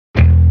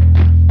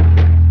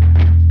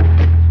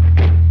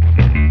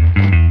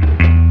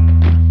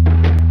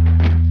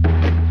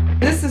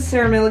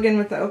Sarah Milligan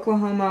with the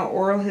Oklahoma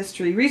Oral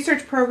History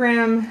Research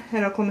Program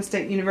at Oklahoma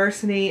State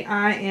University.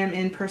 I am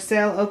in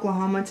Purcell,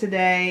 Oklahoma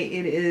today.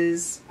 It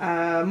is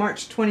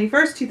March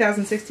 21st,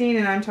 2016,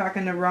 and I'm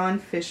talking to Ron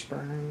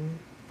Fishburn.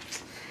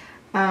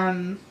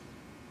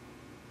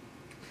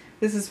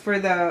 This is for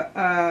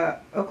the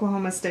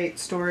Oklahoma State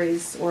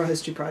Stories Oral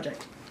History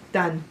Project.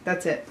 Done.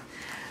 That's it.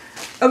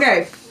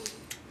 Okay.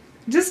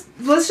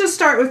 Let's just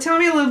start with tell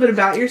me a little bit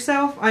about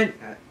yourself.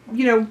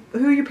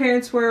 Who your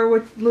parents were, a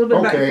little bit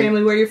about your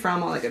family, where you're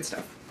from, all that good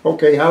stuff.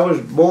 Okay, I was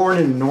born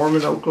in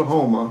Norman,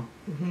 Oklahoma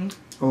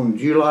on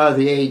July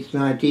the 8th,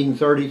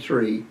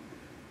 1933.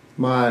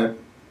 My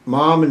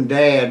mom and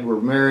dad were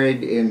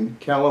married in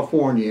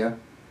California,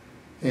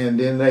 and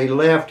then they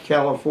left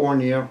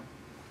California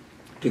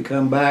to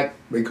come back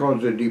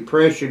because the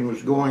Depression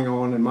was going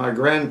on, and my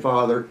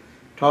grandfather,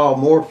 Tall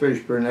Moore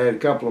Fishburn, had a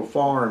couple of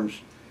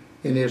farms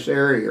in this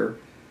area.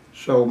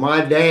 So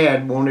my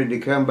dad wanted to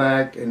come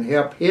back and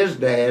help his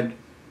dad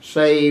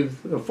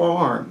save the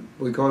farm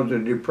because the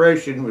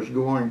Depression was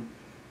going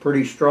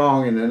pretty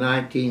strong in the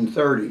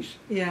 1930s.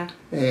 Yeah.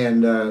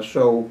 And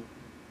so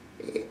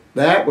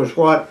that was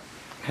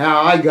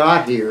how I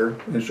got here.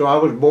 And so I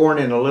was born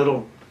in a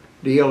little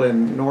deal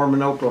in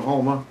Norman,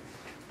 Oklahoma.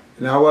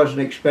 And I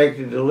wasn't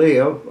expected to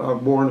live. I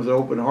was born with an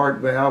open heart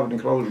valve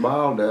and closed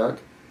bile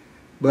duct.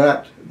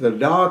 But the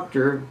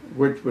doctor,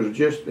 which was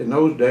just in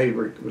those days,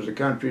 was a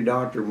country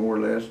doctor more or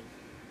less,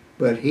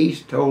 but he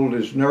told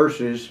his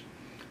nurses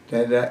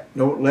that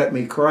don't let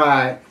me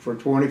cry for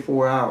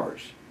 24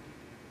 hours.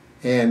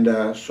 And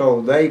so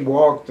they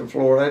walked the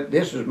floor.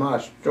 This is my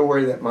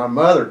story that my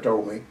mother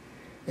told me.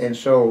 And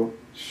so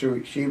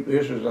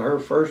this was her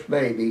first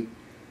baby,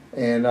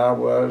 and I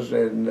was,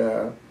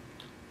 and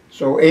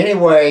so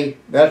anyway,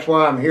 that's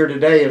why I'm here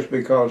today, is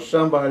because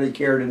somebody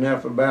cared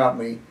enough about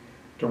me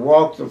to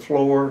walk the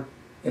floor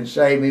and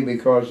save me,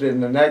 because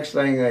then the next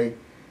thing they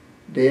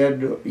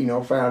did,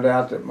 found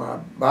out that my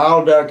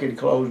bile duct had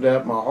closed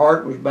up, my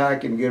heart was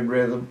back in good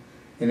rhythm,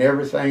 and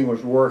everything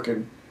was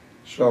working.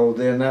 So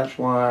then that's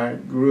why I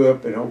grew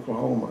up in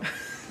Oklahoma.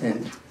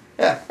 And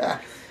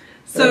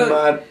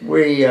so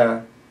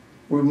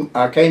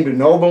I came to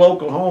Noble,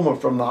 Oklahoma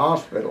from the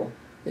hospital.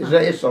 It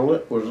was a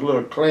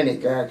little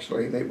clinic,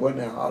 actually. It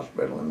wasn't a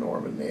hospital in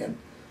Norman then.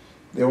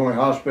 The only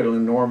hospital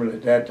in Norman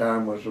at that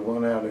time was the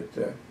one out at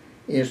the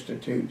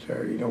Institute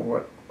there. You know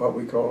what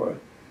we call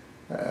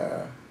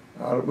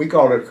we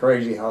called it a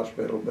crazy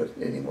hospital, but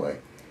anyway,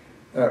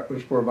 that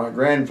was where my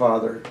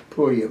grandfather,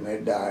 Pulliam,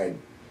 had died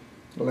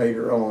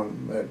later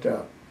on. But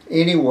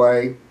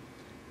anyway,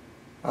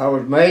 I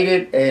made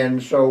it,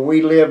 and so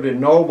we lived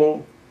in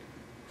Noble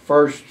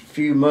first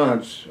few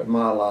months of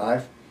my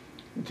life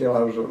until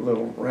I was a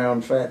little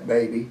round fat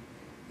baby.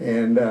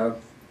 And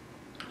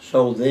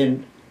so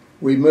then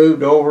we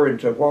moved over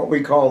into what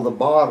we call the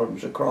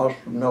Bottoms across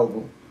from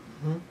Noble,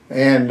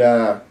 and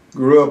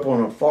grew up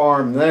on a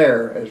farm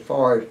there as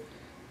far as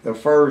the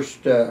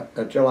first,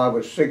 until I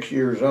was 6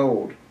 years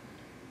old.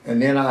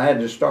 And then I had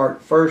to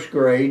start first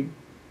grade.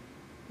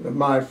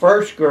 My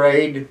first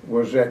grade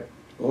was at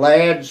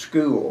Ladd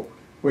School,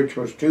 which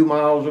was 2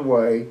 miles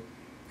away,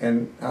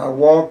 and I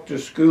walked to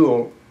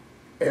school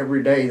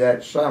every day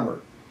that summer.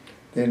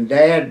 Then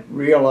Dad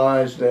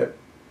realized that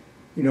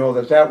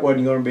that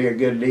wasn't going to be a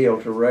good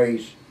deal to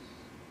raise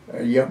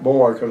a young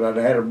boy, because I'd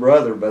had a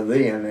brother by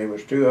then. There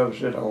was two of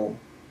us at home.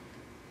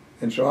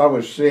 And so I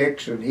was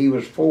 6 and he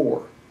was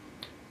 4.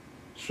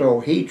 So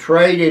he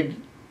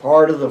traded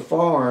part of the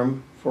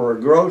farm for a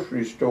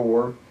grocery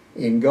store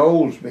in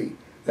Goldsby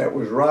that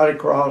was right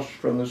across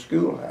from the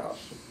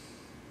schoolhouse.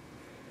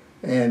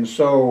 And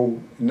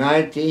so in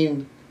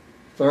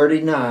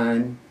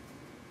 1939,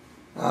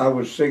 I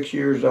was 6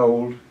 years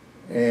old,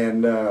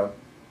 and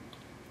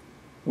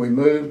we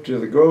moved to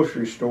the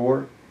grocery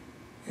store,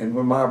 and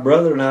when my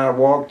brother and I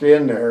walked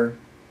in there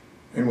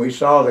and we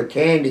saw the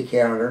candy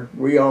counter,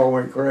 we all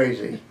went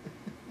crazy.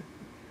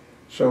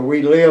 So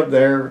we lived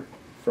there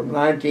from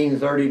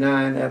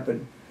 1939 up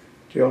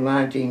until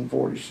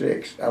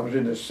 1946. I was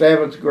in the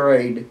 7th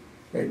grade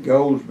at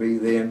Goldsby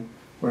then,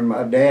 when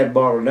my dad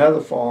bought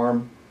another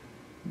farm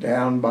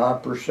down by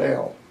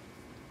Purcell.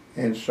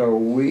 And so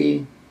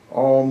we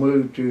all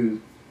moved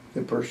to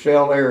the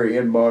Purcell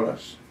area and bought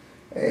us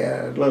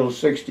a little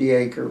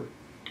 60-acre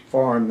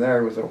farm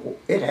there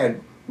it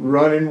had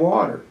running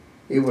water.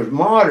 It was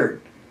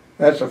modern.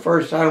 That's the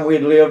first time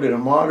we'd lived in a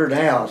modern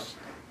house.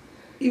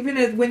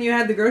 Even when you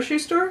had the grocery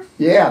store?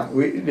 Yeah,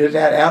 we just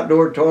had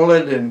outdoor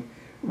toilet, and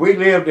we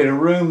lived in a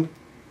room.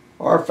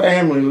 Our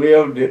family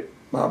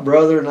my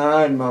brother and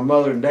I and my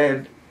mother and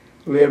dad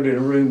lived in a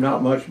room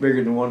not much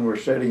bigger than the one we're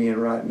sitting in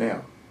right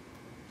now.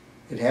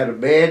 It had a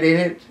bed in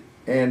it,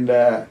 and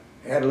had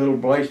a little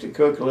place to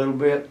cook a little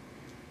bit.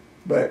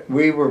 But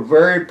we were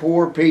very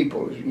poor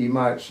people, you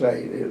might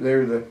say.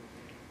 They're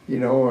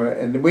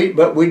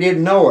but we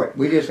didn't know it.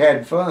 We just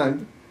had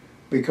fun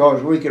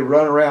because we could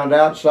run around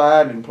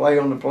outside and play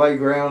on the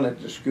playground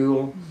at the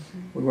school.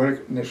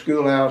 And the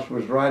schoolhouse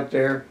was right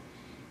there.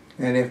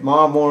 And if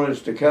Mom wanted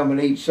us to come and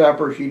eat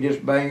supper, she'd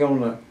just bang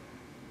on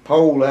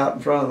pole out in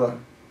front of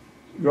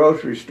the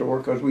grocery store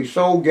because we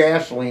sold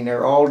gasoline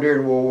there all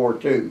during World War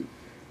II.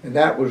 And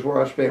that was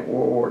where I spent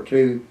World War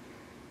II.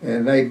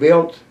 And they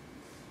built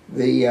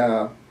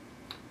the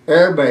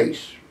air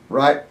base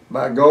right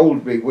by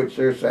Goldsby, which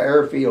there's the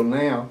airfield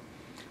now.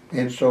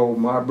 And so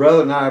my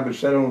brother and I would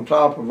sit on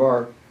top of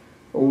our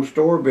old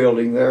store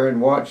building there and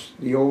watch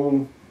the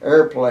old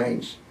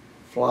airplanes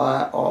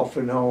fly off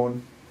and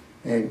on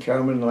and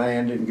come and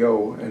land and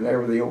go. And they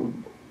were the old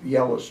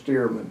yellow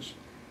Stearmans.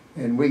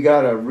 And we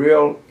got a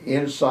real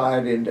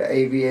insight into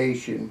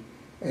aviation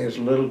as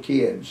little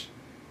kids.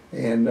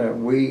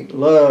 And we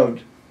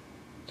loved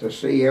to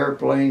see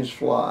airplanes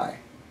fly.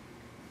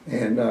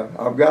 And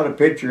I've got a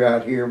picture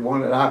out here,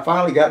 one that I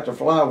finally got to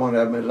fly one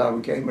of them as I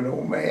became an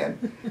old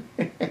man.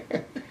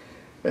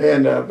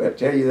 And I'll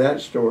tell you that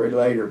story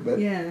later. But,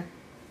 yeah.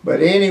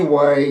 But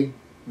anyway,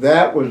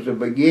 that was the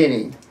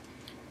beginning.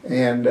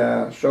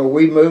 And so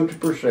we moved to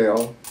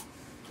Purcell.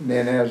 And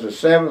then as a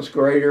 7th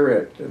grader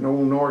at an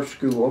old North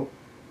school,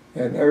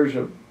 and there's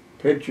a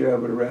picture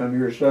of it around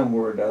here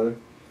somewhere or another.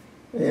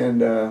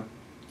 And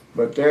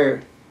but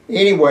there,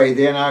 anyway,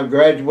 then I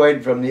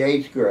graduated from the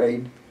 8th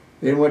grade,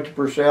 then went to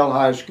Purcell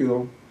High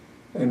School,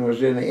 and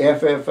was in the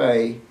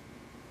FFA,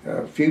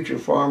 Future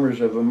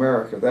Farmers of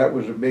America. That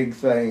was a big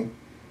thing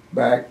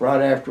back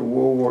right after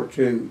World War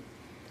II.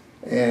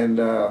 And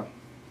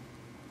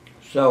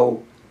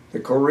so the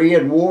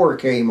Korean War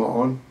came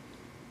on,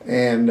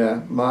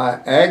 and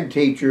my ag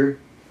teacher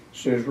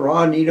says,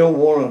 "Ron, you don't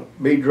want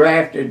to be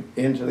drafted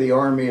into the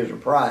Army as a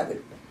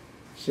private."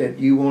 Said,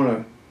 you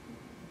want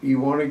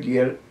to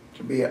get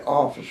to be an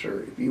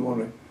officer if you want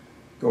to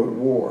go to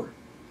war.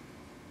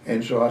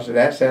 And so I said,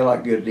 that sounds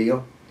like a good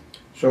deal.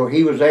 So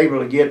he was able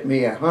to get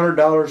me a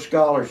 $100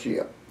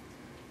 scholarship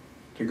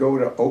to go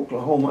to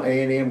Oklahoma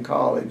A&M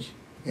College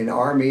in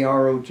Army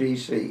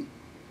ROTC.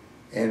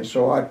 And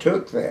so I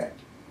took that.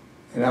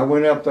 And I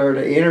went up there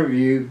to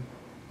interview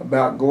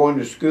about going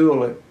to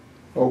school at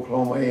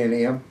Oklahoma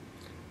A&M.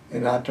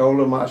 And I told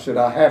them, I said,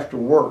 I have to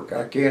work.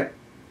 I can't,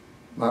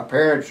 my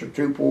parents are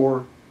too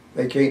poor.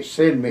 They can't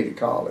send me to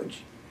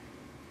college.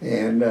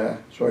 And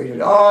so he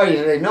said, oh, he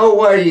said, no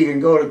way you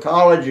can go to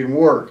college and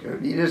work.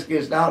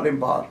 It's not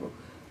impossible.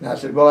 And I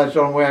said, well, that's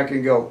the only way I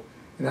can go.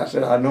 And I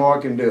said, I know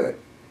I can do it.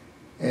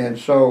 And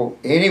so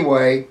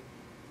anyway,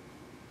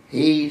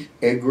 he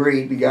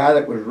agreed, the guy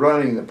that was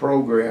running the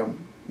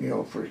program, you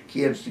know, for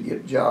kids to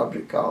get jobs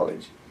at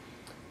college.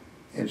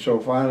 And so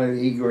finally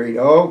he agreed,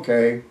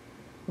 okay,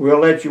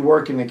 we'll let you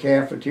work in the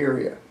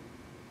cafeteria.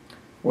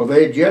 Well,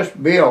 they had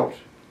just built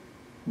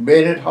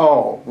Bennett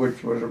Hall,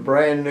 which was a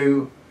brand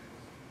new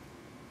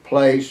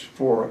place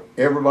for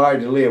everybody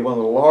to live, one of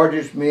the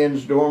largest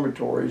men's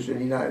dormitories in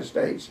the United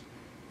States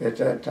at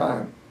that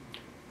time.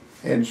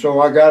 And so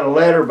I got a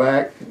letter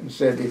back and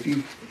said, if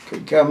you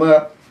could come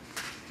up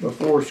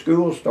before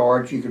school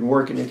starts, you can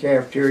work in the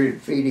cafeteria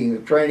feeding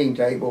the training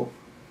table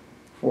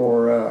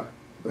for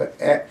the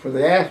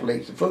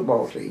athletes, the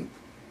football team,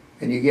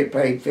 and you get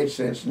paid 50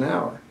 cents an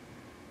hour.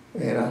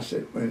 And I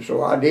said, and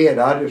so I did.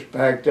 I just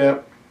packed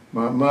up.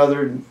 My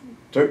mother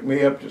took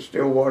me up to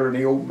Stillwater in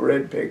the old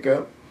bread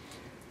pickup,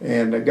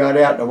 and I got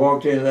out and I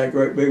walked into that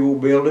great big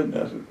old building. And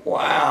I said,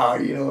 wow,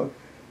 you know,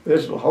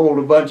 this will hold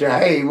a bunch of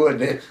hay,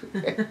 wouldn't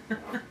it?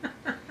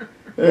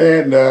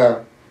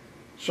 And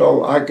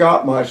so I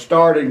got my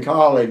start in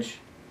college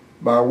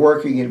by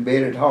working in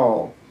Bennett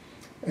Hall.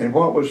 And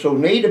what was so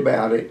neat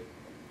about it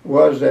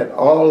was that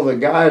all the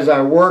guys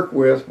I worked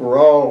with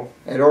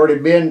had already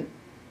been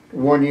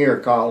 1 year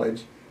of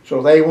college.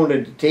 So they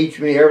wanted to teach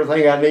me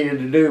everything I needed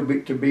to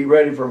do to be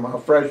ready for my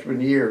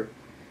freshman year.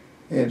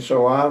 And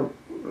so I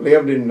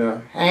lived in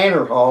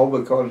Hanner Hall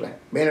because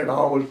Bennett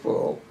Hall was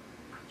full.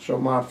 So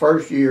my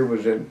first year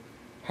was in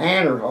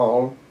Hanner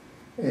Hall,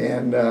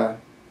 and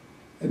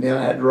then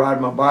I had to ride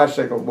my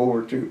bicycle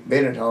over to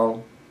Bennett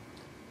Hall.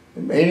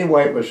 And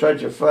anyway, it was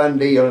such a fun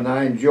deal, and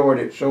I enjoyed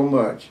it so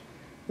much.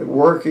 That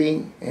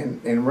working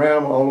and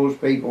around all those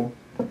people,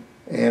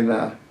 and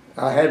I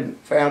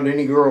hadn't found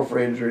any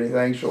girlfriends or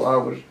anything, so I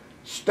was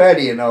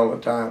studying all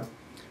the time.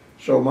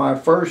 So my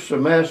first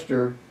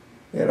semester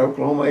at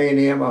Oklahoma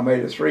A&M, I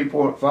made a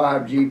 3.5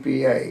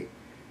 GPA.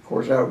 Of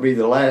course, that would be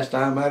the last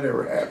time that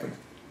ever happened.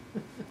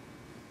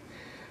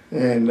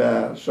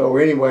 And so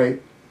anyway,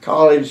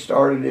 college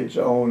started its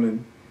own,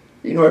 and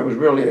you know, it was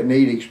really a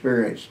neat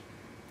experience.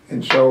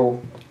 And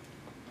so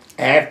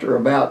after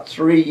about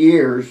 3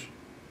 years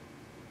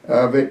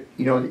of it,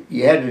 you know,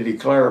 you had to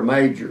declare a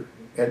major.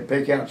 You had to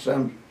pick out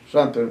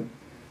something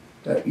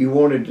that you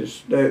wanted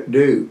to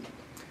do.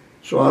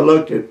 So I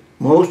looked at,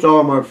 most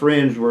all my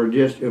friends were the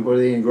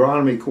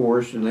agronomy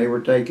course, and they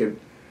were taking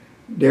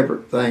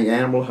different things,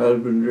 animal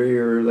husbandry,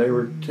 or they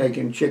were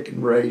taking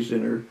chicken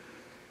raising, or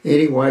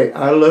anyway,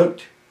 I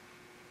looked,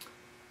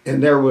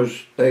 and there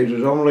was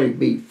only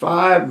be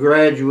 5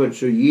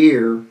 graduates a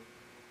year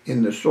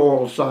in the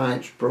soil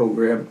science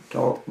program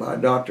taught by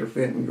Dr.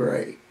 Fenton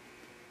Gray.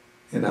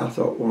 And I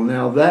thought, well,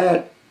 now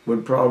that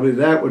would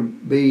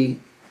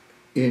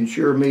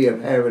ensure me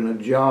of having a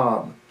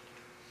job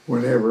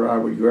whenever I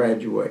would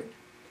graduate.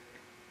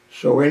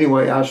 So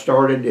anyway, I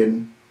started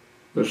in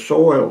the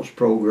soils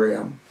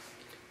program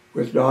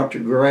with Dr.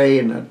 Gray,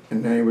 and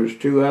there was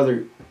two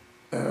other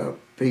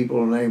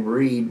people named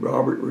Reed,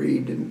 Robert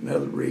Reed and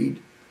another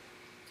Reed.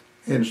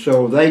 And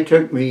so they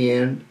took me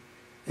in,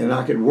 and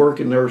I could work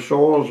in their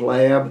soils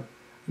lab,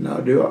 and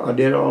I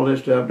did all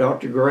this stuff.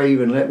 Dr. Gray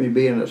even let me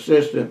be an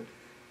assistant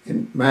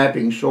in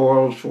mapping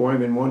soils for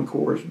him in one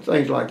course and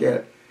things like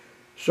that.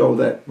 So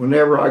that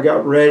whenever I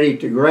got ready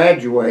to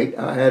graduate,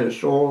 I had a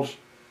soils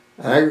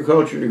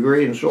agriculture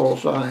degree in soil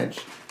science.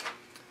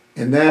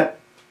 And that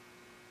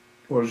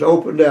was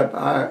opened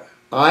up.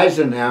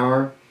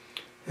 Eisenhower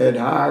had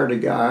hired a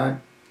guy,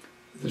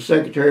 the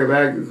Secretary of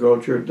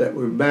Agriculture, that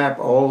would map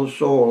all the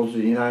soils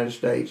in the United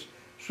States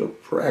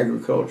for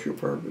agricultural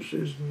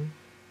purposes. Mm-hmm.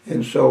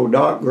 And so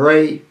Doc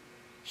Gray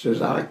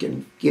says, I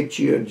can get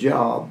you a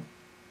job.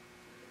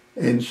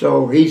 And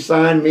so he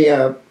signed me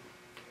up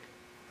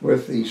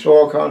with the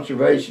Soil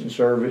Conservation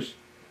Service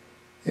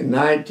in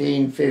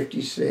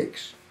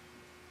 1956.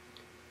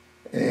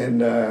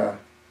 And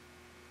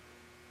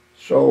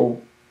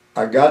so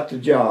I got the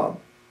job.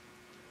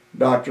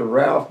 Dr.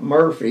 Ralph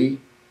Murphy,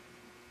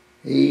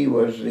 he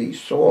was the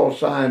soil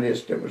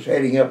scientist that was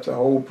heading up the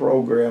whole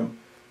program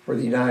for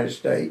the United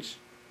States.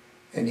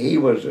 And he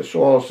was the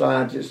soil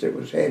scientist that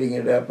was heading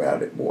it up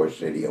out at Boise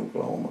City,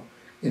 Oklahoma,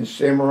 in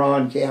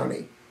Cimarron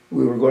County.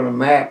 We were going to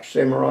map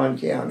Cimarron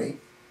County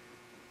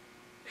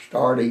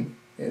starting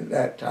in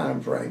that time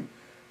frame.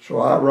 So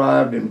I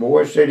arrived in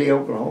Boise City,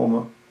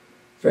 Oklahoma,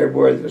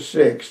 February the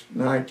 6th,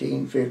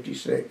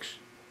 1956.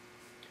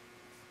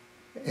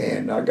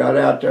 And I got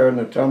out there and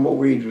the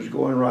tumbleweeds was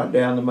going right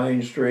down the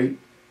main street.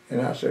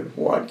 And I said,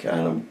 what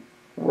kind of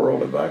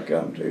world have I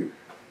come to?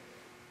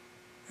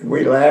 And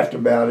we laughed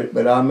about it,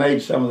 but I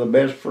made some of the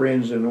best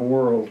friends in the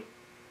world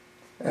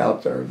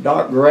out there.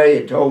 Doc Gray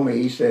had told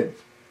me, he said,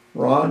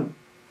 Ron,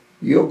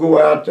 you'll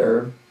go out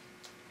there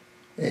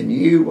and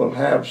you will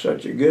have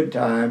such a good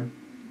time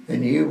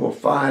and you will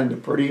find the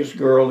prettiest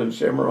girl in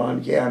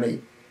Cimarron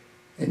County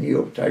and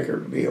you'll take her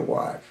to be a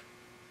wife.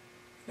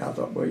 And I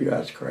thought, well,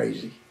 that's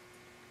crazy.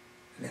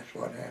 And that's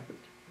what happened.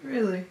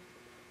 Really?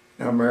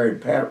 I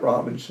married Pat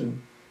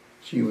Robinson.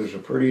 She was the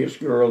prettiest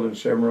girl in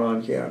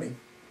Cimarron County.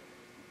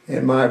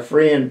 And my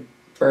friend,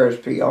 Ferris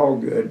P.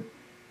 Allgood,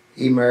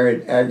 he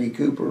married Aggie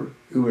Cooper,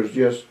 who was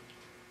just,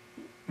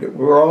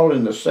 we're all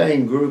in the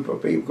same group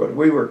of people, because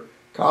we were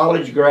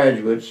college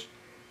graduates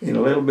in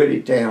a little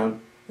bitty town,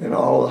 and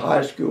all the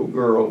high school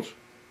girls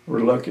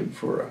were looking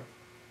for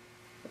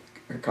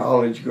a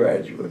college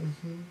graduate.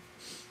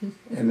 Mm-hmm.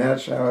 And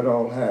that's how it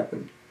all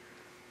happened.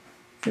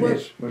 And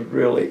it was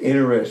really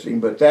interesting.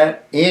 But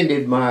that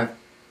ended my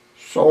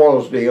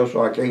soils deal,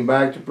 so I came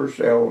back to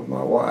Purcell with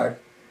my wife.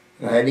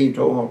 And I hadn't even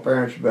told my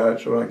parents about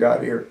it, so when I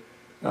got here,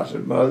 I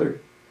said,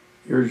 Mother,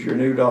 here's your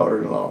new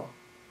daughter-in-law.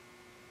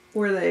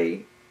 Were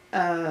they,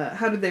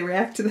 how did they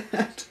react to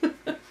that?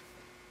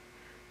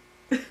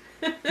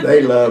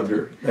 They loved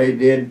her.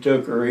 They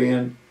took her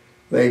in.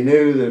 They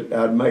knew that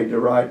I'd made the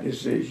right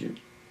decision.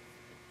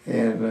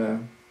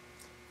 And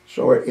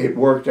so it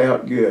worked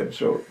out good.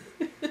 So,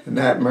 and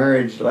that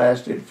marriage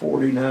lasted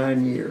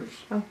 49 years.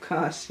 Oh,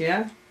 gosh,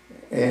 yeah.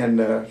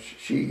 And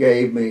she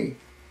gave me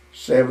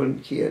 7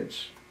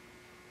 kids.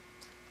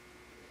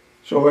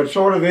 So it's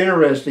sort of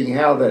interesting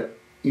how that,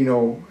 you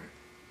know,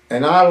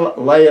 and I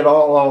lay it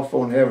all off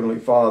on Heavenly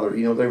Father.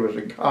 You know, there was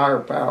a higher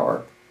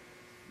power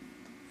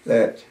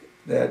that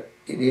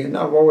and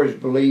I've always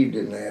believed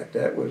in that.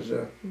 That was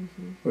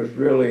was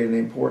really an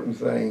important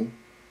thing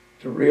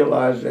to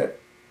realize that,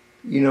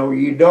 you know,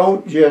 you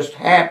don't just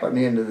happen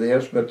into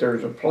this, but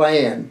there's a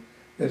plan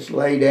that's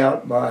laid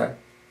out by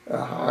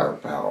a higher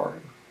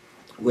power,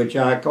 which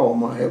I call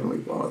my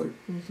Heavenly Father.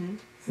 Mm-hmm.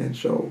 And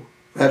so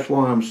that's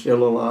why I'm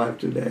still alive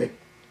today.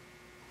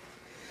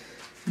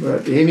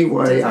 But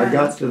anyway, I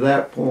got to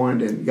that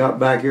point and got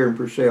back here in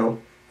Purcell,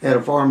 had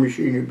a farm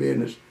machinery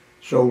business,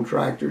 sold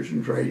tractors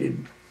and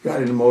traded, got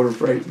in the motor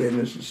freight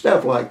business and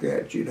stuff like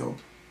that, you know.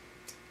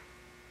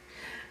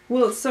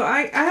 Well, so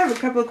I have a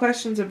couple of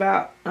questions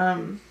about,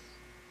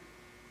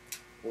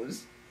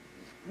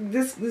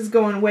 this is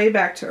going way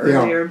back to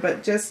earlier,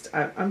 but just,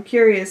 I'm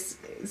curious,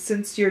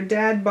 since your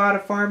dad bought a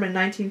farm in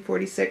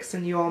 1946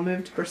 and you all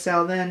moved to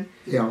Purcell then.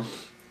 Yeah.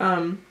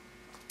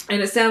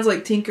 And it sounds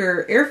like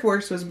Tinker Air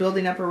Force was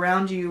building up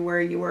around you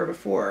where you were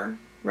before,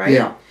 right?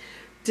 Yeah.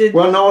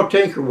 Well, no,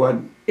 Tinker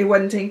wasn't. It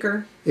wasn't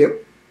Tinker?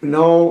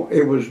 No,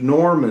 it was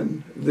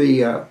Norman,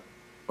 the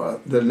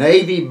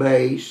Navy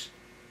base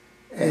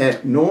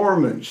at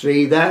Norman.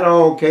 See, that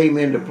all came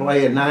into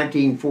play in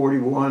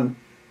 1941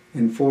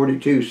 and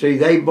 42. See,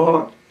 they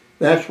bought,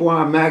 that's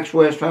why Max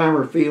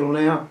Westheimer Field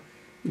now,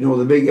 you know,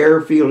 the big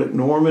airfield at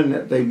Norman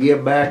that they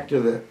give back to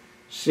the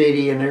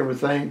city and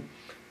everything.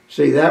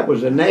 See, that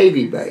was a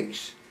Navy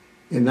base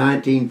in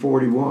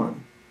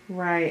 1941.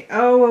 Right.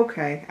 Oh,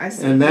 okay. I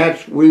see.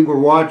 And we were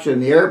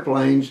watching the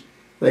airplanes.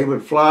 They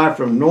would fly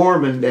from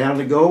Norman down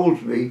to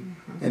Goldsby,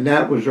 and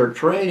that was their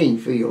training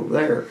field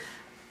there.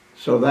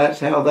 So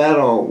that's how that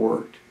all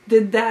worked.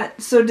 Did that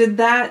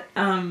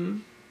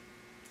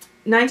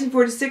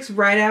 1946,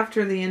 right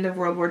after the end of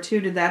World War II,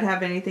 did that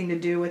have anything to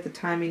do with the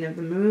timing of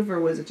the move, or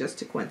was it just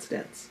a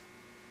coincidence?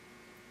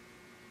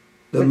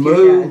 The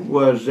move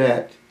was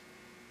that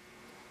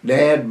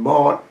Dad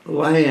bought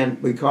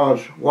land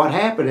because what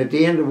happened at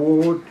the end of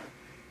war,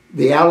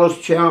 the Alice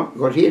Chalmers,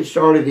 because he had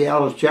started the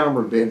Alice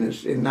Chalmers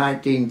business in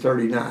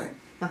 1939.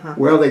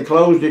 Well, they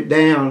closed it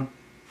down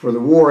for the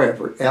war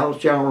effort. Alice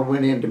Chalmers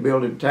went into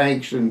building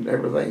tanks and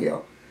everything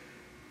else.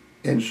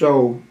 And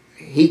so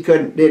he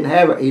didn't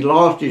have it. He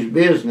lost his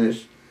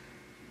business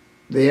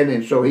then,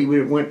 and so he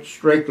went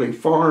strictly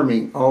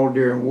farming all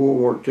during World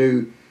War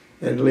II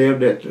and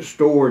lived at the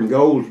store in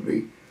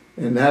Goldsby.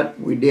 And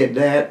we did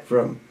that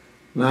from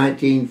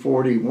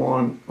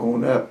 1941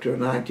 on up to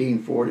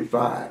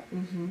 1945.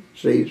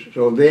 See,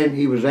 so then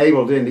he was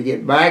able then to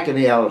get back in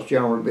the Alice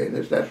Chalmers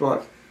business. That's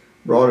what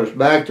brought us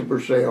back to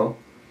Purcell.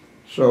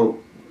 So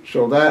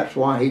that's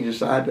why he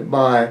decided to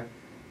buy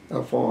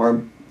a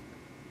farm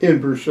in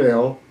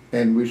Purcell,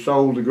 and we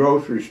sold the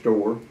grocery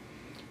store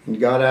and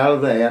got out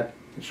of that.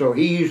 So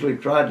he usually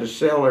tried to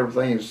sell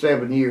everything in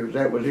 7 years.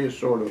 That was his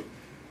sort of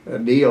a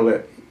deal,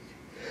 that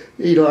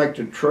he liked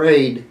to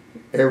trade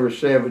every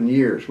 7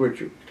 years,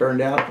 which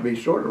turned out to be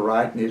sort of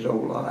right in his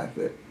whole life,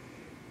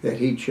 that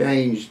he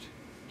changed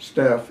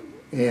stuff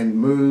and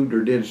moved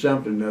or did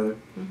something or other.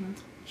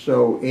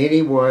 So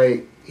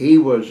anyway, he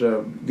was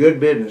a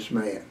good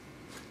businessman.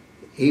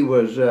 He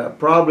was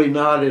probably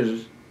not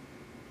as,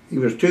 he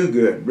was too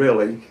good,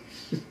 really.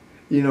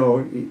 You know,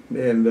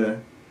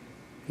 and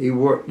he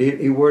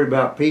worried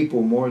about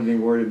people more than he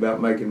worried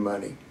about making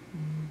money.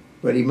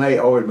 But he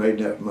always made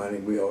enough money.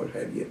 We always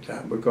had to get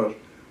time, because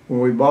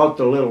when we bought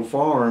the little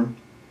farm,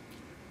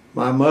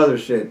 my mother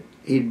said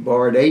he'd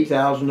borrowed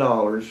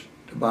 $8,000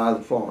 to buy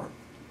the farm.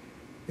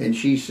 And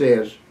she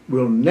says,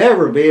 we'll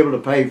never be able to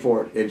pay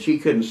for it. And she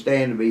couldn't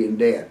stand to be in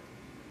debt.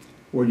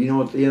 Well, you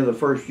know, at the end of the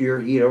first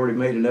year, he had already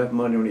made enough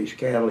money on his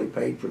cattle, he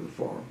paid for the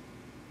farm.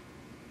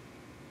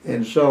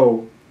 And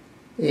so,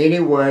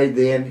 anyway,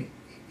 then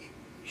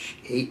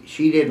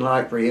she didn't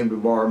like for him to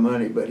borrow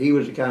money, but he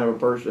was the kind of a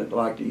person that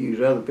liked to use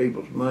other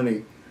people's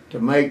money to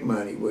make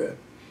money with.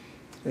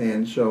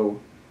 And so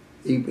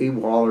he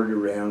wallered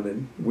around,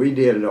 and we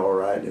did it all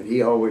right, and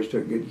he always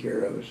took good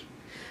care of us.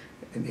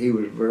 And he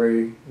was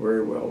very,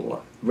 very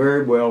well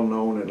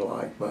known and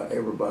liked by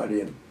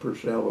everybody in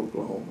Purcell,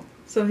 Oklahoma.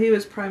 So he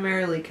was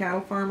primarily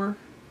cattle farmer?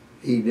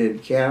 He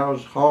did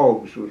cows.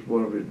 Hogs was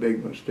one of his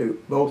big ones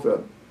too, both of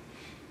them.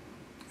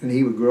 And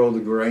he would grow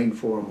the grain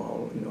for them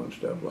all, you know, and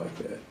stuff like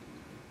that. And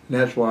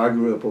that's why I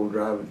grew up on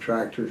driving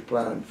tractors,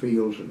 plowing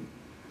fields, and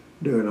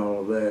doing all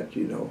of that,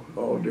 you know,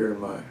 all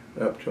during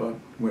up till I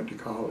went to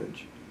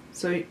college.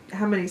 So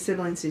how many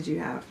siblings did you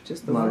have?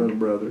 Just the one? My little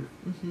brother.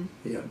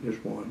 Yeah,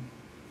 just one.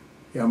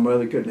 Yeah, my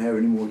mother couldn't have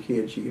any more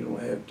kids. She could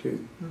only have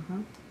two.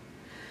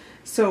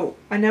 So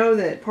I know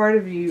that part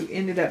of you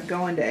ended up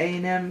going to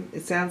A&M,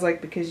 it sounds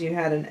like, because you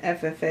had an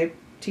FFA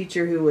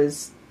teacher who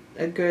was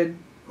a good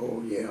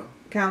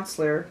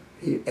counselor.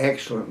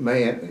 Excellent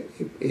man.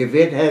 If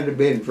it hadn't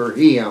been for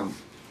him,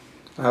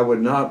 I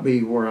would not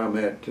be where I'm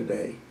at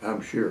today,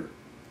 I'm sure.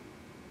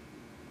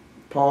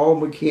 Paul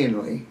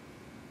McKinley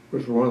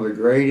was one of the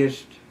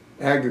greatest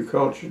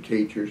agriculture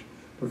teachers,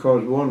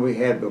 because one we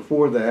had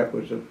before that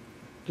was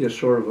just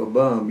sort of a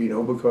bum, you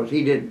know, because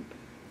he didn't,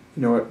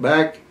 you know,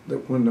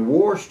 when the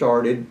war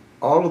started,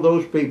 all of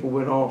those people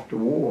went off to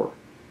war.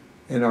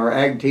 And our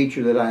ag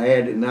teacher that I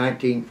had in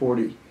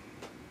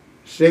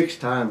 1946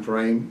 time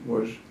frame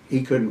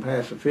he couldn't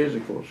pass a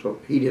physical, so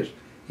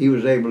he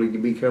was able to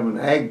become an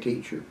ag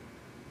teacher.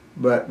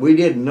 But we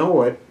didn't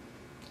know it.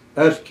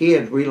 Us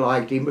kids, we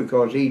liked him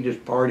because he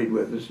just partied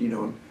with us, you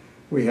know, and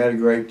we had a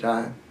great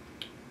time.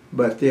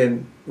 But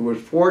then it was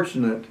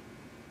fortunate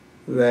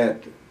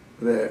that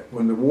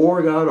when the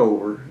war got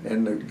over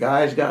and the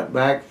guys got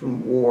back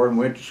from war and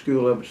went to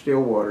school up at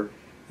Stillwater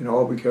and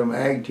all become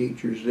ag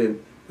teachers,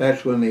 then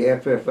that's when the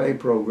FFA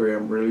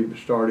program really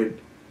started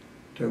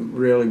to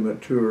really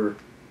mature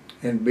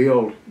and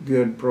build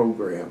good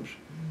programs.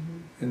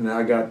 And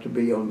I got to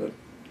be on the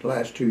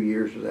last 2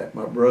 years of that.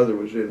 My brother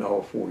was in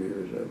all 4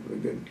 years of the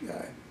good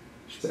guy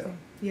stuff.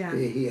 Yeah.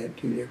 He had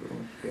 2 different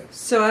ones, yeah.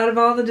 So out of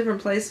all the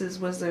different places,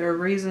 was there a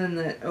reason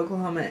that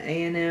Oklahoma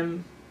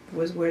A&M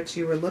was what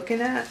you were looking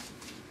at?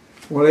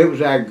 Well, it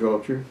was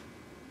agriculture.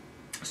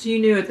 So you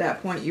knew at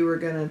that point you were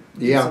going to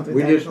do something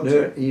we with just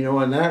knew it, you know,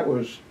 and that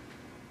was,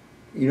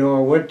 you know,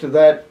 I went to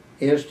that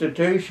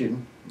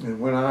institution, and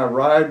when I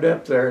arrived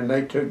up there, and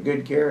they took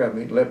good care of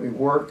me, let me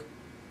work,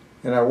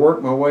 and I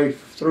worked my way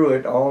through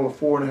it all of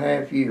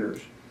 4.5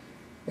 years.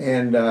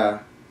 And,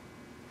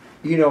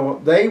 you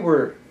know,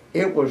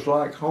 it was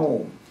like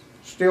home.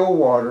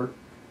 Stillwater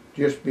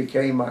just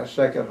became my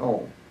second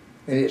home,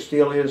 and it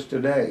still is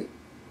today.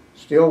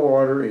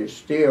 Stillwater is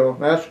still,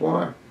 that's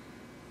why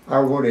I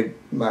wanted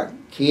my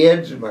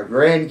kids and my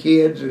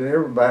grandkids and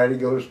everybody to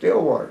go to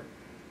Stillwater.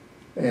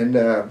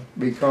 And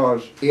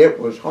because it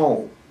was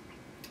home.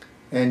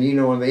 And you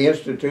know, and the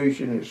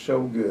institution is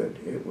so good.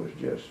 It was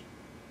just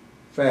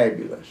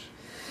fabulous.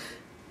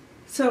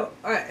 So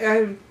I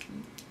have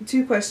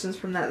two questions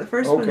from that. The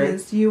first one Okay.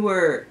 is you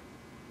were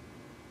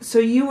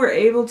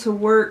able to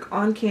work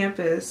on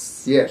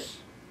campus Yes.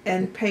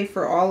 and pay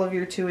for all of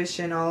your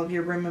tuition, all of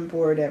your room and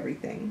board,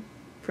 everything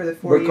for the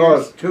 4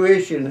 Because years.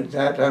 tuition at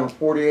that time was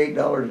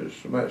 $48 a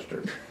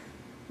semester.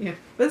 Yeah,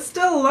 but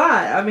still a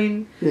lot. I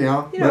mean,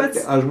 Yeah, you know, but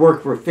it's I was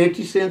working for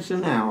 50 cents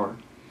an hour.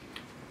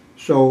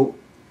 So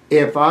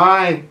if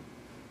I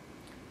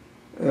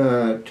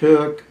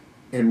took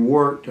and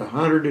worked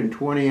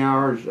 120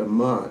 hours a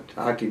month,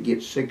 I could get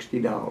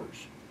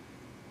 $60.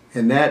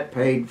 And that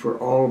paid for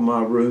all of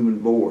my room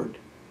and board.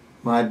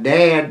 My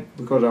dad,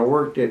 because I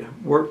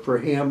worked for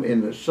him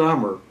in the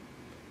summer,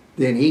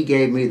 then he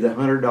gave me the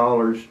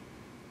 $100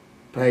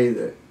 pay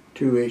the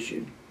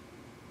tuition.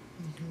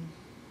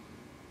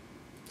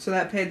 so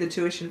that paid the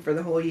tuition for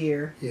the whole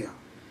year. Yeah.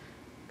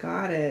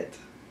 Got it.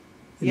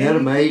 Isn't that you can do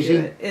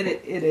amazing?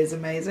 It is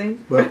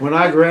amazing. But when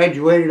I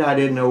graduated, I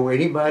didn't owe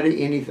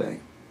anybody anything.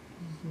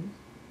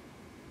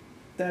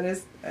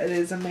 It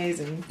is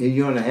amazing. And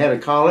you know, I had a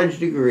college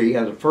degree.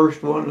 I was the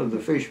first one of the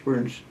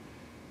Fishburns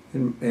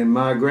in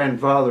my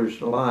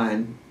grandfather's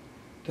line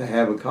to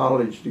have a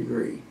college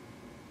degree.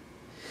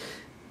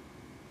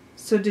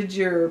 So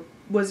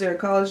was there a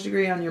college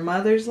degree on your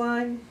mother's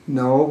line?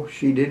 No,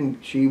 she didn't.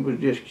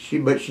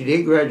 But she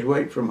did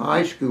graduate from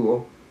high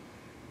school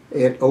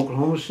at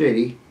Oklahoma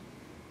City.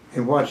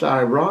 And what's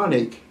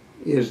ironic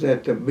is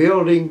that the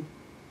building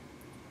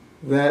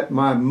that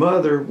my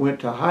mother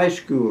went to high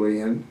school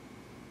in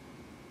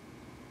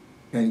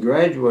and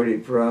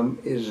graduated from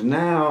is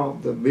now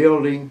the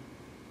building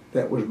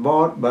that was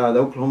bought by the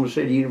Oklahoma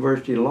City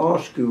University Law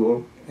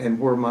School and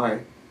where my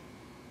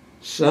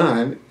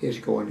son is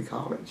going to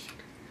college.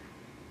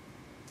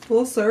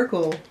 Full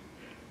circle.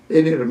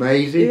 Isn't it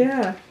amazing?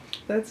 Yeah,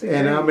 that's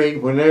And I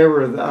mean,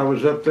 whenever I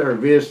was up there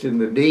visiting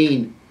the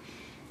dean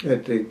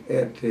at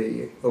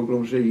the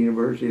Oklahoma City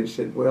University and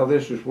said, well,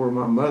 this is where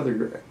my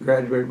mother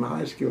graduated from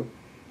high school.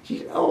 She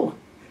said, oh,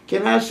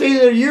 can I see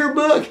the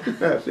yearbook?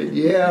 I said,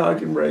 yeah, I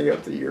can bring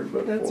up the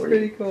yearbook That's for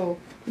pretty you. cool.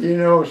 You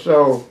know,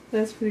 so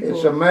That's pretty cool.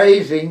 it's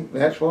amazing.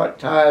 That's what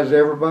ties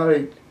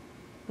everybody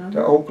to Uh-huh.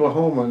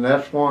 Oklahoma, and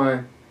that's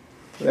why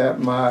that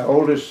my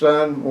oldest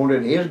son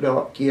wanted his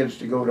kids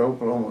to go to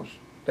Oklahoma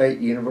State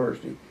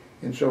University,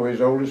 and so his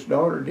oldest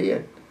daughter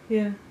did.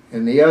 Yeah.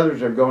 And the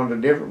others have gone to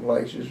different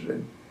places,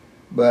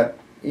 but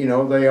you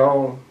know they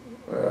all.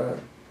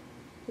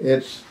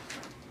 It's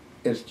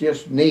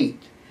just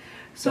neat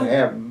So to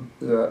have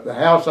the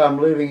house I'm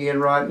living in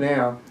right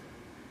now.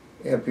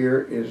 Up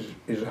here is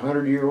a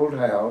 100-year-old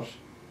house,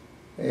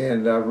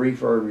 and I've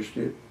refurbished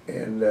it,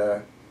 and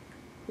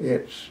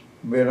it's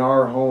been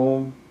our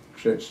home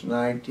since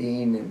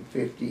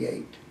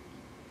 1958.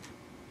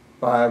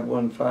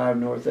 515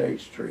 North 8th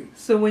Street.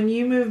 So when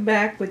you moved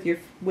back with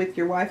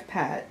your wife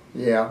Pat,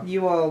 Yeah.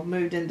 you all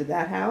moved into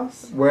that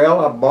house?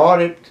 Well, I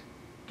bought it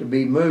to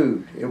be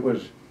moved. It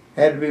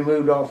had to be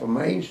moved off of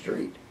Main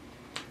Street.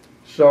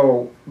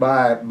 So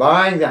by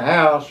buying the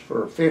house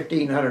for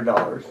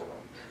 $1,500,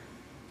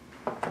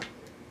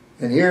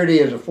 and here it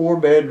is, a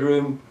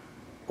 4-bedroom,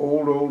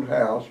 old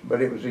house,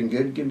 but it was in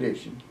good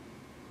condition.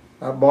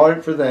 I bought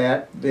it for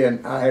that.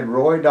 Then I had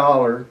Roy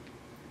Dollar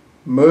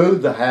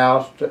move the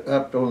house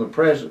up on the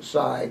present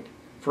site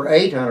for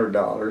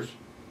 $800.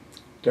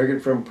 Took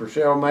it from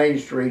Purcell Main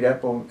Street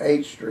up on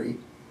 8th Street.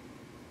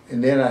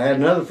 And then I had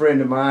another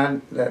friend of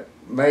mine that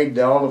made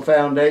all the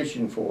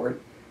foundation for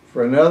it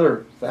for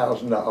another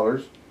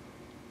 $1,000.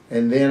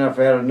 And then I've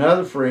had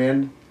another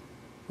friend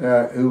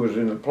who was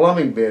in the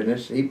plumbing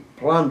business. He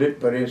plumbed it,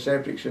 put in a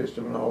septic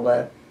system and all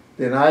that.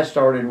 Then I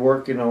started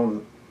working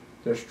on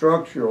the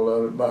structural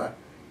of it by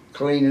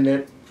cleaning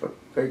it,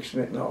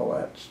 fixing it and all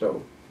that stuff.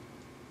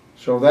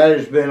 So that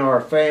has been our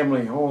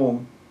family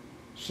home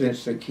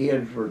since the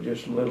kids were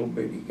just little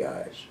bitty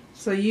guys.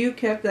 So you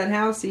kept that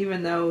house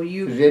even though It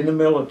you... was in the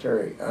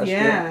military.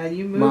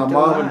 you moved My a mom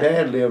lot. and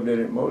dad lived in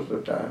it most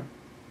of the time.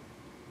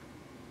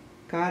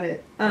 Got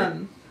it.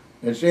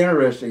 It's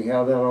interesting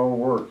how that all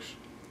works.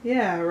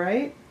 Yeah,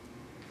 right?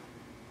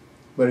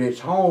 But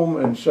it's home,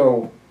 and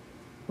so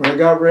when I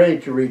got ready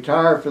to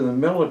retire from the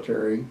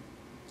military,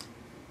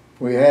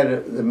 we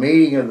had the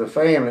meeting of the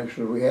family.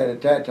 So we had,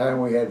 at that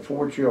time, we had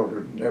 4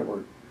 children that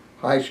were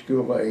high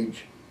school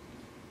age,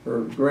 or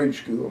grade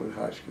school and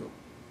high school.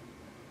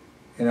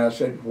 And I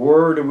said,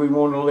 where do we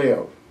want to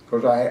live?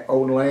 Because I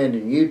own land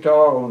in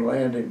Utah, own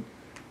land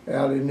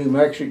out in New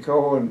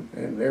Mexico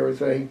and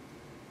everything.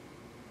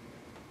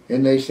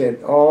 And they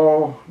said,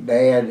 oh,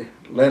 Dad,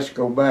 let's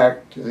go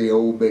back to the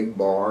old big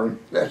barn.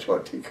 That's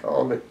what they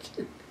called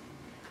it.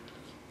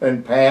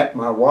 And Pat,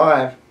 my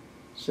wife,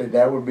 said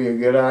that would be a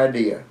good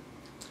idea.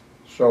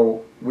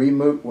 So we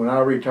moved, when I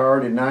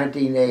retired in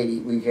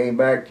 1980, we came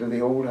back to the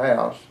old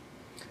house.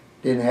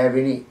 Didn't have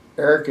any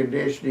air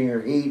conditioning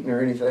or heating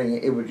or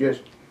anything. It was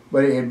just,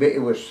 but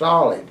it was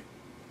solid.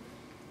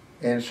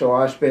 And so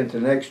I spent the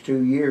next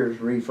 2 years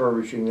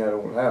refurbishing that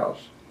old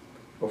house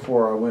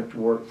before I went to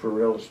work for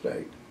real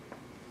estate.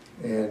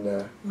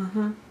 And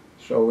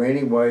So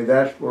anyway,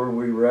 that's where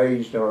we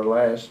raised our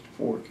last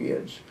 4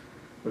 kids,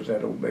 was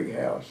that old big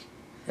house.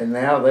 And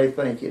now they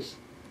think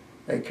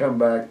they come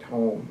back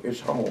home.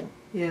 It's home.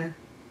 Yeah.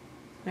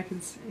 I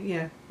can see,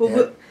 yeah. Well,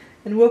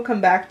 Yeah. we'll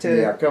come back to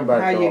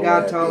how you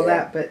got to all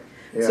that, but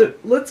yeah. So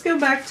let's go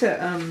back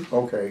to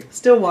okay.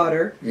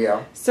 Stillwater.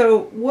 Yeah.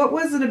 So what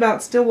was it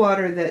about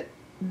Stillwater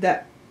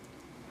that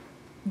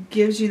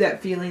gives you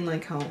that feeling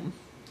like home?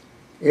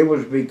 It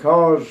was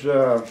because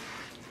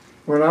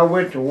when I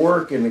went to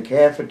work in the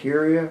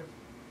cafeteria,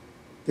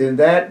 then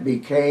that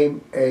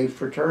became a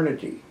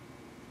fraternity.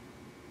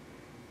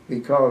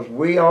 Because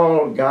we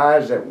all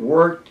guys that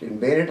worked in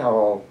Bennett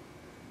Hall,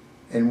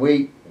 and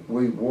we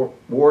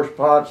wore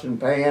pots and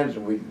pans,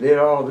 and we did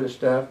all this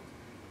stuff,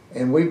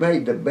 and we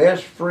made the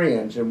best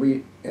friends, and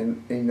we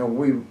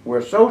were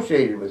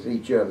associated with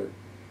each other.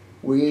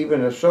 We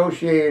even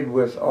associated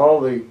with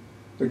all the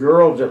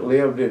girls that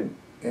lived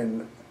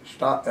in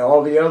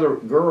all the other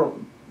girl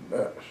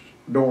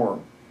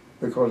dorm,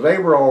 because they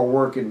were all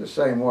working the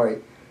same way.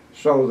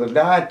 So the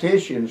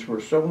dietitians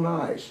were so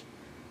nice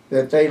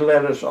that they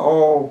let us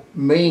all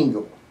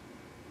mingle.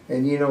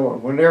 And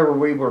whenever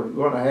we were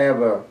going to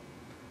have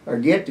a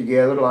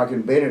get-together, like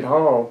in Bennett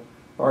Hall,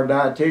 our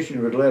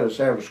dietitian would let us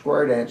have a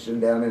square dancing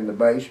down in the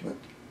basement.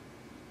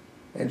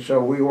 And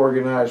so we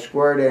organized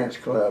square dance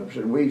clubs,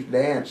 and we've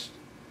danced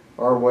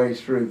our way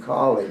through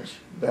college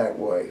that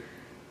way.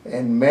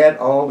 And met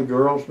all the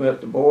girls,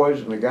 met the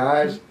boys and the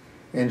guys,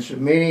 and so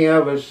many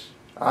of us,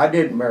 I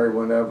didn't marry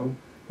one of them,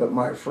 but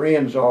my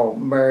friends all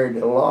married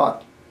a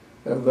lot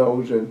of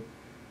those. And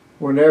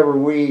whenever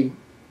we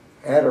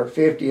had our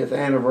 50th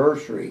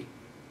anniversary,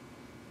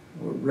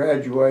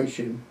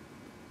 graduation,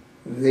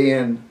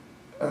 then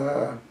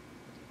there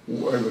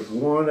was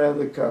one of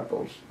the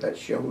couples that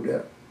showed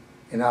up,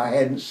 and I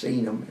hadn't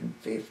seen them in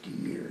 50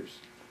 years.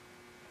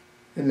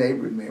 And they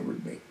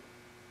remembered me.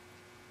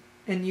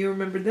 And you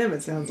remembered them,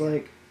 it sounds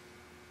like.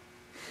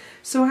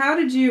 So how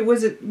did you,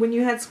 was it, when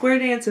you had square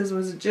dances,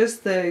 was it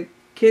just the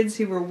kids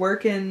who were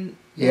working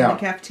in the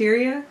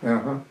cafeteria?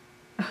 Uh-huh.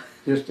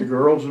 Just the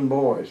girls and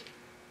boys.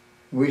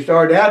 We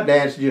started out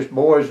dancing just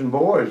boys and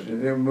boys,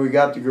 and then we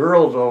got the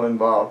girls all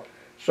involved.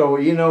 So,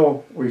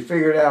 we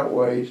figured out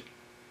ways,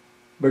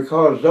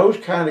 because those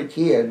kind of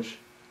kids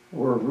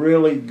were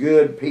really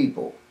good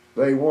people.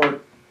 They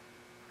weren't,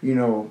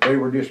 they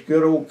were just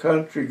good old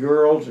country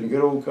girls and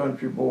good old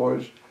country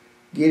boys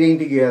getting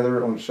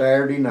together on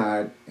Saturday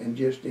night and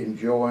just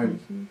enjoying.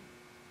 Mm-hmm.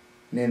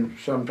 And then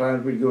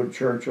sometimes we'd go to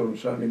church on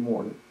Sunday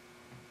morning.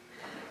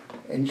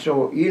 And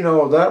so,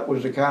 that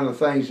was the kind of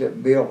things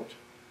that built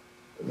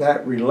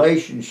that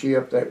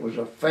relationship that was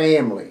a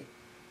family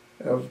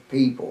of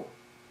people.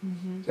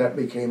 Mm-hmm. That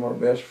became our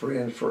best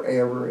friends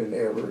forever and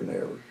ever and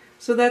ever.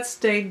 So that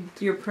stayed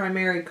your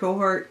primary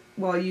cohort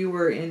while you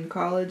were in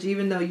college,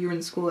 even though you were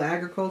in school of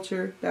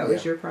agriculture? That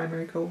was your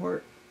primary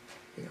cohort?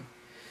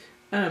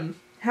 Yeah.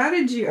 How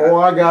did you... Oh,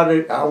 I got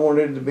it. I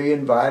wanted to be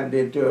invited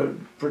into a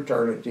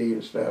fraternity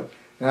and stuff.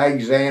 And I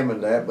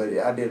examined that, but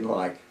I didn't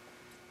like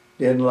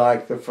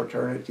the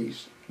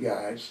fraternities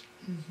guys.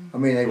 Mm-hmm. I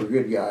mean, they were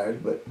good guys,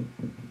 but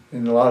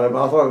and a lot of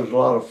them, I thought it was a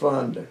lot of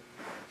fun.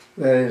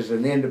 That as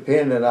an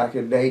independent, I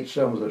could date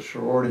some of the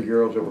sorority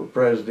girls that were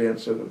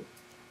presidents of the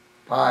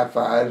Pi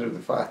Phis or the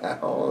Phi,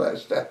 all of that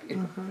stuff.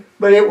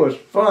 But it was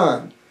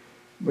fun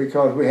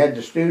because we had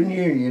the student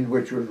union,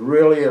 which was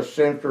really a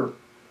center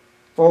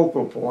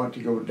focal point to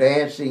go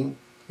dancing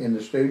in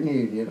the student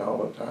union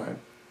all the time,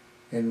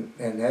 and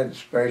had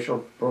special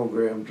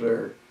programs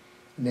there.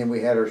 And then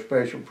we had our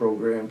special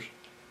programs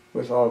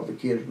with all of the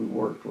kids we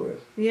worked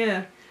with.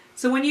 Yeah.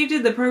 So when you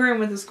did the program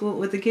with the school,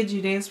 with the kids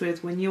you danced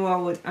with, when you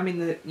all would,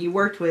 you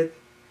worked with,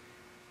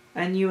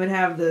 and you would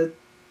have the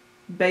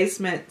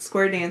basement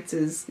square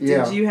dances,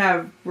 did you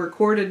have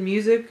recorded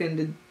music?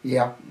 And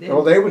Yeah.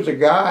 So there was a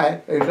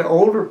guy, there was an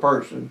older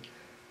person,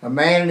 a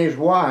man and his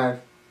wife,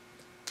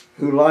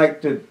 who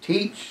liked to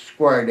teach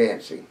square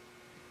dancing.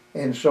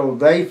 And so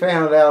they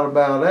found out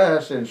about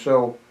us, and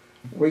so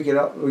we could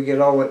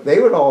all, they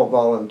would all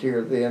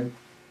volunteer then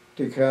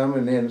to come,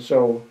 and then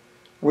so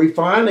we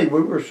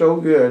were so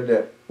good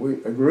that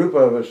a group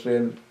of us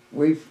then,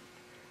 we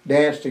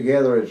danced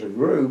together as a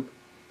group,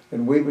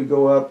 and we would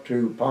go up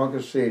to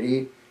Ponca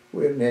City,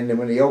 and then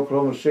when the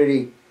Oklahoma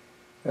City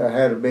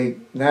had a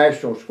big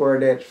national square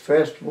dance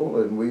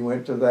festival, and we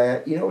went to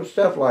that,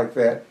 stuff like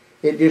that.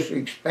 It just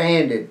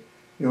expanded,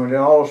 and it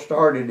all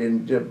started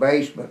in the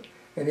basement,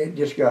 and it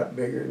just got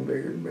bigger and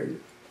bigger and bigger.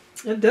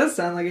 It does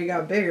sound like it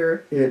got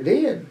bigger. It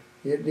did,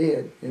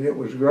 and it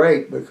was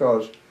great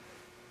because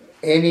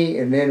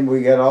and then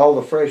we got all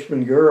the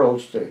freshman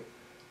girls to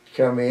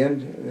come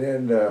in,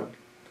 and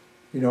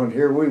and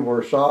here we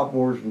were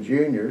sophomores and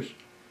juniors,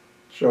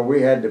 so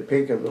we had to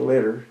pick of the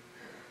litter.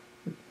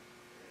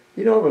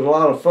 It was a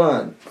lot of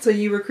fun. So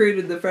you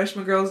recruited the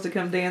freshman girls to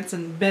come dance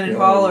in Bennett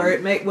Hall, or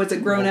was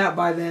it grown out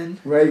by then?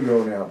 Way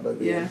grown out by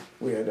then. Yeah.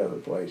 We had other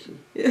places.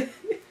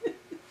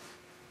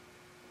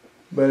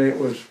 But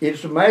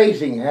it's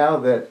amazing how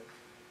that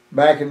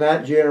back in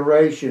that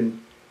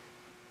generation,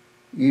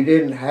 you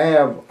didn't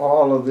have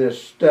all of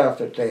this stuff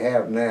that they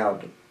have now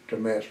to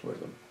mess with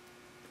them.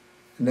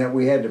 And that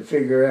we had to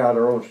figure out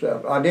our own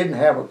stuff. I didn't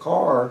have a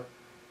car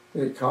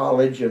at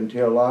college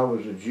until I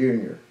was a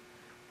junior.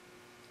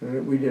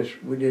 We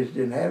just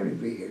didn't have any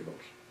vehicles.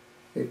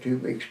 They're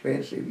too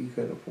expensive. You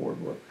couldn't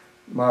afford one.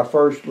 My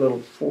first little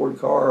Ford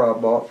car I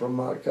bought from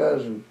my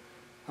cousin,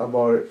 I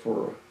bought it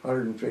for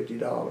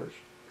 $150.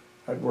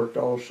 I'd worked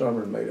all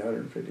summer and made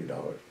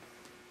 $150.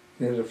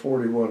 It was a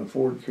 41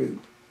 Ford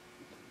Coupe.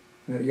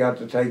 And I got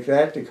to take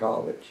that to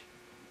college.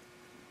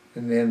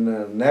 And then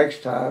the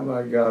next time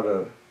I got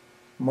a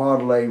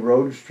Model A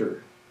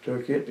Roadster,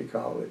 took it to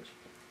college.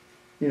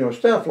 You know,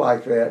 stuff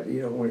like that,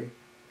 you know,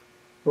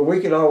 but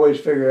we could always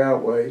figure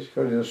out ways,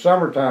 because in the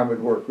summertime we'd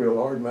work real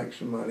hard and make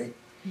some money.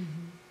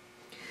 Mm-hmm.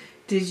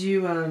 Did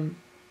you,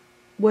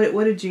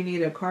 what did you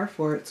need a car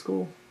for at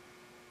school?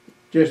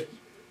 Just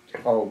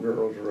all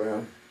girls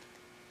around.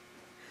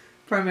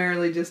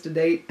 Primarily just a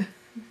date?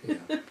 Yeah.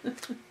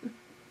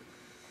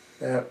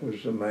 That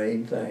was the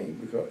main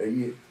thing,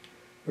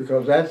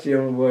 because that's the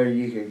only way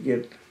you could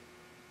get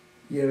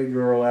a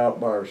girl out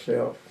by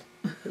herself,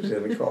 is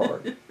in a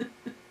car.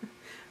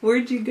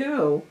 Where'd you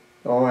go?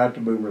 All out to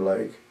Boomer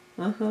Lake.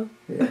 Uh-huh.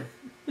 Yeah.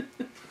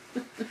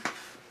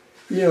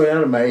 You know, isn't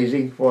that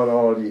amazing what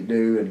all you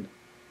do?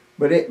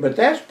 But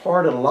that's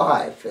part of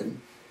life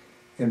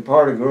and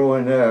part of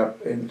growing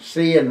up and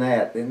seeing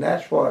that. And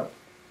that's what,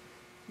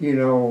 you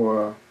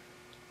know,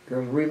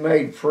 because we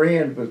made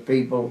friends with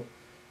people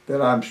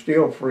that I'm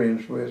still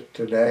friends with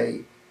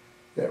today,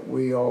 that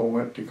we all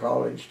went to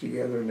college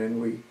together, and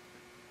then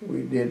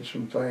we did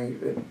some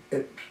things.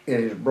 It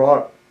has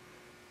brought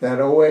that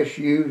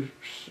OSU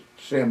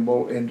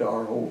symbol into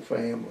our whole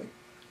family.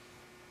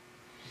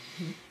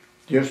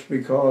 Just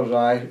because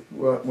I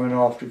went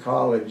off to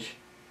college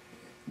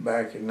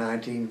back in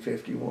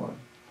 1951.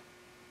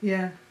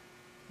 Yeah.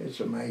 It's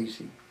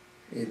amazing.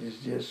 It is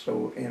just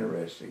so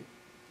interesting.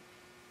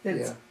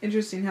 It's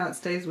interesting how it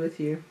stays with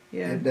you.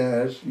 Yeah. It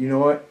does. You know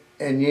what?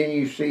 And then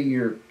you see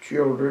your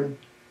children,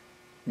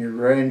 your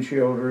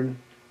grandchildren,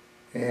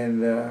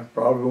 and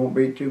probably won't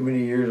be too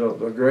many years old.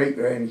 The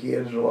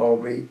great-grandkids will all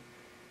be,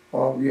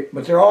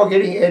 but they're all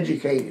getting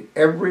educated.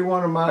 Every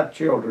one of my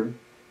children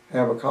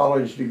have a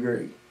college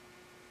degree.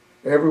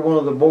 Every one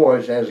of the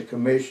boys has a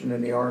commission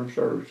in the armed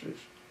services.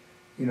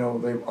 You know,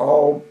 they've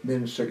all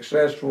been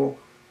successful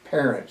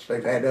parents.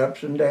 They've had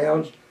ups and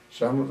downs.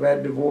 Some have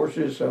had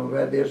divorces, some have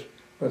had this,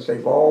 but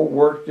they've all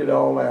worked it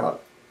all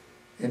out.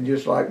 And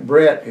just like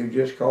Brett, who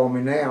just called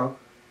me now,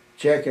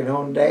 checking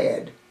on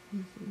Dad.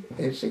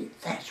 Mm-hmm. And see,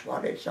 that's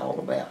what it's all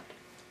about.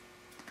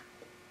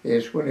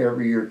 It's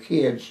whenever your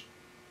kids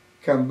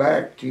come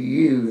back to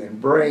you and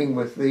bring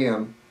with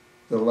them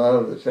the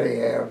love that they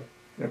have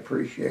and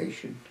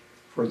appreciation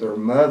for their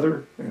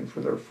mother and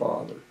for their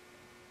father.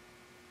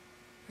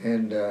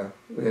 And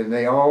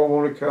they all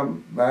want to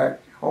come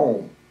back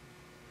home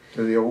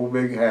to the old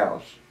big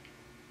house.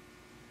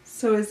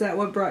 So is that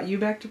what brought you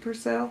back to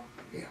Purcell?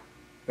 Yeah.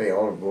 They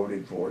all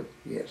voted for it,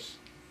 yes.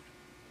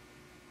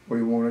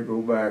 We want to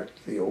go back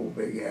to the old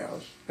big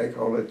house. They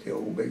call it the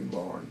old big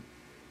barn.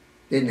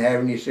 Didn't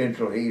have any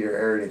central heat or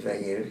air or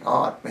anything in it.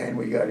 Hot, man.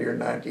 We got here in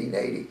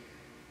 1980.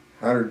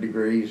 100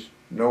 degrees,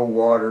 no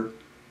water.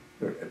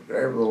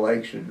 Every the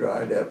lakes had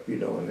dried up, you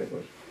know, and it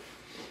was...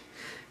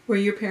 Were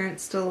your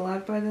parents still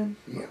alive by then?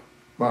 Yeah.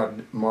 My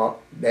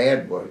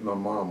dad was, my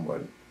mom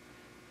wasn't.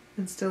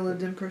 And still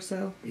lived in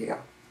Purcell?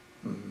 Yeah.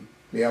 Mm-hmm.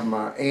 Yeah,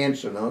 my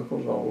aunts and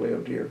uncles all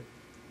lived here.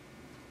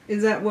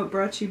 Is that what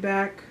brought you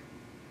back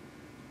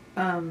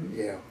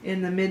yeah.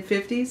 in the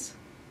mid-50s?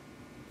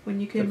 When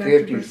you came back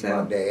to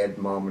Purcell? The 50s, my dad,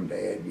 mom and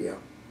dad, yeah.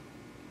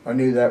 I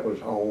knew that was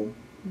home.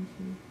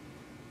 Mm-hmm.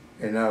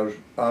 And I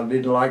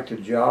didn't like the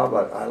job.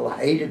 I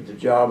hated the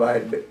job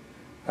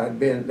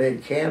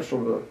they'd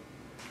canceled the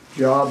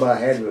job I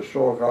had with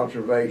soil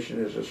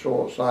conservation as a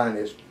soil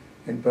scientist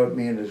and put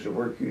me in as a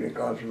work unit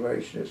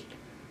conservationist.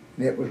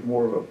 And it was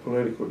more of a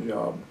political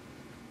job.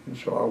 And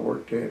so I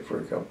worked in it for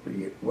a couple of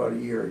years, about a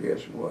year I guess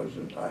it was,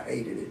 and I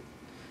hated it.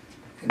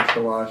 And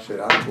so I said,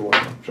 I'm going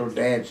home. So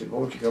Dad said,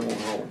 won't you come on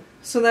home?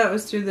 So that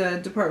was through the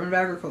Department of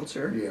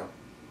Agriculture? Yeah.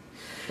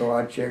 So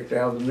I checked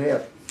out of the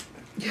net.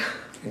 Yeah.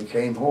 And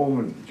came home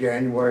in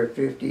January of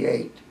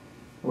 '58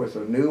 with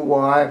a new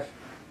wife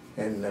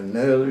and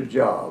another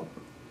job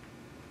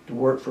to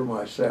work for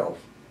myself,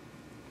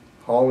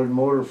 hauling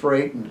motor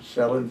freight and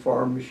selling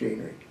farm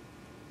machinery.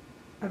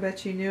 I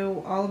bet you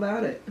knew all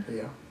about it.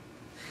 Yeah.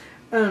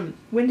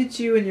 When did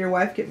you and your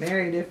wife get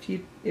married?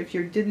 If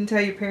you didn't tell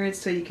your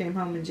parents till you came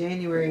home in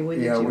January, when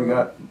did you? Yeah, we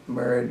got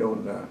married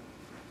on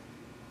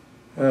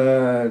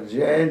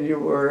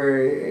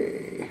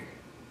January.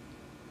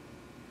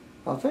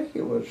 I think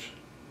it was.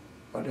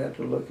 I'd have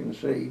to look and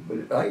see,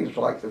 but I think it's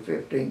like the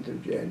 15th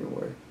of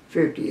January,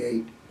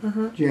 58.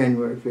 Uh-huh.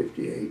 January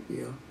 58,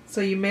 yeah. So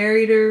you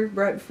married her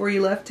right before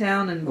you left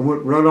town, and I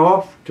went run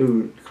off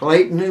to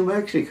Clayton, New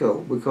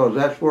Mexico, because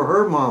that's where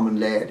her mom and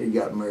dad had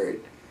got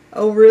married.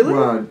 Oh,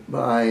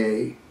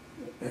 really?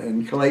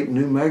 In Clayton,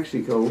 New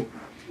Mexico.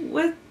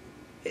 What?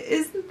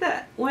 Isn't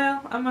that,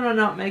 well, I'm going to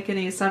not make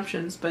any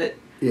assumptions, but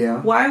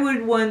Yeah. why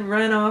would one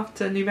run off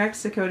to New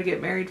Mexico to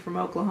get married from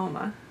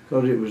Oklahoma?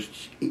 Because it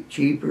was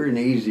cheaper and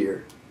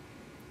easier.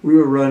 We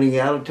were running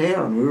out of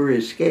town. We were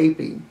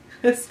escaping.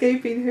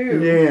 Escaping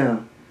who? Yeah.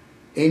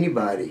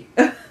 Anybody.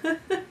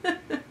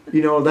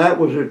 You know, that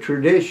was a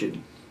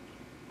tradition.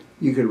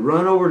 You could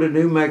run over to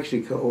New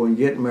Mexico and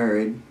get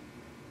married,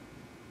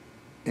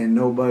 and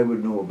nobody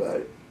would know about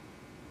it.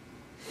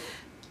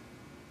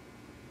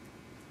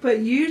 But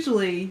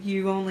usually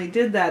you only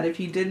did that if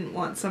you didn't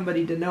want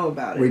somebody to know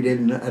about it. We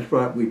didn't, that's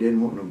right, we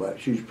didn't want nobody.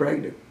 She was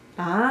pregnant.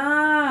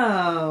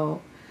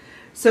 Oh.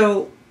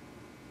 So,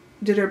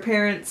 did her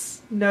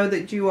parents know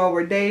that you all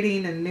were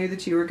dating and knew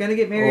that you were going to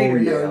get married, Oh, or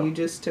yeah. no, you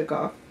just took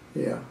off?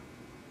 Yeah.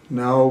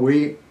 No,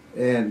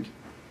 and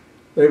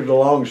there's a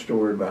long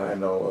story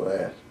behind all of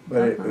that,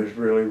 but it was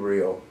really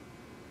real.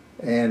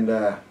 And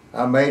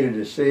I made a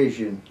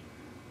decision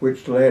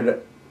which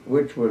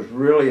was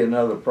really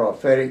another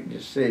prophetic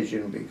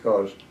decision,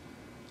 because,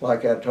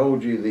 like I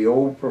told you, the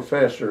old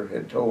professor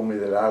had told me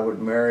that I would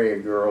marry a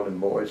girl in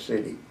Boise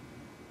City.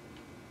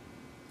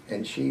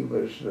 And she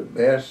was the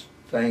best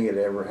thing that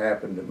ever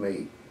happened to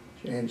me.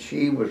 And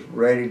she was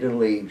ready to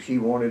leave. She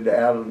wanted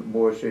out of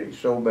Boise City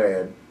so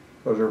bad,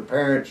 because her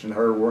parents and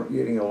her weren't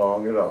getting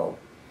along at all.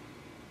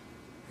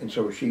 And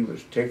so she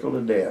was tickled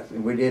to death.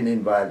 And we didn't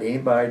invite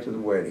anybody to the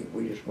wedding.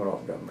 We just went off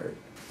and got married.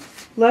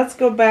 Let's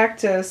go back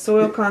to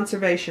soil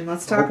conservation.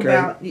 Let's talk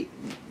about,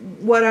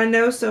 what I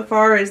know so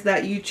far is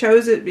that you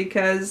chose it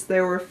because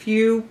there were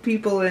few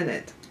people in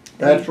it.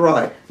 That's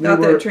right. Thought that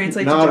would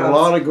translate to not jobs. a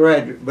lot of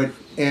graduates, but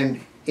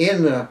in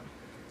the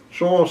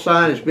soil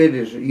science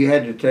business, you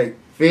had to take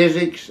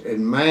physics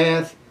and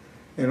math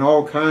and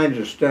all kinds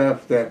of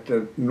stuff that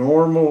the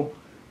normal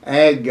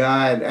ag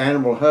guy at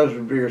animal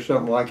husbandry or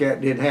something like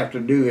that didn't have to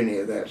do any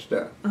of that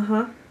stuff.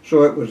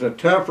 So it was a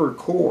tougher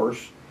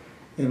course.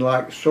 And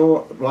like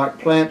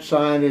plant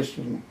scientists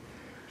and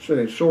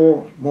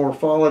soil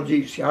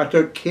morphology, I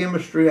took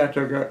chemistry. I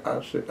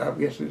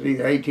guess it's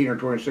either 18 or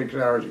 26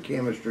 hours of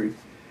chemistry,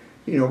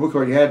 you know,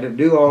 because you had to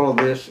do all of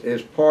this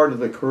as part of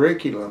the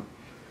curriculum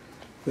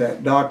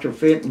that Dr.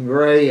 Fenton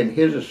Gray and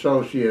his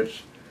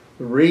associates,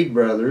 the Reed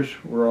brothers,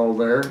 were all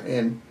there.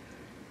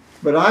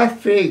 But I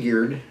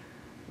figured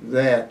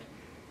that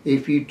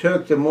if you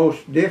took the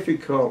most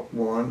difficult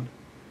one,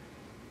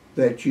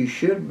 that you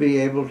should be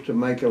able to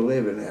make a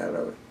living out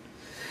of it.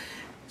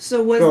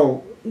 So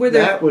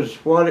that was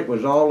what it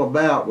was all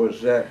about,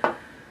 was that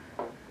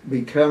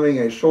becoming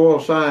a soil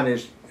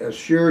scientist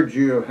assured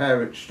you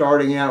of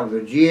starting out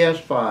with a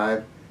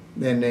GS5,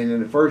 then in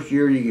the first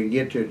year you could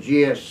get to a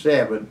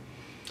GS7,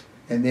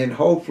 and then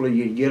hopefully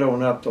you'd get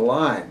on up the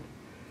line.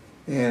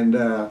 And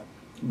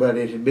but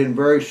it had been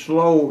very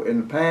slow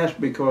in the past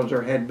because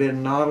there had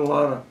been not a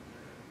lot of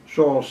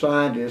soil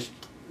scientists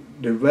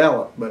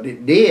developed, but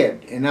it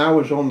did, and I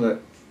was on the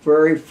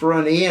very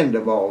front end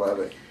of all of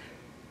it.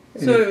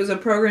 And so it was a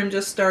program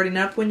just starting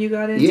up when you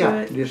got into it?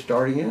 Yeah, just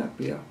starting up,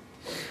 yeah.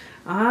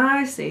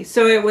 I see.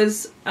 So it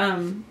was,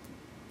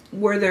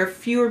 were there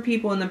fewer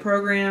people in the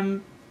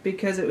program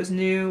because it was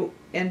new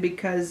and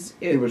because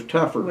it was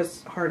tougher. It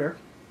was harder?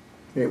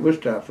 It was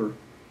tougher.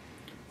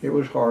 It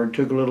was hard. It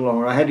took a little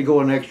longer. I had to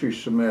go an extra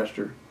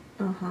semester.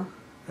 I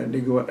had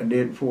to go. I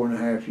did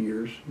 4.5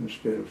 years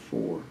instead of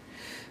 4.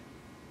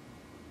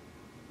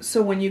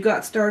 So when you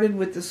got started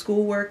with the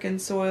schoolwork in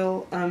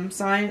soil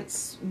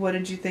science, what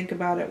did you think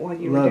about it while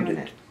you were doing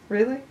it?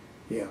 Really?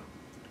 Yeah.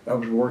 I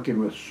was working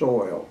with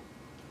soil.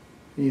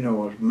 You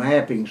know, I was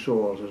mapping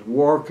soils. I was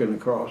working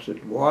across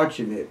it,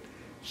 watching it,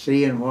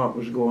 seeing what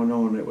was going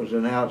on. It was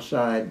an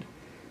outside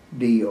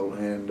deal.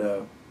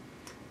 And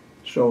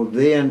so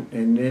then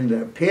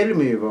the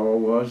epitome of all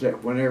was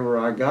that whenever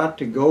I got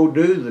to go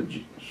do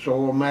the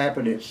soil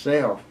mapping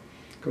itself,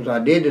 because I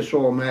did the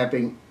soil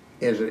mapping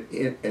as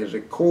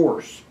a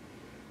course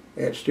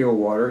at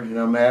Stillwater, and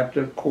I mapped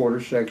a quarter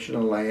section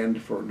of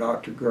land for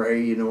Dr.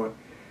 Gray, you know,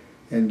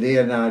 and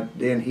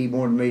then he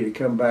wanted me to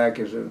come back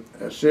as an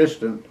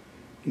assistant,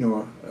 you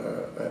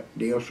know,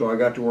 deal. So I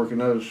got to work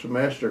another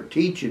semester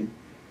teaching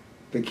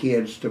the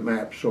kids to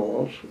map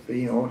soils.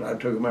 You know, I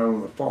took them out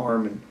on the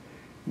farm and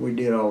we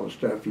did all the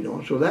stuff, you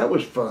know. So that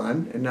was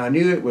fun, and I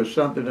knew it was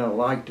something I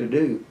liked to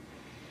do.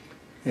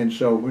 And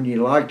so when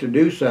you like to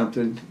do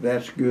something,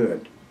 that's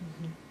good.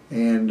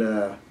 And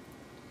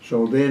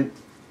so then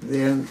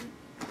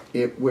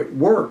it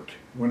worked.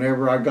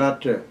 Whenever I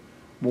got to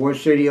Boise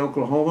City,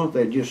 Oklahoma,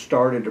 they just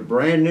started a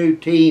brand new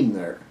team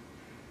there.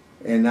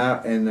 And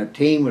the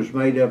team was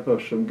made up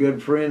of some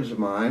good friends of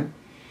mine.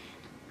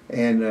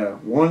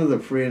 And one of the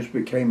friends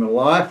became a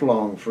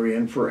lifelong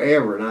friend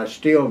forever, and I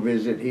still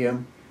visit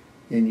him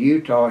in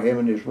Utah, him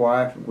and his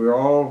wife.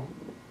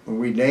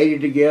 We dated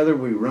together,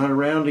 we run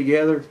around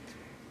together.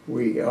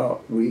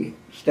 We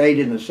stayed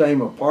in the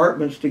same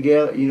apartments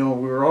together. You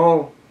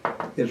know,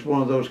 it's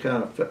one of those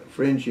kind of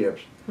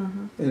friendships.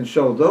 And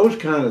so those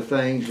kind of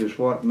things is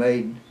what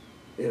made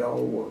it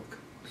all work.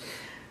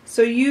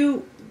 So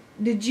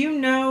did you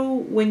know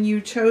when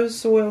you chose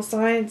soil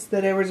science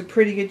that there was a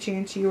pretty good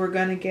chance you were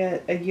going to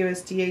get a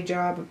USDA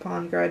job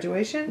upon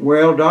graduation?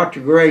 Well, Dr.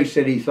 Gray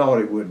said he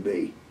thought it would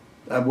be.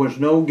 There was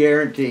no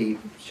guarantee,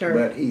 Sure.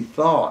 but he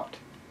thought.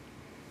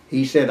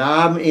 He said,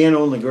 I'm in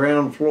on the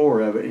ground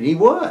floor of it, and he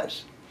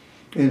was.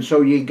 And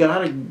so you got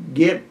to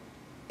get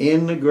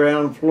in the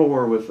ground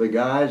floor with the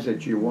guys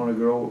that you want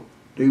to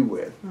do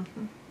with.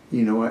 Mm-hmm.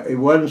 You know, it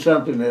wasn't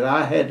something that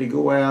I had to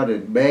go out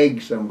and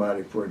beg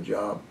somebody for a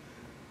job,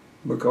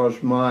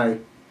 because my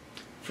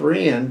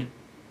friend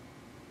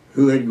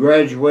who had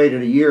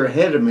graduated a year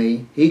ahead of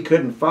me, he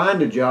couldn't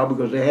find a job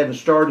because they hadn't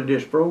started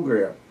this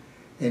program.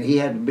 And he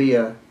had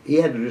to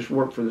just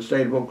work for the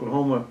state of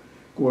Oklahoma,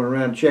 going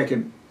around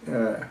checking,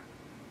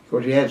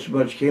 because he had so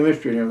much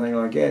chemistry and everything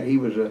like that. He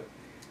was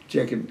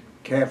checking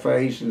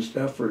cafes and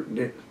stuff for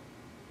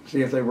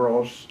see if they were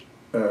all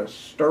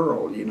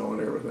sterile, you know,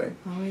 and everything.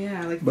 Oh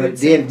yeah, like But food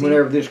then safety.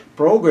 whenever this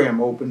program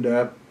opened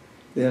up,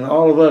 then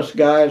all of us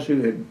guys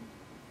who had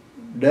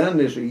done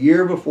this a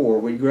year before,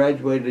 we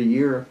graduated a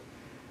year,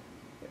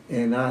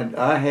 and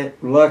I had,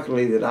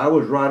 luckily that I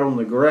was right on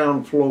the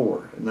ground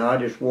floor, and I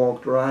just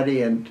walked right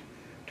in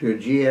to a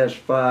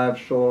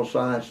GS5 soil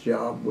science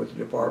job with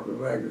the Department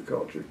of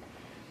Agriculture.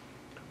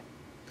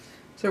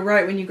 So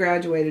right when you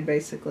graduated,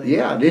 basically.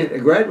 Yeah, I did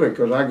graduate,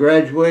 because I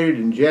graduated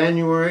in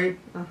January,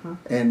 Uh-huh.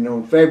 and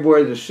on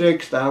February the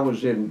 6th, I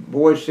was in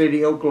Boise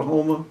City,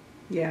 Oklahoma,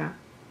 Yeah.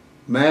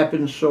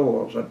 mapping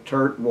soils. I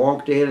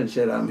walked in and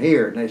said, I'm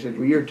here. And they said,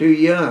 well, you're too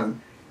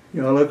young.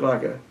 You know, I look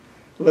like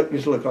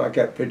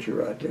that picture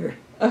right there.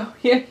 Oh,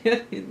 yeah,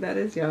 that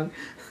is young.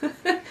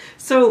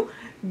 So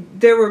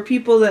there were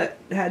people that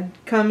had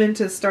come in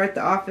to start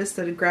the office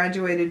that had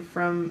graduated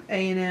from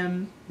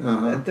A&M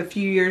the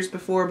few years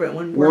before, but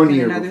when working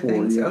in other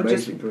things. Yeah, oh,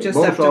 basically. just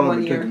Most after all of 1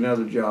 them year. took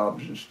another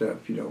jobs and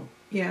stuff, you know.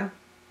 Yeah.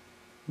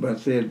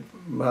 But then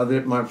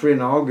my friend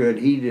Allgood,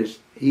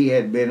 he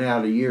had been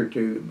out a year or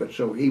two, but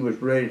so he was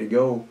ready to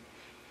go.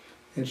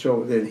 And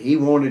so then he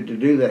wanted to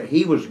do that.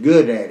 He was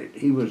good at it.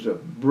 He was a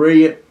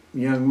brilliant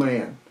young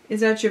man. Is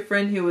that your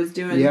friend who was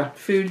doing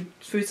food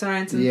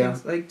science and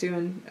things like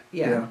doing?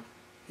 Yeah.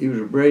 He was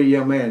a brilliant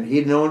young man.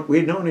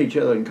 We'd known each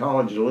other in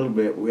college a little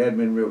bit. We hadn't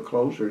been real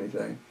close or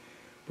anything,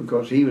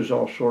 because he was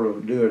all sort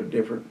of doing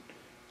different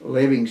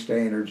living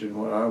standards than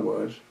what I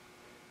was,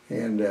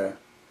 and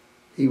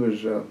he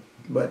was.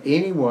 But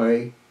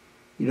anyway,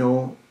 you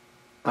know,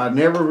 I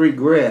never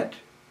regret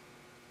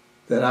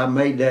that I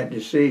made that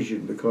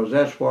decision, because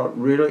that's what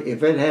really.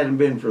 If it hadn't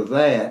been for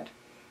that,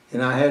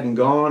 and I hadn't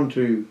gone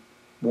to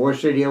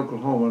Boise City,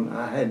 Oklahoma,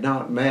 I had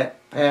not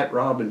met Pat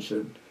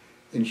Robinson,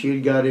 and she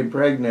had got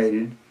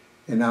impregnated,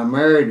 and I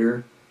married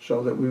her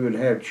so that we would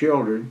have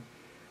children,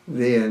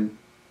 then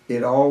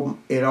it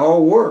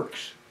all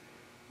works.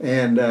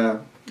 And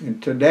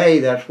today,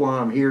 that's why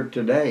I'm here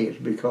today, is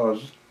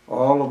because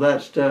all of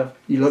that stuff,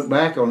 you look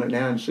back on it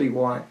now and see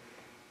why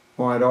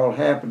it all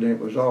happened. It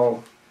was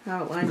all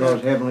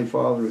because Heavenly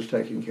Father was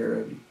taking care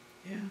of you.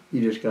 Yeah.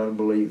 You just got to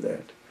believe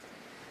that.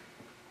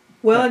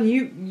 Well, and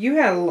you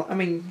had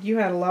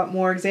a lot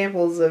more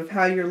examples of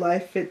how your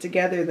life fit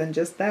together than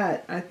just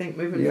that. I think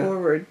moving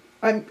forward,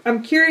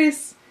 I'm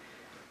curious.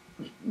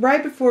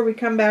 Right before we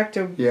come back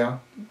to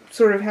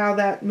sort of how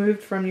that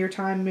moved from your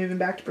time moving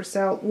back to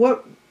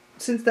Purcell,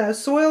 since the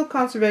soil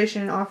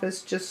conservation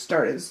office just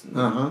started,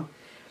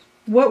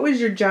 what was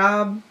your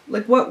job?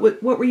 Like, what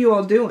were you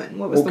all doing?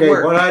 What was the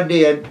work? What I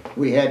did,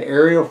 we had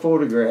aerial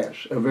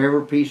photographs of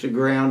every piece of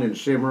ground in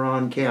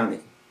Cimarron County.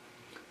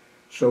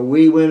 So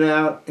we went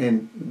out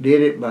and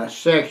did it by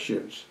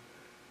sections,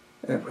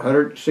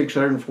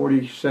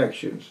 640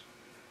 sections.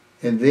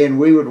 And then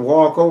we would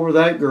walk over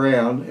that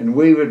ground and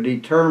we would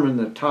determine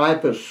the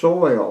type of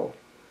soil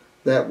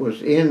that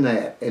was in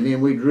that. And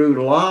then we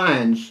drew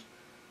lines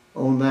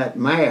on that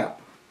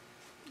map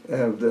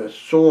of the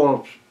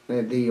soil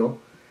deal.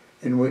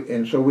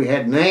 And so we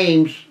had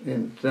names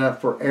and stuff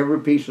for every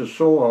piece of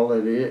soil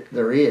that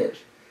there is.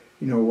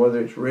 You know, whether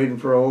it's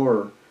Renfro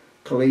or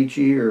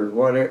Caliche or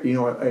whatever, you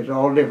know, it's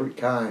all different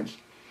kinds.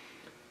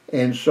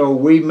 And so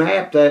we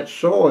mapped that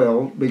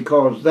soil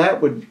because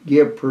that would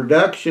give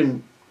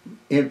production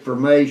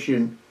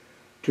information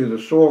to the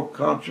soil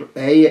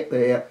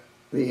the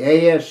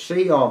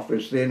ASC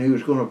office then,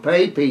 who's going to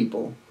pay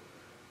people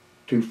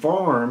to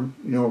farm,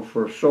 you know,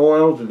 for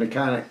soils and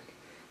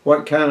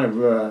what kind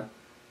of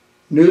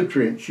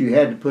nutrients you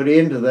had to put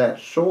into that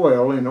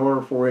soil in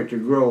order for it to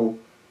grow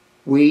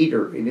wheat,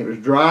 and it was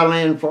dry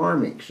land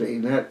farming, see,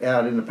 that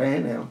out in the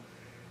Panhandle.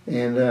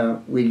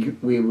 And we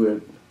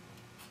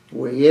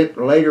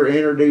later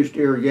introduced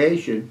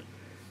irrigation,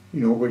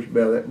 you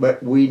know,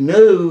 but we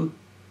knew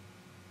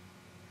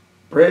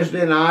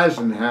President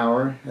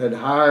Eisenhower had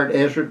hired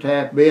Ezra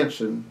Taft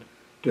Benson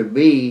to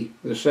be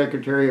the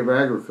Secretary of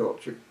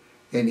Agriculture,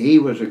 and he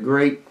was a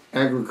great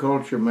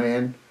agriculture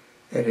man.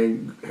 Had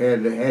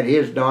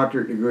his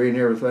doctorate degree and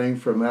everything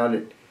from out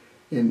at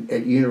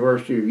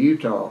University of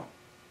Utah,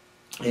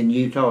 and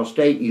Utah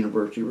State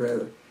University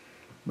rather.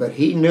 But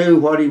he knew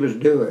what he was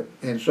doing.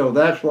 And so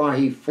that's why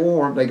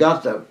they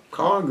got the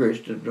Congress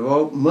to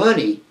devote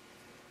money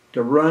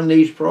to run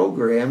these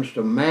programs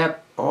to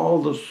map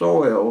all the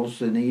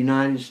soils in the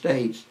United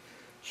States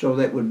so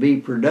that would be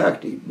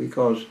productive,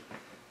 because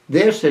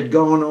this had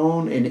gone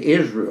on in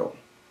Israel,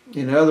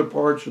 in other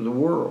parts of the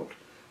world,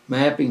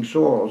 mapping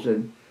soils.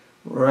 And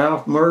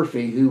Ralph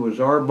Murphy, who was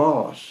our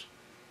boss,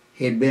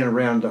 had been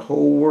around the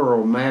whole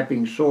world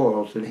mapping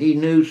soils, and he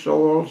knew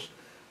soils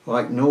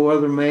like no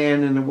other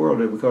man in the world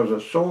did, because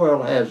a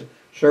soil has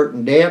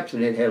certain depths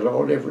and it has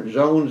all different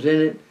zones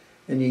in it,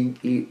 and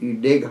you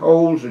dig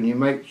holes and you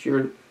make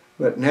sure.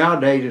 But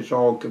nowadays it's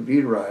all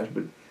computerized.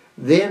 But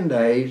then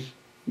days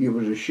it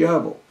was a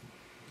shovel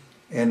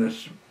and a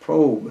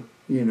probe,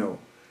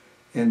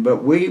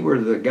 but we were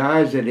the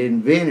guys that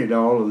invented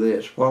all of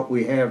this, what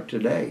we have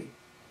today.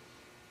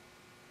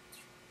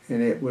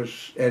 And that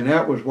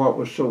was what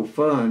was so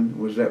fun,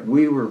 was that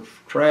we were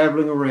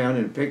traveling around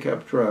in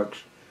pickup trucks,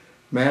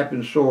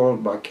 mapping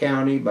soils by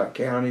county, by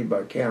county,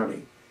 by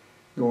county,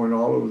 going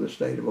all over the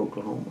state of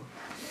Oklahoma.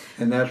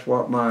 And that's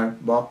what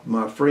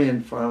my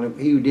friend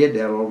finally, he did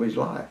that all of his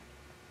life.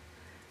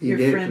 He did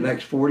it for the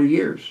next 40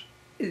 years.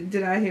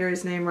 Did I hear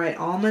his name right?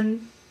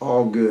 Allman?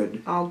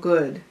 Allgood.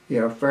 Allgood.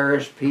 Yeah,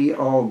 Ferris P.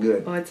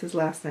 Allgood. Oh, it's his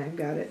last name.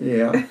 Got it.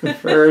 Yeah,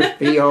 Ferris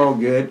P.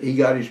 Allgood. He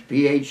got his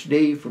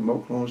Ph.D. from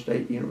Oklahoma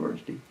State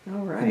University.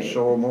 All right. In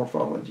soil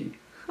morphology.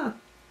 Huh.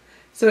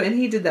 So, and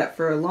he did that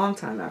for a long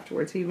time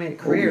afterwards. He made a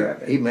career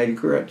of it. He made a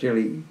career until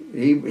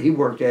he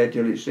worked at it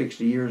till he's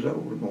 60 years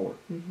old or more.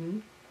 Mm-hmm.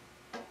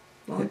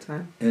 Long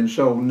time. And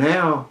so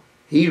now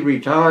he's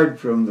retired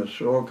from the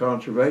Soil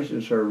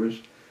Conservation Service,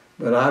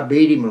 but I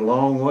beat him a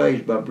long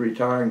ways by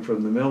retiring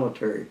from the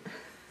military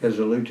as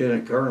a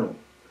lieutenant colonel.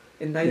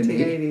 In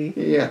 1980.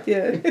 Yeah.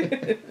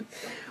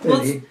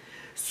 Well,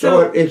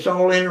 so it's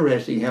all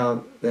interesting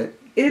how that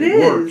it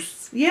works.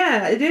 Is.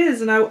 Yeah, it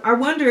is. And I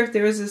wonder if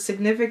there was a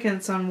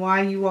significance on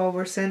why you all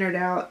were centered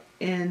out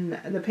in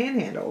the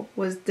Panhandle.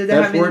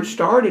 That's where it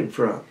started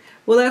from.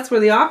 Well, that's where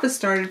the office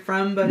started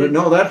from, but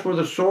no, that's where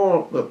the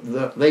soil.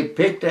 They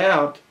picked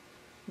out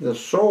the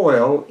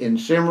soil in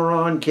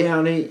Cimarron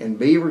County and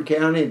Beaver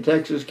County and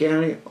Texas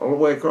County, all the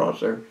way across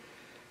there,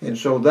 and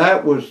so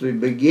that was the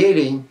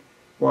beginning.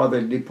 While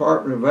the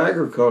Department of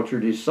Agriculture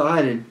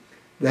decided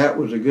that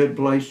was a good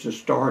place to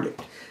start it.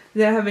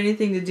 Did that have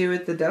anything to do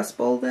with the Dust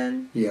Bowl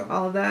then? Yeah.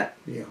 All of that?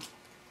 Yeah.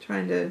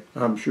 Trying to.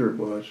 I'm sure it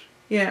was.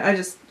 Yeah,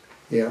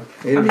 Yeah,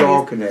 it's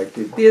all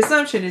connected. The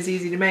assumption is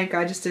easy to make.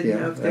 I just didn't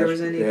know if there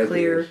was any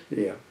clear.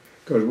 Yeah,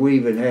 because we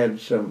even had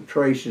some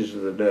traces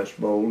of the Dust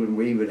Bowl, and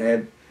we even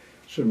had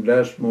some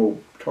Dust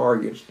Bowl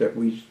targets that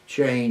we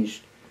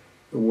changed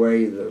the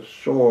way the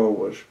soil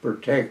was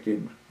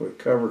protected with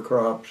cover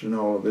crops and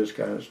all of this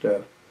kind of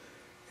stuff.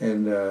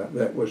 And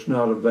that was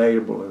not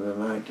available in the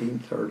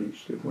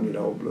 1930s when it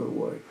all blew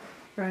away.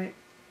 Right.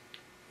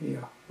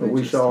 Yeah, but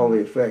we saw the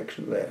effects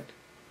of that.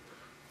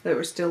 That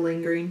were still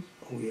lingering.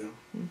 Oh yeah.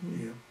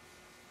 Mm-hmm.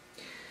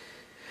 Yeah.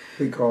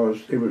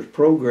 Because there was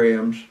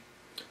programs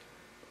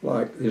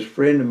like this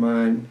friend of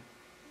mine,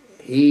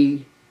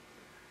 he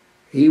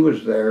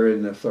was there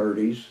in the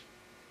 30s,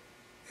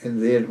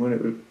 and then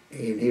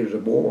and he was a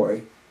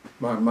boy,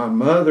 my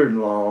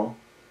mother-in-law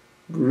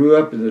grew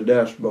up in the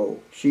Dust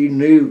Bowl. She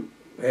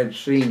had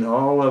seen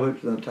all of it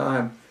from the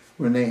time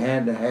when they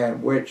had to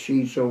have wet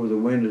sheets over the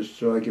windows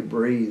so they could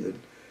breathe and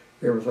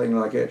everything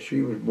like that.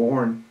 She was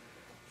born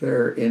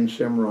there in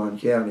Cimarron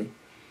County.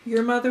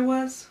 Your mother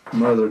was?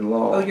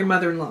 Mother-in-law. Oh, your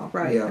mother-in-law,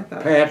 right. Yeah,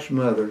 Pat's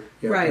mother.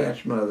 Yeah, right.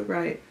 Pat's mother.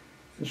 Right.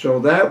 And so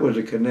that was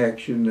a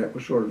connection that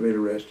was sort of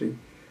interesting.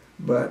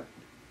 But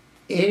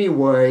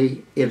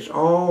anyway, it's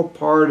all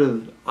part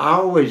of, I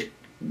always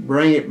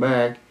bring it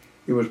back,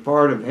 it was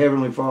part of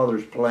Heavenly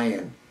Father's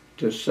plan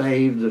to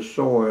save the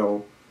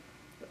soil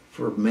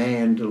for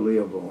man to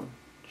live on.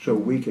 So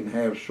we can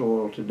have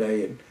soil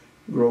today and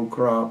grow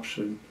crops.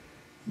 And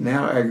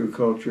now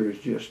agriculture is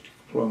just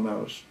plumb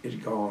out, it's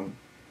gone.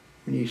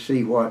 When you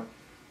see what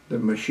the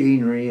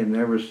machinery and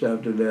every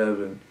stuff it does,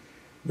 and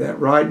that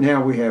right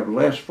now we have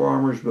less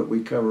farmers, but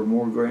we cover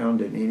more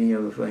ground than any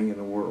other thing in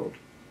the world.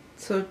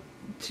 So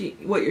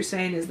what you're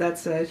saying is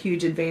that's a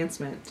huge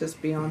advancement, just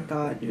beyond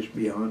thought. Just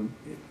beyond,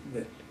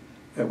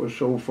 that was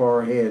so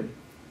far ahead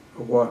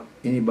of what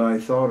anybody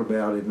thought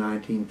about in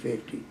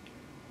 1950,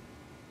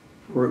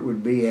 where it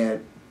would be at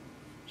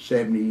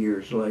 70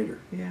 years later.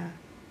 Yeah.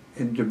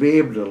 And to be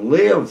able to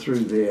live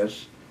through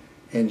this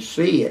and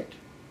see it,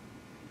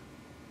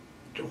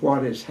 to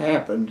what has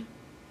happened,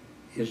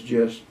 is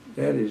just,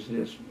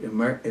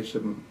 it's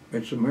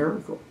a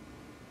miracle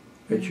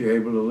that you're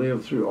able to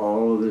live through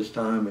all of this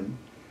time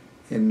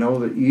and know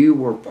that you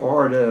were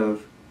part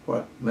of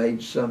what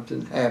made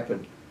something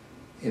happen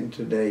in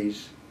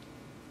today's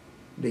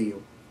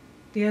deal.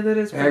 Yeah, that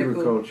is pretty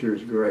Agriculture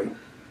is great.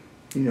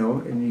 You know,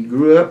 and you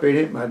grew up in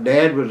it. My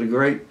dad was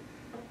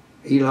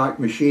he liked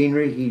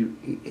machinery.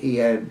 He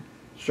had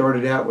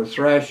started out with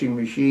thrashing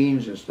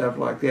machines and stuff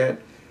like that.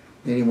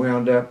 Then he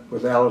wound up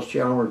with Alice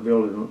Chalmers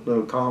building a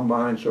little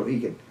combine so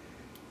he could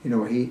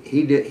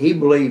he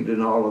believed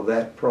in all of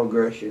that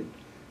progression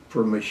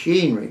for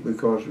machinery,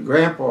 because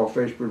Grandpa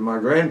Fishburn, my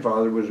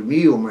grandfather, was a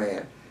mule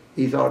man.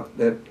 He thought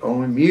that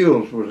only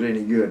mules was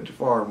any good to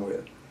farm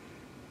with.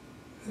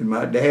 And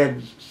my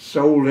dad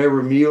sold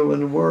every mule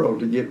in the world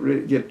to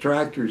get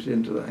tractors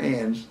into the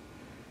hands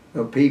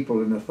of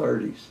people in the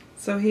 30s.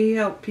 So he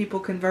helped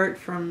people convert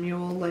from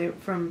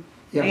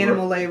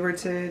animal labor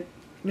to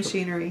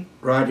machinery.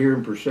 Right here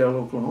in Purcell,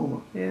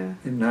 Oklahoma. Yeah.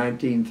 In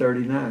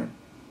 1939.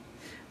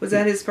 Was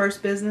that his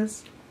first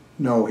business?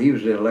 No, he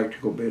was in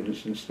electrical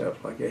business and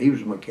stuff like that. He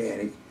was a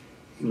mechanic.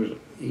 He was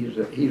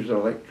an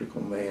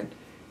electrical man.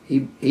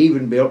 He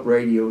even built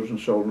radios and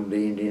sold them to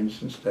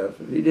Indians and stuff.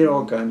 He did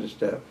all kinds of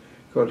stuff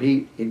because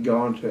he'd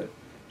gone to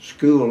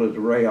school at the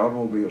Ray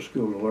Automobile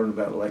School to learn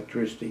about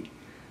electricity.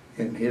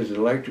 And his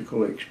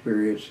electrical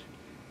experience,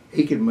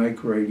 he could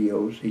make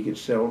radios, he could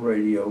sell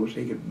radios,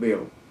 he could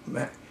build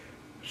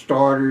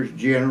starters,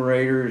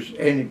 generators,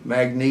 any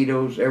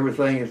magnetos,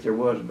 everything that there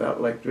was about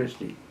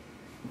electricity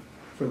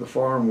for the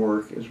farm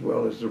work as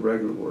well as the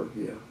regular work,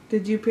 yeah.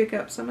 Did you pick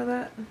up some of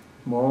that?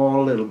 More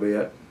a little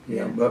bit,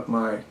 yeah. But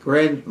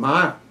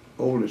my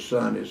oldest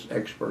son is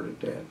expert at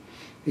that.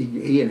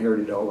 He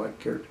inherited all that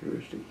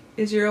characteristic.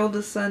 Is your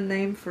oldest son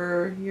named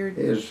for your...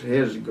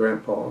 His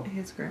grandpa.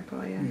 His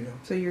grandpa, yeah.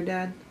 So your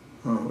dad?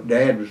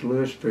 Dad was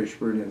Lewis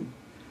Fishburn, and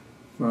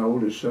my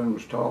oldest son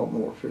was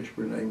Tallmore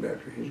Fishburn, named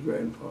after his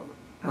grandfather.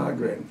 My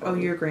grandfather. Oh,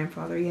 your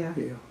grandfather, yeah.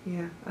 Yeah.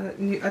 Yeah.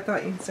 I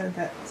thought you said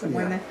that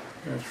somewhere in there.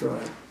 That's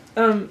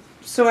right.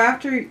 So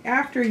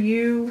after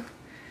you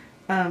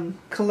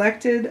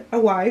collected a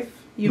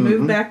wife, you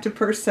moved back to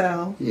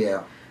Purcell.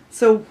 Yeah.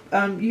 So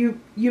you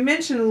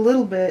mentioned a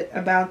little bit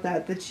about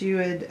that you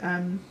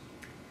had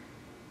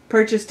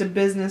purchased a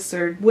business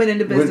or went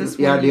into business.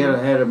 Yeah, I did.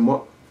 I had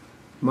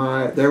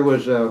there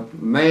was a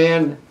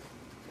man,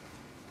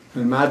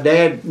 and my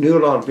dad knew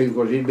a lot of people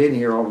because he'd been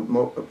here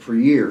for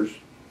years,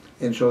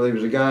 and so there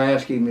was a guy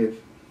asking him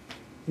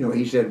if,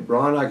 he said,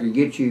 Ron, I could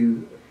get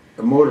you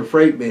a motor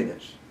freight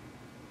business.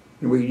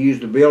 And we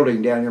used the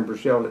building down here in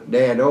Purcell that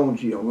Dad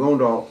owns. We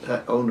owned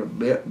a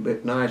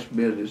bit nice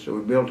business, so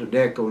we built a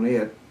deck on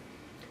it.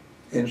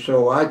 And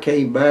so I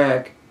came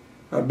back.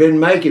 I'd been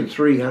making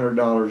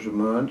 $300 a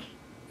month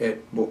at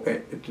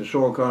the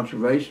soil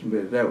conservation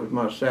business. That was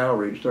my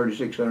salary. It was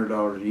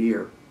 $3,600 a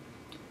year.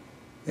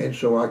 And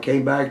so I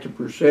came back to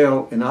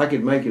Purcell, and I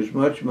could make as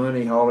much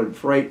money hauling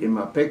freight in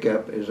my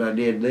pickup as I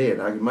did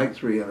then. I could make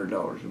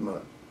 $300 a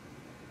month.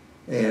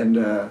 And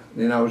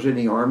then I was in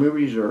the Army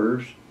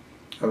Reserves.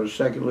 I was a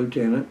second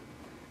lieutenant,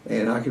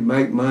 and I could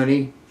make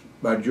money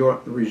by the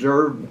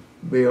reserve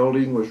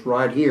building was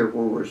right here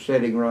where we're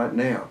sitting right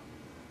now.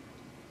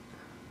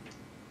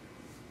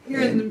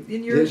 Here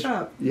in your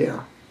shop?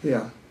 Yeah.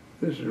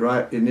 This is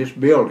right in this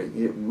building.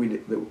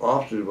 The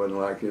offices wasn't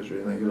like this or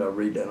anything because I've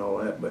redone all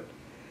that. But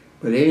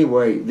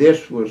anyway,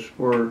 this was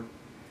where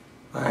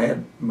I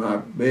had my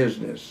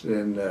business,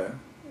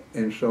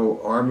 and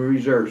so Army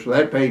Reserve. So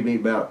that paid me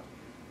about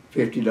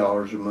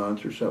 $50 a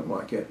month or something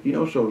like that.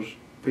 So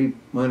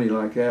money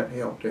like that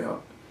helped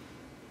out.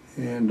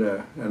 And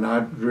I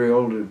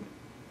drilled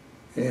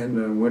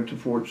and went to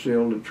Fort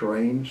Sill to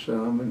train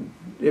some and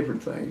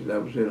different things. I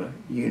was in a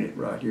unit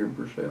right here in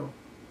Purcell.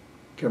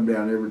 Come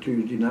down every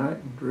Tuesday night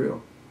and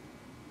drill.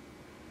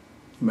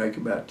 Make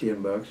about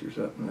 $10 or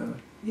something out of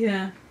it.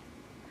 Yeah.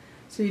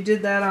 So you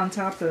did that on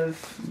top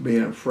of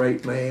being a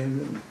freight man,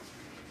 and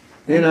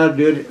then I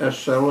did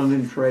selling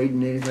and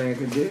trading anything I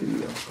could do.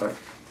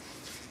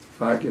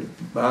 If I could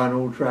buy an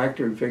old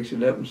tractor and fix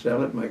it up and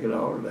sell it, make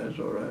 $1, that's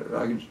all right. Or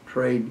I could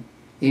trade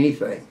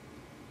anything.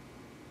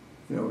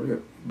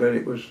 But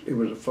it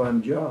was a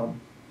fun job.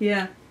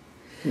 Yeah.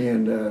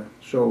 And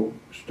so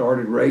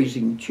started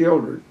raising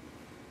children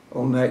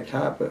on that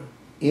type of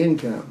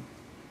income.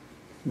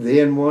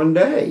 Then one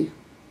day,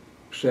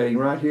 sitting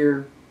right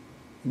here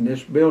in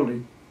this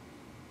building,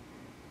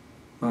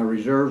 my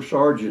reserve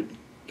sergeant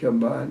come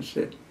by and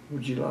said,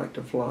 "Would you like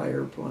to fly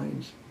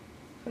airplanes?"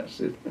 I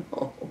said,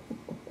 "Oh,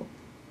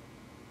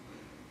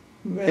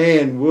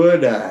 man,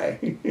 would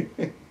I?"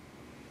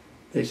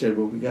 They said,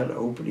 "Well, we got an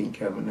opening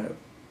coming up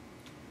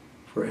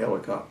for a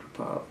helicopter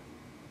pilot."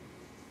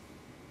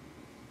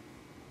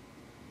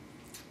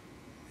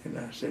 And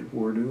I said,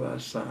 "Where do I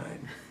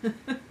sign?"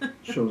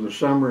 So the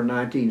summer of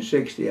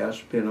 1960, I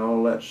spent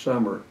all that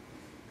summer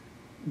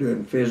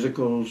doing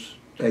physicals,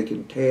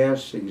 taking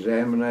tests,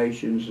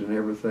 examinations, and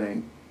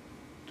everything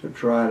to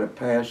try to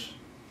pass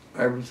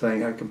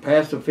everything. I could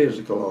pass the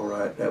physical all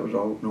right. That was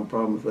all, no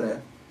problem with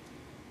that.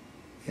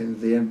 And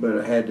then, but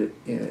I had to,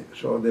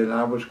 so then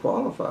I was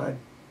qualified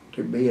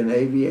to be an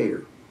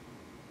aviator.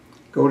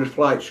 Go to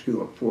flight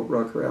school at Fort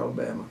Rucker,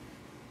 Alabama.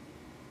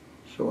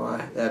 So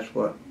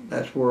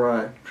that's where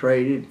I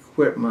traded,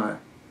 quit my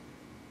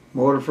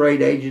motor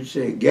freight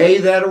agency,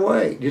 gave that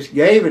away. Just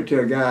gave it to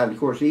a guy. Of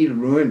course, he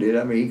ruined it.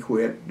 I mean, he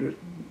quit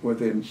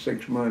within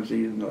 6 months.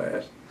 He didn't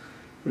last.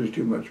 It was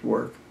too much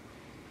work.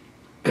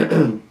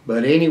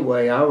 But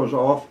anyway, I was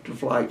off to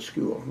flight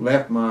school.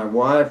 Left my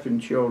wife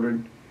and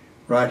children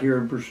right here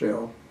in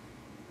Purcell.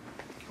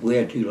 we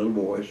had 2 little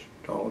boys,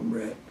 Tall and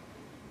Brett.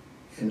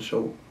 And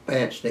so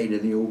Pat stayed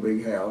in the old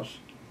big house.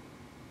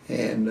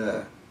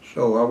 And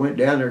so I went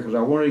down there because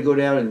I wanted to go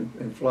down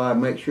and fly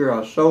and make sure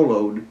I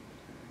soloed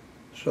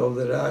so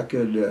that I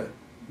could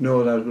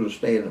know that I was going to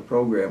stay in the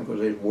program, because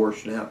they was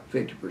washing out.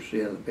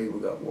 50% of the people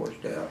got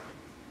washed out.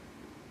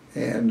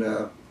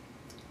 And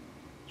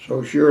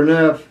so sure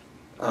enough,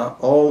 I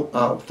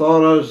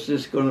thought I was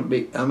just going to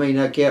be, I mean,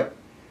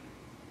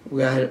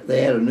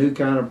 they had a new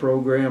kind of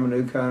program, a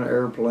new kind of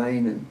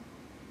airplane,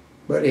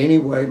 but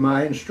anyway,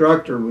 my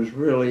instructor was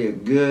really a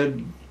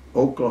good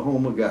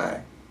Oklahoma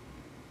guy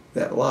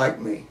that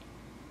liked me,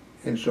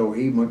 and so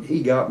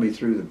he got me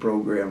through the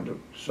program to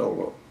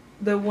solo.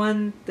 The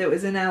one that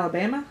was in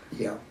Alabama?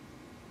 Yeah,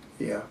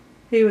 yeah.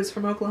 He was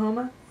from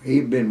Oklahoma?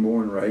 He'd been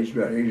born and raised,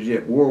 but he was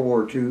at World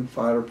War II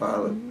fighter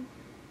pilot. Mm-hmm.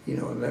 You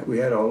know, and that we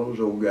had all those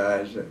old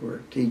guys that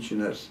were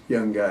teaching us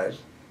young guys,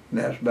 and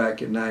that's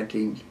back in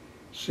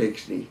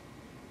 1960,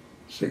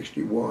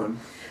 61.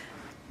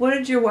 What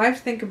did your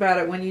wife think about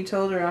it when you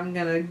told her, I'm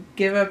going to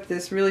give up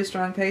this really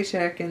strong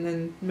paycheck and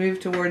then move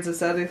towards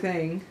this other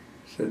thing?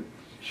 Said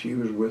she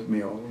was with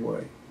me all the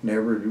way.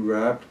 Never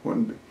dropped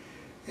one.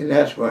 And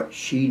that's what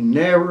she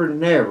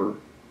never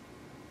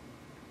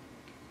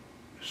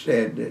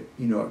said that,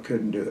 you know, I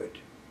couldn't do it.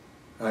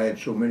 I had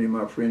so many of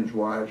my friends'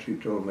 wives who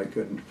told them they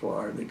couldn't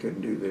fly, or they couldn't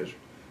do this,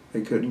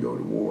 they couldn't go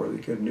to war,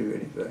 they couldn't do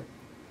anything.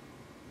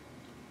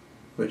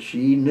 But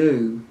she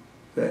knew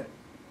that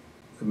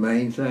the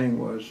main thing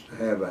was to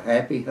have a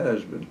happy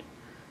husband.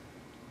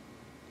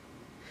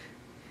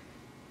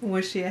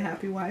 Was she a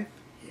happy wife?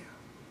 Yeah.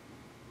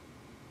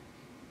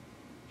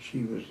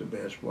 She was the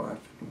best wife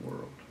in the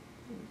world.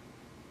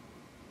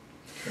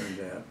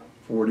 Turned out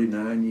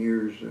 49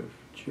 years of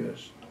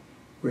just,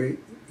 we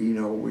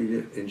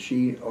did, and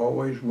she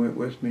always went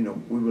with me. You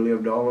know, we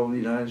lived all over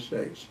the United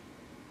States.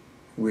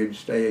 We'd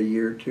stay a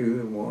year or two,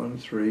 and 1,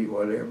 3,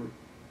 whatever.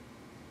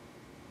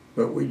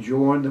 But we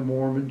joined the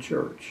Mormon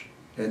Church,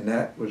 and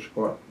that was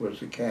what was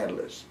the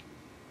catalyst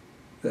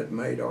that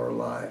made our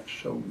life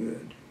so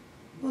good.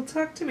 Well,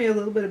 talk to me a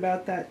little bit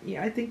about that.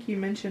 Yeah, I think you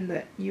mentioned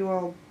that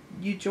you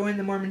joined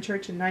the Mormon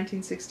Church in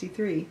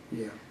 1963.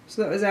 Yeah.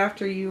 So that was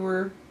after you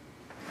were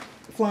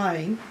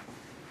flying.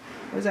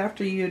 It was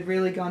after you had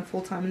really gone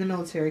full-time in the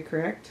military,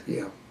 correct?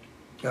 Yeah.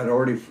 I'd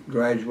already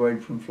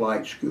graduated from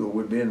flight school.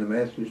 We'd been in the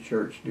Methodist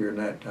Church during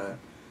that time.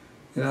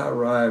 And I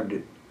arrived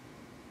at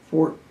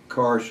Fort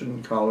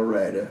Carson,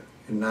 Colorado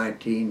in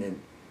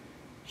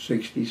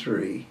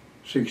 1963,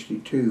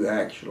 62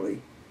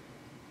 actually.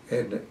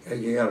 And I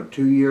got a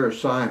 2-year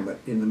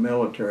assignment in the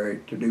military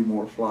to do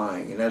more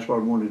flying. And that's what I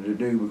wanted to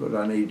do because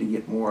I needed to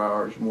get more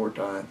hours, more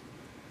time.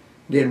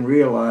 Didn't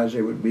realize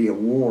there would be a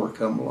war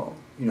come along.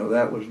 You know,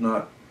 that was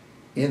not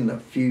in the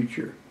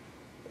future.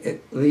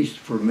 At least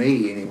for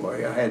me,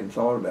 anyway. I hadn't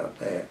thought about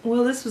that.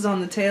 Well, this was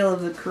on the tail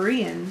of the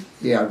Korean.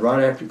 Yeah,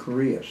 right after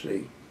Korea,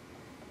 see.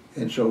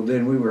 And so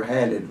then we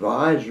had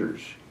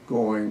advisors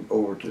going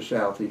over to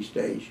Southeast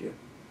Asia.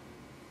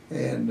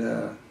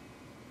 And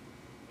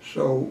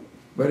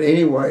but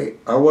anyway,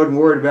 I wasn't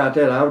worried about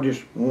that. I was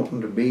just wanting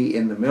to be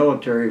in the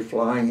military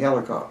flying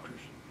helicopters.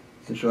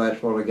 And so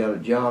that's what I got a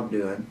job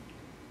doing,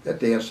 that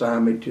they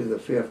assigned me to the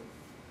 5th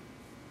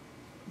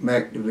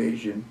Mech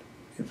Division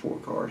in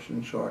Fort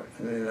Carson. So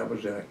and then I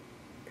was in an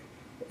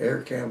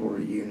air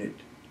cavalry unit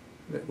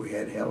that we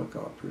had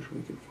helicopters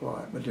we could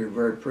fly. But they're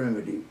very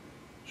primitive.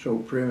 So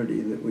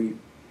primitive that we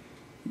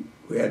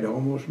had to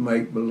almost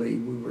make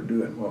believe we were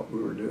doing what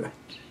we were doing.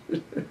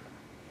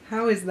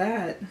 How is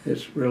that?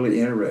 It's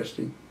really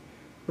interesting.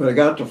 But I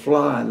got to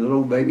fly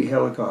little baby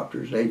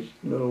helicopters,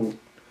 little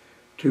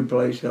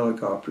 2-place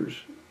helicopters,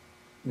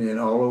 and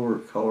all over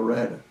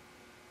Colorado.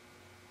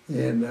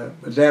 And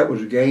but that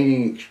was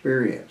gaining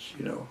experience,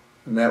 you know,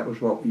 and that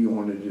was what we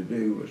wanted to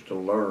do, was to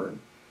learn.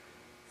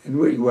 And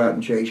we'd go out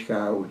and chase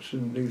coyotes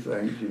and do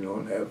things, you know,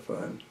 and have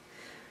fun.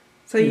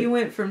 So you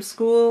went from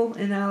school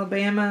in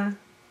Alabama?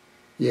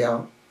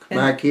 Yeah,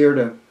 back here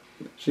to,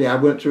 see, I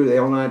went through the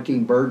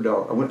L-19 Bird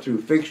Dog. I went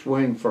through fixed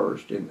wing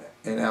first in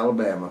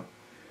Alabama.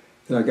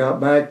 Then I got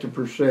back to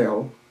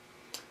Purcell,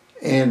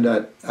 and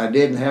I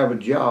didn't have a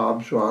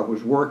job, so I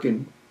was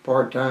working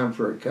part-time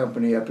for a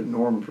company up in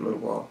Norman for a little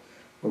while,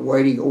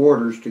 awaiting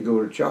orders to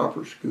go to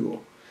chopper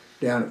school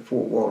down at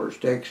Fort Walters,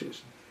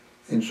 Texas.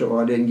 And so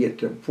I didn't get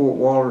to Fort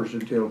Walters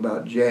until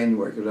about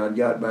January, because I'd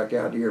got back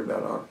out here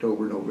about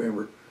October,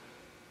 November.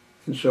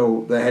 And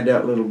so they had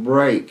that little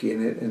break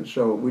in it, and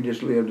so we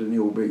just lived in the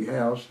old big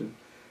house,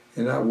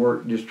 and I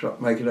worked just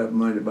making up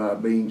money to buy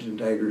beans and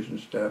taters and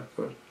stuff.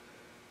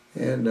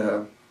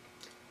 And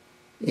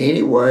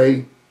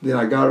anyway, then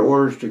I got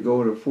orders to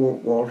go to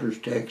Fort Walters,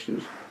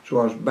 Texas. So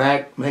I was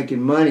back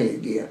making money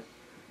again,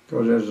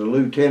 because as a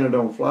lieutenant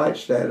on flight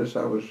status,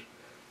 I was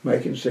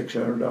making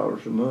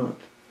 $600 a month,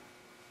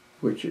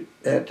 which at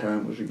that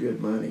time was a good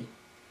money.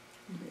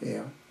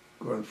 Yeah.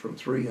 Going from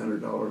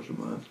 $300 a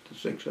month to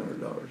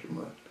 $600 a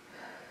month.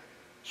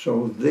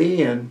 So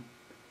then,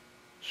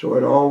 so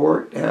it all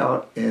worked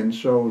out, and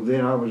so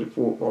then I was at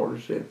Fort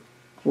Walters,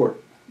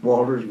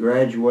 Walters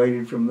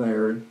graduated from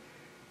there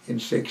in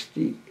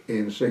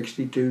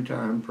 62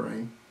 time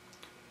frame.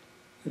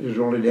 It was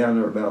only down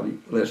there about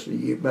less than a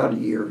year, about a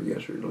year, I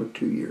guess, or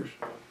 2 years.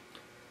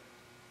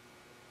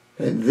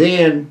 And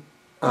then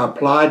I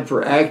applied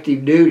for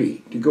active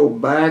duty to go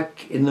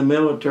back in the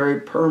military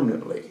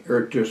permanently,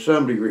 or to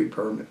some degree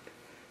permanent.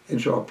 And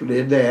so I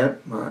did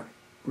that. My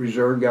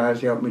reserve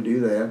guys helped me do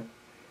that.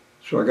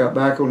 So I got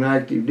back on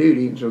active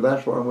duty, and so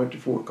that's why I went to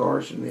Fort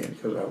Carson then,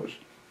 because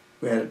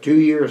we had a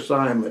 2-year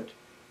assignment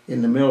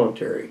in the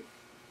military.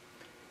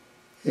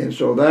 And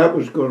so that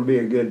was going to be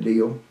a good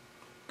deal.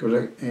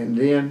 And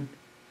then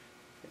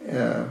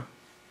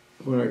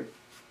when I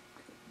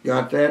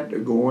got that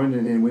going,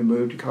 and then we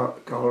moved to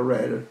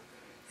Colorado.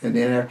 And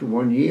then after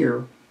 1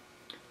 year,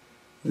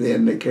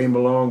 then they came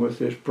along with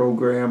this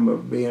program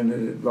of being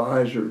an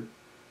advisor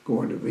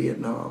going to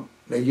Vietnam.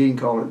 They didn't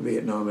call it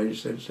Vietnam, they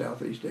just said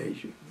Southeast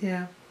Asia.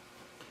 Yeah.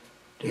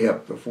 To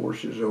help the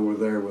forces over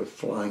there with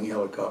flying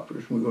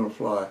helicopters. We're going to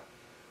fly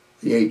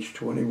the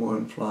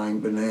H-21 Flying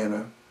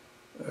Banana.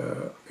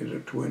 It's a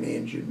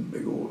twin-engine,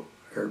 big old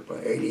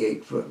airplane,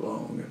 88 foot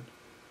long.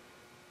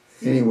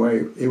 And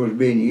anyway, it was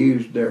being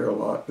used there a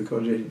lot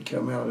because it had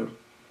come out of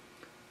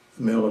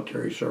the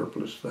military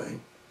surplus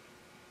thing.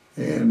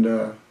 And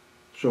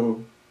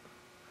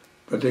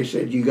but they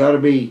said, you got to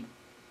be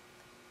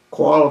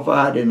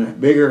qualified in a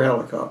bigger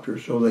helicopter.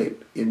 So they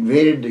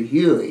invented the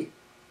Huey,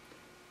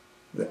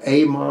 the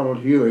A-model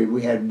Huey.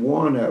 We had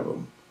one of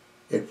them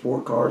at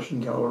Fort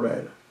Carson,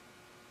 Colorado.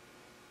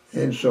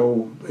 And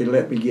so they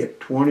let me get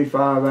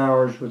 25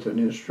 hours with an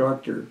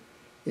instructor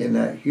in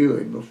that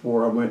Huey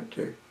before I went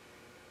to.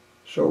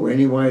 So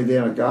anyway,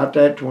 then I got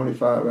that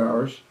 25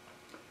 hours.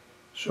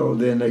 So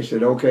then they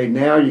said, okay,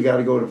 now you got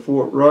to go to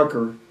Fort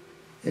Rucker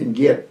and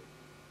get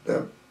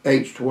the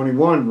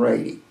H-21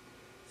 rating.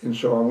 And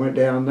so I went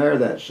down there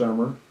that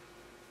summer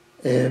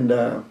and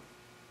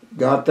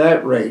got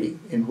that rating,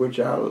 in which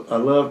I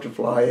love to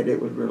fly it.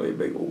 It was really a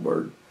big old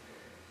bird.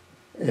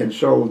 And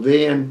so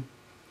then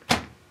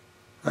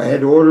I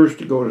had orders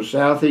to go to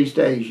Southeast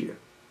Asia.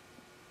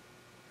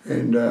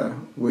 And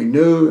we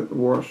knew,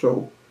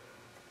 so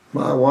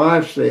my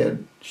wife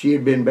said, she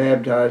had been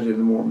baptized in the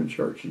Mormon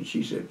Church, and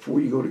she said,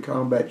 before you go to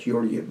combat, you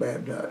ought to get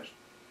baptized,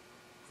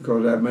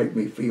 because that'd make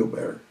me feel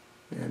better.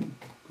 And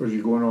because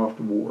you're going off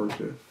to war,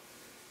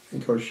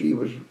 because she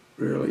was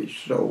really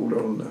sold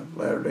on the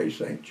Latter-day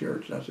Saint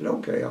Church. And I said,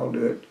 okay, I'll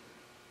do it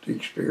to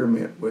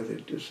experiment with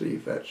it to see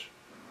if that's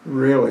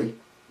really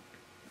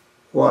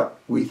what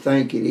we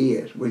think it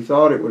is. We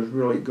thought it was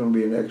really going to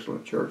be an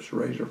excellent church to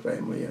raise our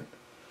family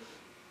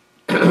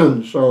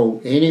in.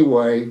 So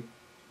anyway,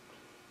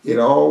 it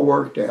all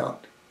worked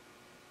out.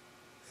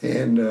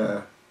 And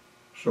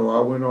so I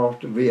went off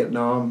to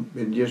Vietnam,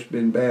 had just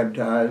been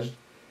baptized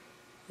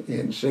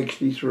in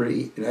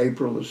 63, in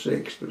April the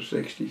 6th of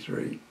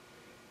 63.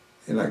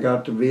 And I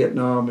got to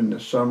Vietnam in the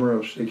summer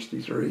of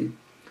 63.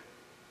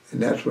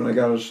 And that's when I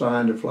got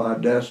assigned to fly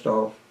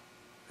dust-off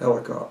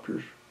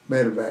helicopters,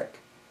 medevac.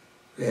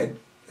 They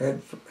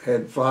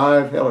had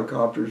 5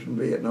 helicopters in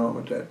Vietnam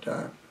at that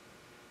time.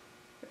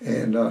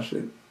 And I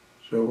said,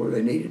 so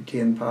they needed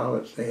 10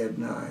 pilots, they had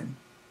 9.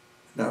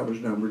 And I was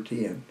number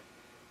 10.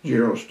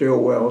 General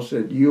Stilwell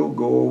said, you'll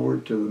go over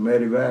to the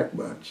medevac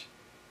bunch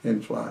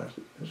and fly. I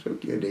said, that's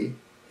okay, D.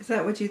 Is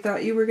that what you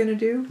thought you were going to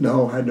do?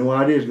 No, I had no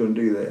idea I was going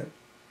to do that.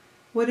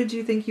 What did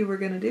you think you were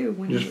going to do?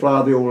 Just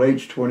fly the old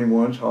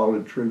H-21s,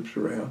 hauling troops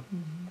around.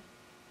 Mm-hmm.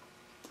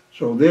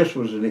 So this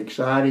was an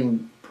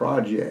exciting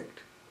project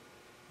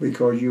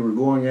because you were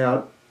going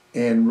out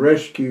and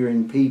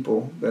rescuing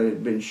people that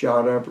had been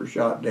shot up or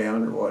shot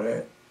down or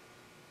whatever.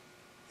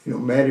 You know,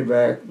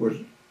 medevac was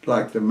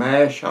like the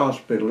MASH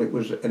hospital. It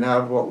was, and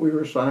out of what we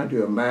were assigned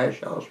to, a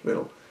MASH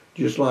hospital,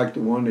 just like the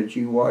one that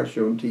you watch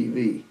on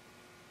TV.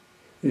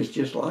 It's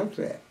just like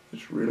that.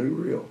 It's really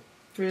real.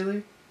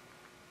 Really?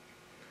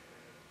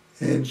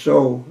 And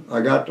so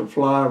I got to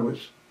fly with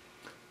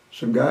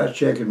some guys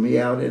checking me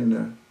out in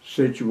the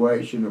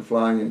situation of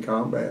flying in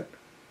combat,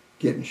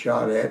 getting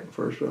shot at,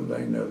 first one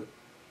thing, another.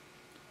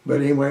 But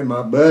anyway,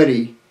 my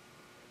buddy,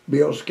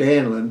 Bill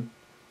Scanlon,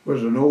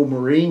 was an old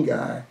Marine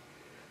guy.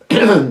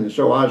 And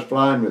so I was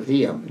flying with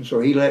him. And so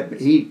he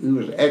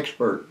was an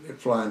expert at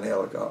flying the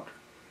helicopter.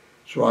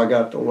 So I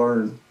got to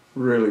learn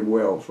really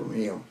well from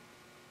him.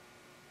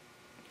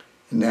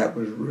 And that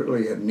was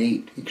really a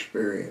neat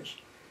experience.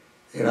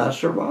 And I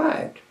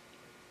survived.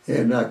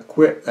 And I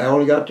quit. I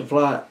only got to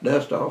fly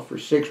dust off for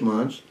 6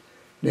 months.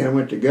 Then I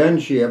went to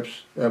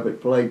gunships up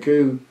at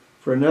Pleiku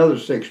for another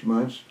 6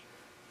 months,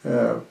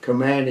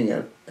 commanding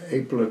a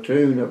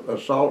platoon of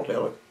assault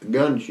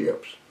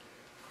gunships,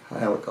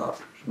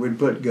 helicopters. We'd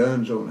put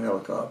guns on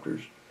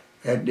helicopters.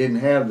 That didn't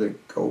have the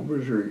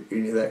Cobras or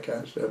any of that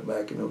kind of stuff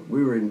back in those.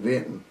 We were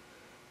inventing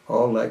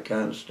all that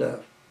kind of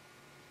stuff.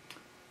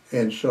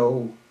 And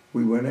so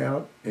we went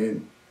out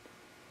and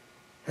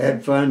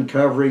had fun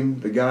covering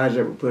the guys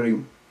that were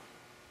putting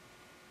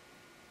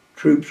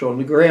troops on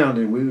the ground,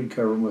 and we would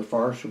cover them with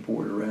fire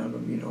support around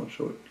them, you know,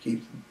 so it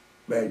keeps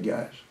the bad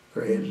guys,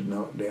 their heads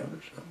knocked down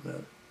or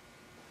something.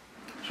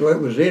 So it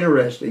was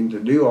interesting to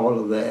do all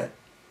of that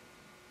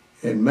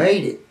and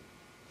made it.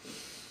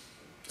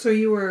 So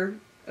you were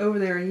over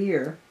there a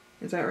year,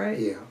 is that right?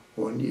 Yeah,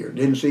 1 year.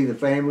 Didn't see the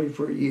family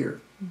for a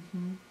year.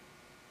 Mm-hmm.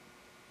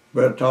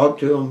 But I talked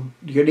to them,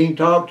 couldn't even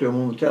talk to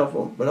them on the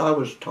telephone. But I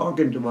was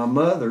talking to my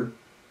mother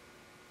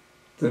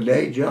the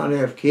day John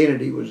F.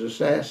 Kennedy was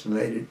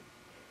assassinated.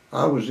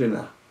 I was in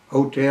a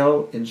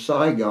hotel in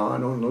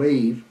Saigon on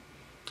leave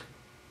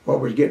while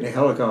I was getting a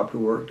helicopter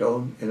worked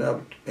on, and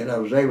I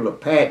was able to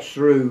patch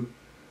through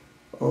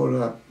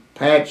on a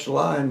patch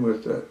line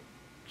with the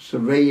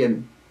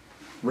civilian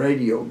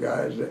radio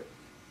guys that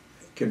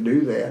could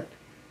do that.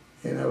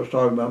 And I was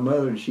talking to my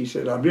mother, and she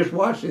said, "I've just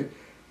watched it.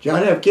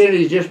 John F.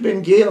 Kennedy's just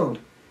been killed."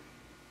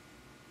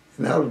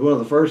 And I was one of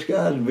the first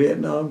guys in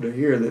Vietnam to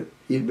hear that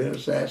he'd been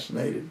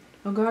assassinated.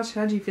 Oh gosh,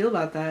 how'd you feel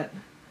about that?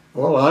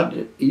 Well,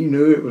 you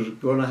knew it was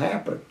going to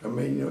happen. I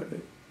mean,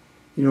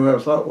 I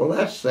thought, well,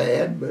 that's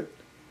sad, but,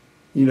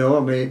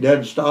 it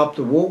doesn't stop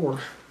the war.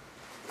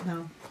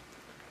 No.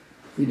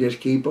 You just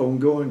keep on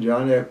going.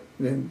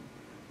 Then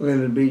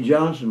Lyndon B.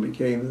 Johnson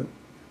became the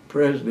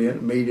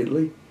president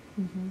immediately.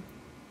 Mm-hmm.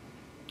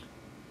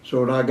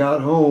 So when I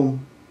got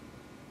home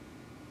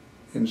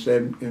and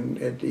said,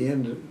 and at the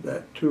end of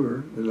that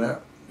tour,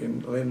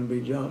 and Lyndon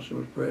B. Johnson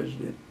was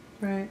president,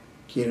 right.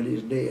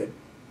 Kennedy's dead.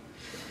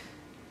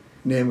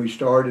 And then we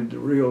started the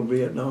real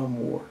Vietnam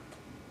War.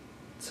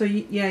 So,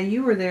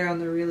 you were there on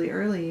the really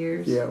early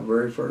years. Yeah,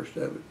 very first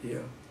of it,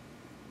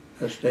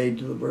 yeah. I stayed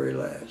to the very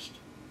last.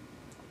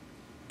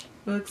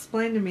 Well,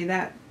 explain to me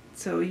that.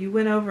 So you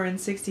went over in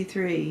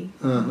 63,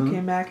 Uh-huh. you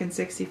came back in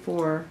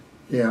 64.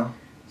 Yeah.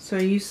 So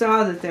you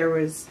saw that there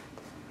was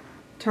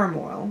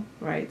turmoil,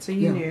 right? So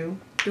you knew.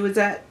 Was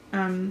that...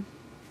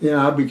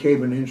 I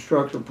became an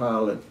instructor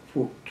pilot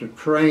to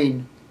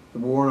train the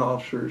warrant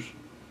officers.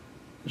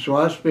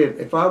 So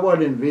if I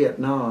wasn't in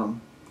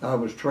Vietnam, I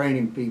was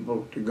training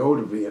people to go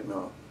to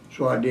Vietnam.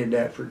 So I did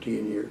that for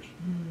 10 years.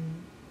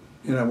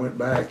 Mm. And I went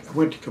back. I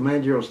went to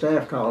Command General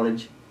Staff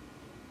College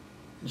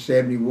in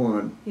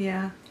 71.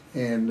 Yeah.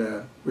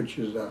 And which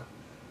is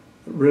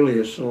really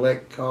a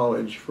select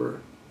college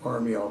for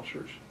Army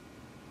officers.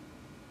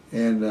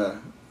 And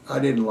I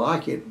didn't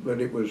like it, but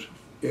it was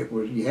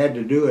you had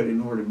to do it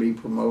in order to be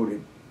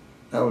promoted.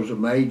 I was a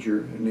major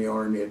in the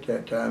Army at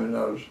that time, and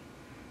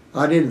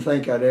I didn't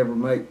think I'd ever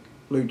make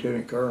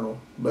lieutenant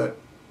colonel, but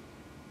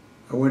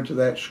I went to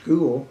that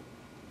school,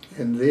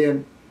 and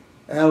then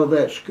out of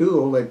that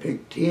school they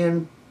picked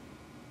 10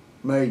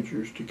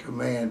 majors to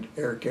command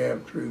air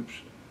cav troops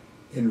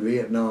in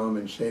Vietnam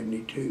in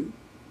 72.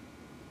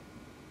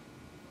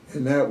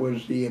 And that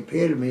was the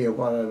epitome of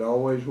what I'd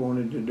always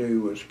wanted to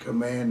do, was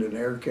command an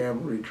air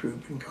cavalry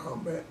troop in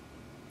combat.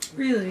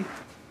 Really?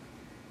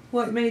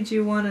 What made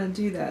you want to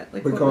do that?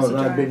 Like, because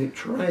I'd been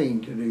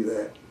trained to do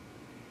that.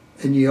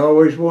 And you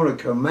always want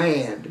to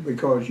command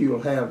because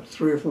you'll have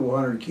 300 or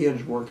 400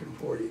 kids working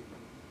for you.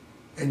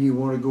 And you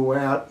want to go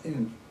out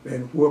and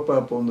whoop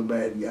up on the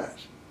bad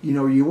guys.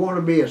 You want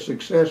to be a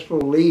successful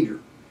leader.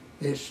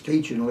 It's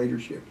teaching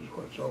leadership is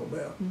what it's all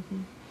about.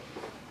 Mm-hmm.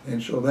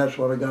 And so that's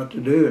what I got to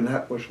do, and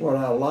that was what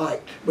I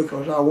liked,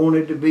 because I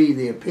wanted to be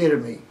the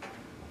epitome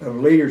of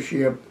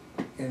leadership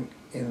in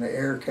the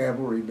air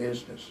cavalry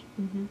business,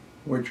 mm-hmm.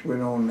 which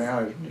went on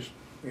now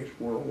it's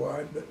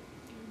worldwide, but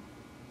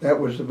that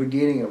was the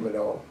beginning of it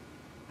all.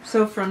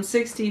 So from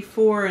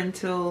 64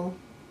 until,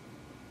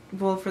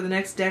 well, for the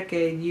next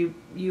decade, you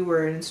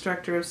were an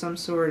instructor of some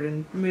sort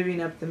and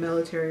moving up the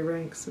military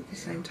ranks at the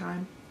same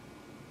time.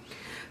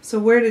 So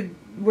where did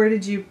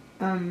you,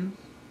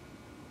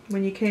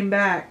 when you came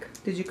back,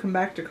 did you come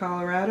back to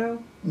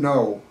Colorado?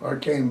 No, I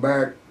came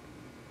back.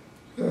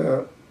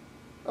 I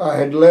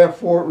had left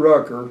Fort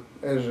Rucker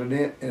as an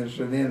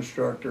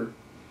instructor.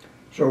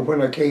 So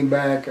when I came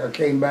back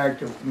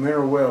to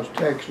Mineral Wells,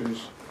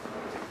 Texas,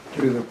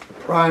 to the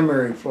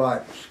primary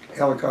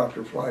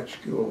helicopter flight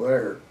school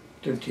there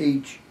to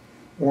teach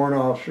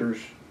warrant officers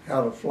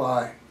how to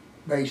fly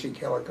basic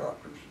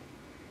helicopters.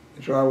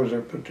 And so I was a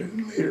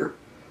platoon leader,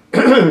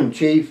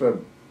 chief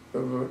of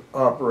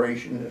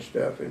operation and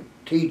stuff, and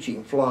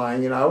teaching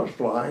flying, and I was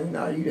flying.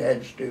 Now you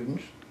had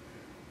students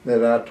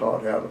that I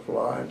taught how to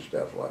fly and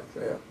stuff like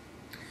that.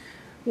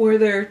 Were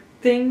there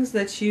things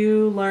that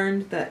you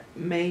learned that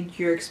made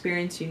your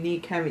experience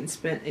unique, having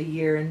spent a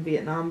year in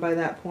Vietnam by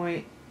that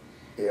point?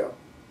 Yeah.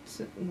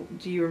 So,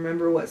 do you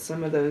remember what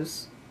some of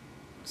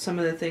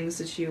the things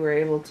that you were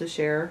able to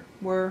share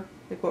were?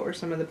 Like, what were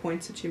some of the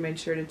points that you made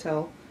sure to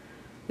tell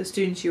the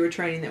students you were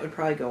training that would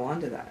probably go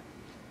on to that?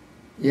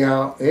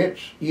 Yeah,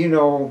 it's,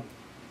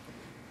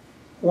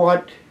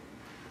 what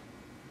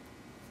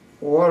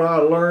I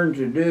learned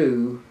to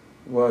do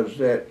was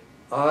that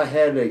I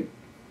had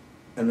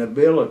an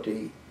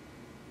ability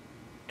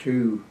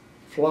to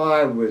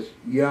fly with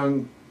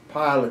young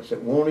pilots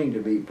that wanting to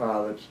be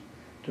pilots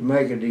to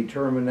make a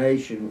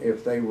determination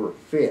if they were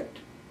fit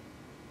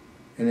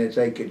and if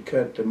they could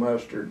cut the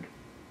mustard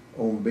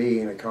on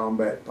being a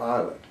combat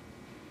pilot.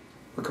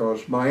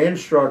 Because my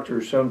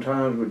instructors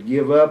sometimes would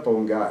give up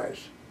on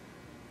guys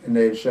And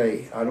they'd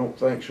say, I don't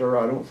think, sir,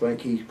 I don't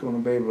think he's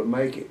going to be able to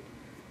make it.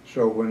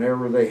 So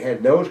whenever they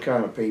had those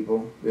kind of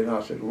people, then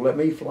I said, well, let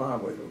me fly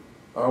with them.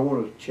 I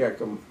want to check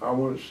them. I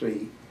want to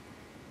see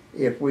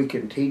if we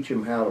can teach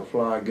them how to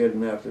fly good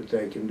enough that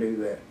they can do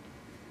that.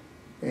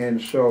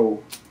 And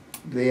so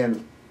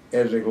then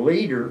as a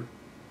leader,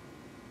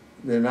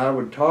 then I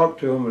would talk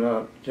to them and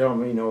I'd tell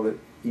them,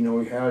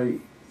 how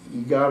you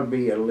got to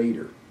be a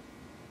leader.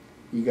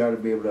 You got to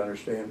be able to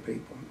understand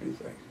people and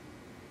do things.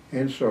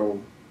 And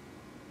so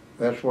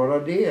that's what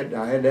I did.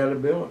 I had that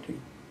ability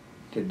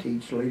to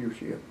teach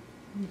leadership.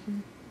 Mm-hmm.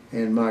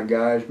 And my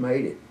guys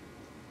made it.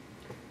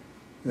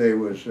 There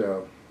was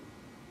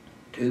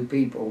 2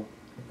 people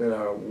that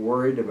I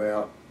worried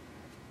about,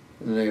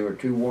 and they were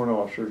 2 warrant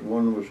officers.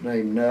 One was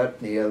named Nut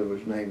and the other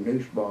was named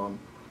Noosebaum.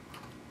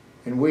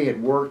 And we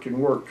had worked and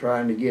worked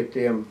trying to get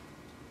them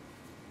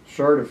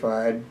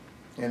certified,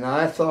 and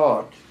I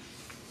thought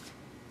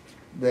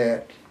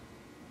that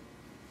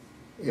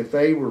if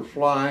they were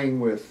flying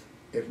with,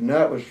 if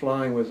Nut was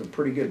flying with a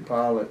pretty good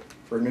pilot,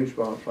 or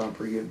Noosebaum was flying a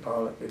pretty good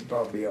pilot, it'd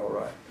probably be all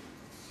right.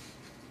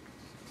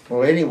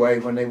 Well, anyway,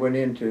 when they went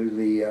into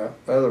the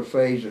other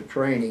phase of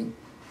training,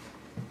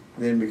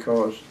 then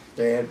because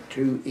they had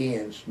 2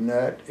 ends,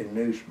 Nut and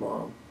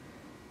Noosebaum,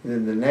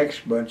 then the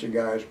next bunch of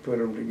guys put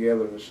them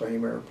together in the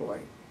same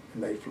airplane,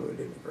 and they flew it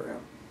in the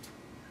ground.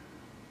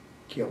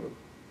 Killed them.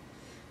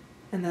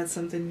 And that's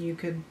something you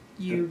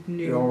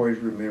knew. You always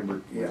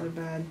remembered, yeah. Was a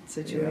bad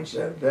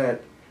situation. Yeah,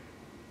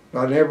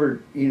 I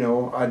never,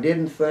 I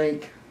didn't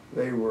think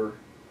they were,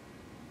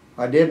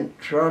 I didn't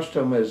trust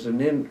them as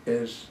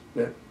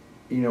that,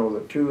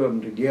 the 2 of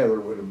them together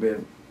would have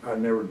been, I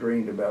never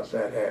dreamed about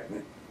that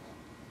happening.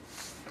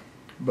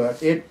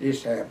 But it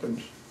just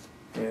happens,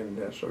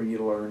 and so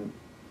you learn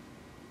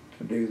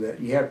to do that.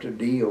 You have to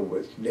deal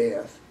with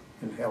death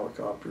in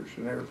helicopters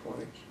and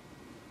airplanes.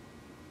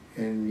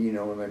 And,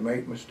 when they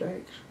make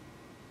mistakes,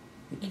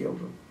 it kills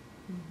them.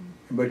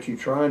 Mm-hmm. But you're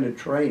trying to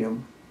train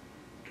them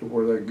to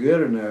where they're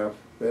good enough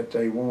that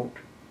they won't.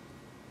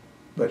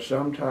 But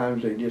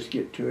sometimes they just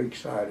get too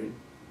excited.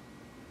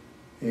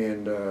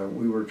 And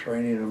we were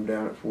training them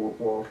down at Fort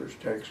Walters,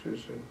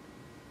 Texas. And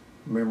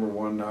I remember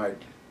one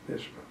night,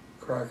 this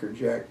Cracker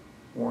Jack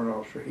warrant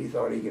officer, he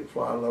thought he could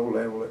fly low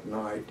level at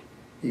night.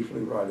 He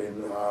flew right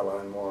into the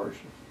highline wires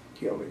and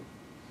killed him.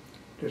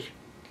 Just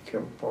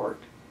come apart.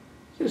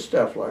 Just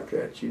stuff like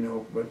that,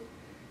 But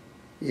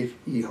if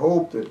you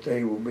hope that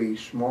they will be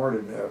smart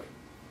enough,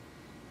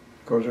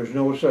 because there's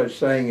no such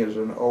thing as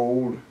an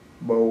old,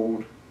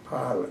 bold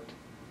pilot.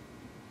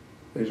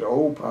 There's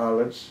old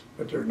pilots,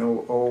 but there's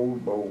no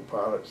old, bold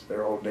pilots.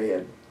 They're all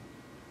dead.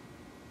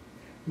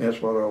 And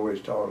that's what I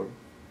always taught them.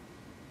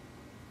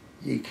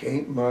 You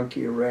can't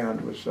monkey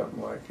around with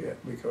something like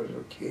that because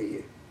it'll kill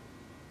you.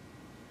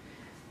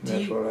 And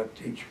that's what I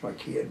teach my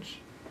kids.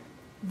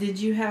 Did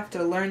you have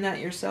to learn that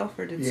yourself,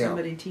 or did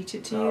somebody teach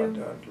it to you?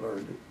 I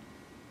learned it.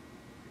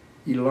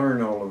 You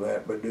learn all of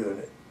that by doing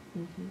it.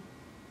 Mm-hmm.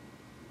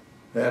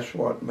 That's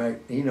what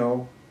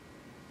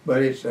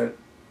but it's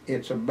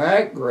a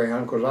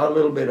background, because I'm a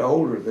little bit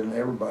older than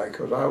everybody,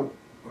 because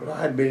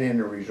I had been in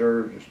the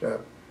reserves and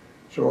stuff.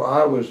 So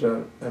I was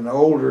an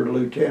older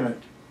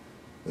lieutenant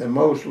than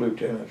most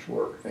lieutenants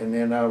were. And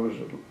then I was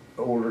an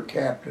older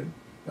captain.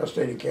 I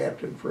stayed a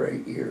captain for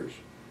 8 years.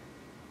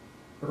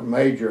 Or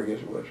major, I guess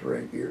it was, for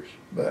 8 years.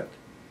 But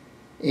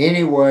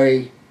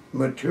anyway,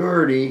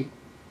 maturity,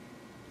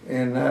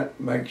 and that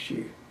makes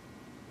you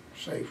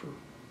safer.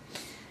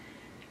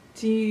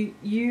 Do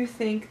you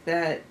think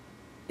that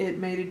it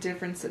made a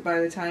difference that by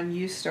the time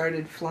you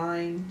started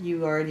flying,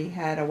 you already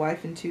had a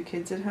wife and 2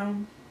 kids at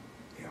home?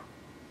 Yeah.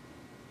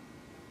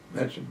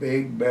 That's a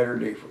better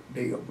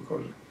deal,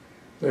 because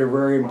they're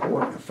very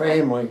important. A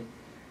family,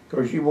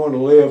 because you want to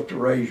live to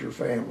raise your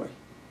family.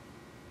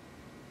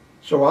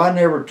 So I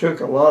never took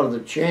a lot of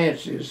the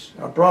chances.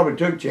 I probably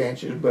took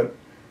chances, but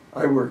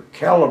I were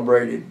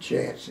calibrated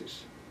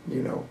chances,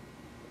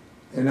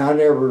 And I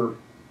never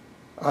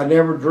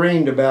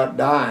dreamed about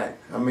dying.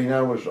 I mean,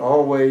 I was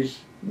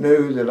always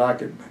knew that I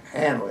could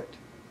handle it,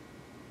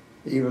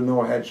 even though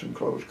I had some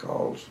close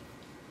calls.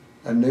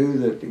 I knew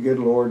that the good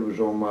Lord was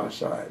on my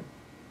side.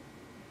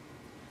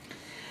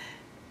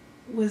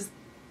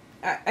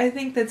 I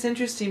think that's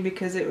interesting,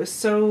 because it was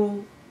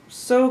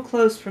so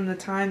close from the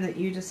time that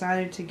you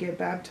decided to get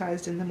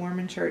baptized in the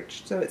Mormon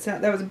Church. So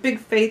that was a big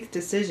faith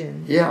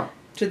decision. Yeah.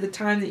 To the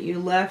time that you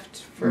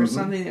left for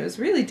something that was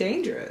really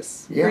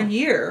dangerous for a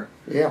year.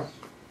 Yeah.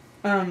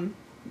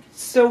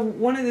 So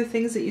one of the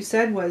things that you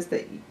said was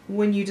that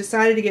when you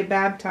decided to get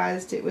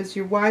baptized, it was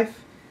your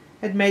wife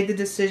had made the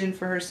decision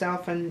for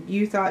herself, and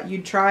you thought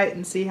you'd try it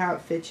and see how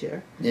it fit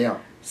you. Yeah.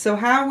 So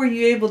how were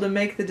you able to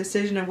make the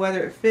decision of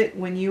whether it fit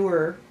when you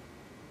were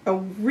a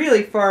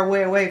really far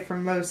way away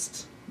from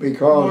most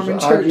Mormon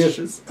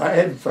churches? I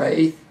had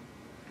faith.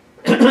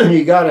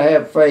 You got to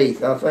have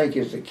faith, I think,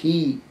 is the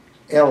key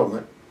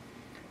element.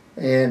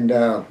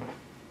 And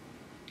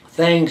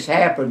things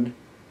happened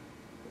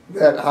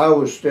that I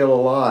was still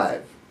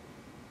alive.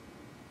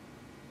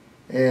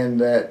 And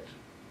that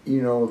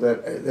you know,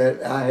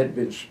 that I had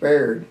been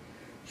spared.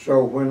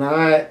 So when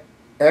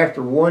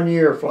after 1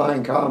 year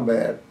flying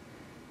combat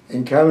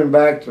and coming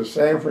back to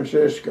San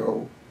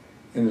Francisco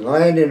and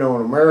landing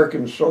on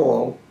American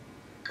soil,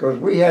 because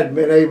we hadn't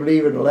been able to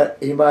even let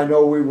anybody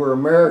know we were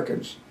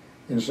Americans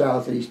in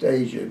Southeast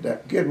Asia.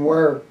 That couldn't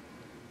wear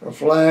a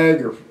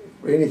flag or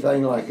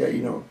anything like that,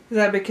 you know. Is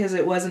that because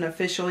it wasn't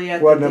official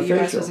yet Wasn't that the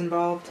U.S. official. was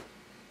involved?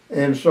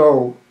 And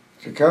so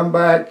to come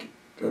back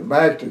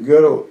to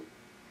good old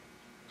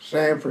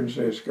San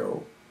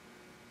Francisco,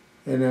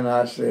 and then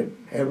I said,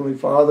 Heavenly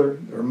Father,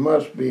 there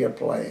must be a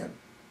plan.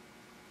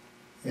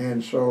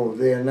 And so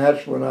then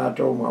that's when I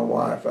told my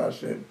wife, I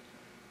said,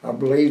 I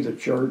believe the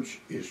church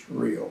is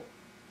real.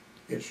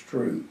 It's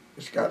true.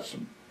 It's got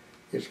some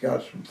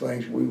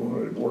things we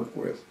wanted to work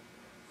with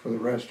for the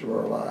rest of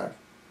our life.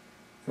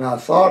 And I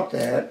thought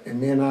that,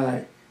 and then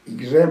I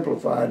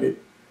exemplified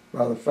it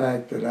by the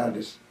fact that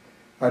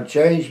I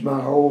changed my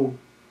whole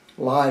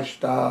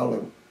lifestyle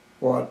of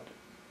what,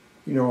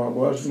 you know, I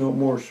was no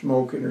more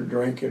smoking or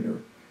drinking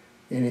or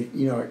any,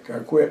 you know, I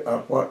quit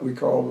what we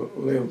call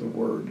live the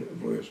word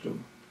of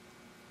wisdom.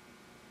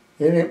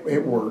 And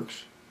it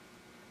works.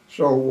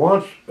 So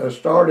once I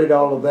started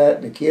all of that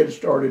and the kids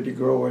started to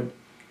grow it,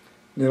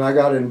 then I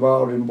got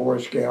involved in Boy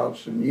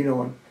Scouts, and you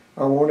know,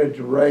 I wanted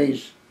to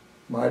raise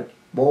my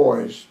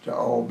boys to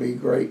all be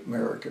great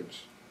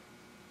Americans.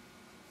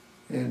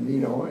 And you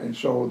know, and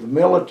so the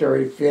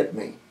military fit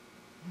me.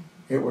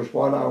 It was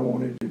what I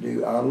wanted to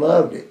do. I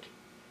loved it.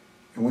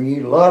 And when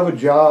you love a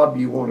job,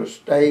 you want to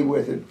stay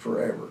with it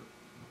forever.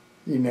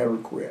 You never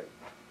quit.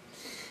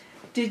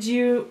 Did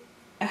you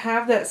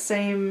have that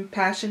same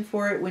passion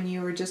for it when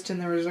you were just in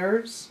the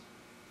reserves?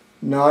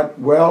 Not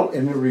well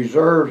in the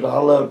reserves. I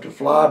loved to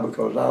fly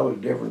because I was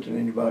different than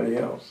anybody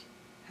else.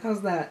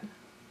 How's that?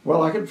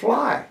 Well, I could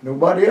fly.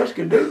 Nobody else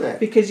could do that.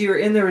 Because you were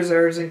in the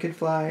reserves and could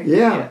fly.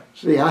 Yeah.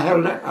 See, I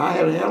had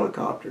a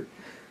helicopter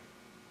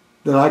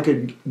that I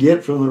could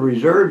get from the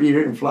reserve. You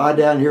didn't fly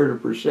down here to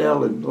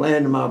Purcell and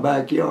land in my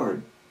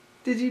backyard.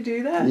 Did you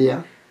do that?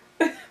 Yeah.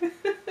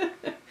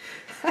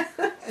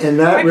 And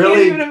that I really,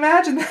 can't even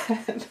imagine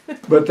that.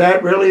 but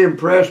that really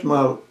impressed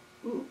my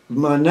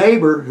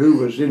neighbor, who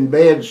was in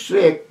bed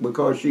sick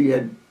because she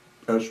had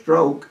a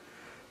stroke.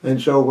 And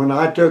so when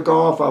I took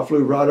off, I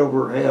flew right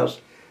over her house.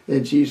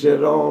 And she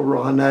said, "Oh,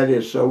 Ron, that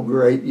is so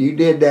great. You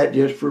did that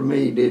just for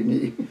me, didn't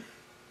you?"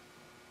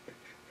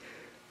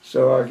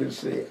 So I could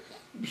see it.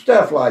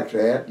 Stuff like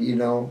that, you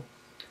know.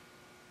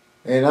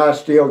 And I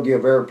still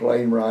give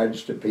airplane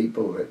rides to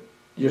people. That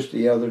just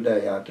the other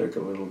day I took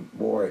a little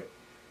boy.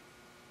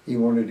 He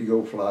wanted to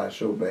go fly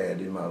so bad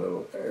in my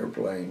little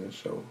airplane, and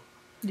so.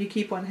 Do you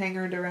keep one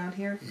hangered around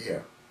here?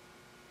 Yeah.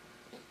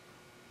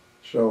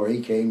 So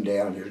he came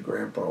down, his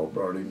grandpa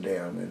brought him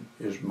down, and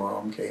his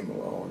mom came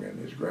along, and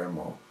his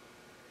grandma.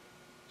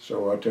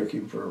 So I took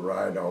him for a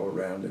ride all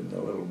around in the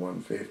little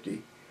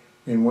 150.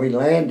 And we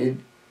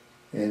landed,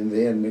 and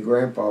then the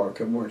grandpa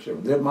come over and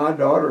said, "Well, my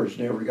daughter's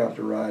never got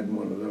to ride in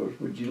one of those.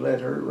 Would you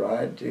let her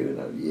ride too?"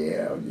 And I said,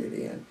 "Yeah, I'll get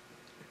in."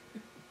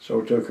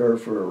 So I took her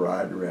for a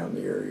ride around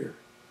the area.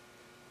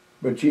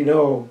 But you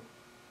know,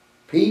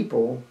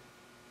 people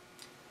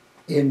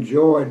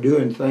enjoy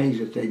doing things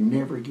that they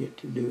never get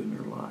to do in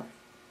their life.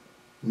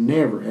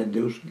 Never had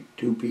those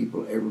two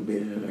people ever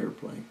been in an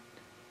airplane.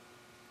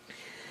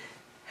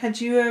 Had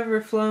you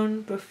ever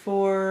flown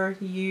before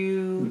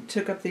you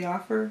took up the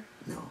offer?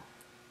 No.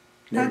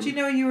 How'd you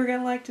know you were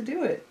going to like to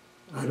do it?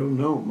 I don't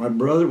know. My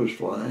brother was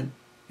flying.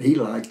 He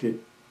liked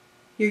it.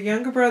 Your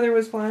younger brother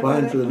was flying?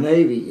 Flying for the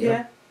Navy, yeah.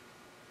 Yeah.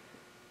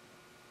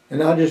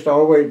 And I just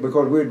always,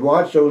 because we'd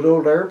watch those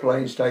old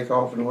airplanes take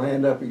off and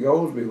land up in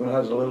Goldsby when I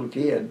was a little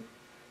kid.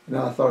 And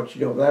I thought,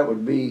 you know, that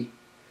would be,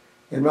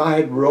 and I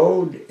had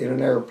rode in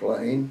an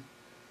airplane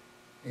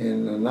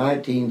in the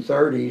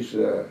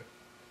 1930s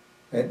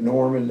at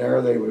Norman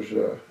there. There was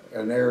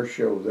an air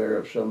show there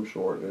of some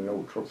sort, an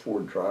old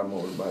Ford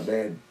Tri-Motor. My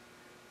dad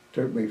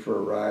took me for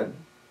a ride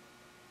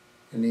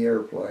in the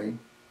airplane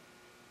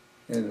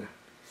and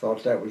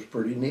thought that was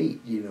pretty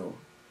neat, you know.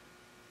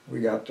 We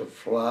got to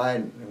fly,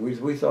 and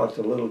we thought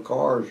the little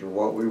cars were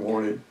what we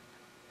wanted.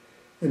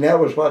 And that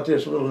was what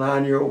this little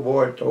 9-year-old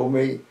boy told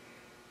me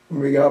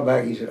when we got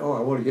back. He said, "Oh,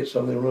 I want to get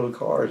some of them little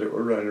cars that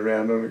were running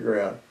around on the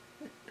ground."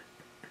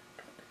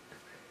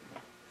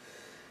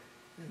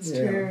 That's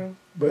true.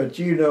 But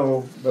you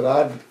know,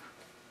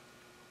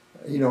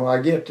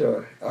 I get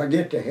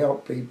to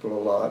help people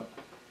a lot.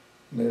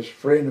 And this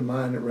friend of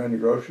mine that ran the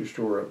grocery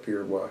store up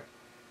here,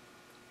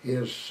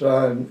 his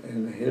son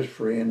and his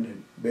friend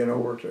had been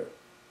over to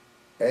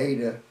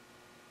Ada,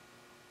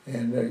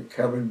 and they're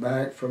coming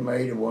back from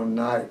Ada one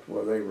night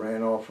where they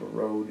ran off a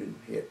road and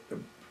hit the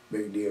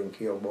big deal and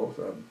killed both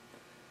of them.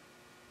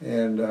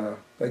 And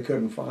they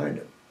couldn't find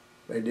them.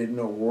 They didn't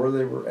know where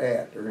they were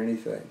at or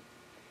anything.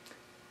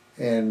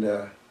 And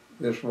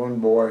this one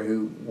boy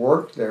who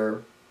worked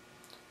there,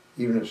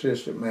 even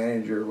assistant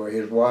manager, well,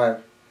 his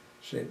wife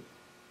said,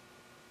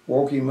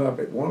 woke him up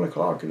at 1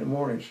 o'clock in the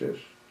morning, says,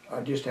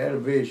 "I just had a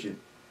vision."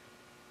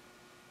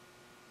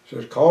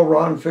 Says, call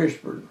Ron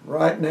Fishburn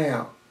right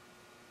now.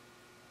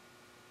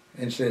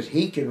 And says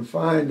he can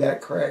find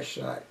that crash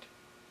site.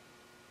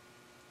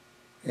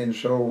 And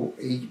so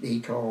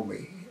he called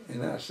me.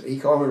 And he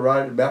called me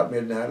right at about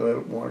midnight, a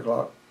little 1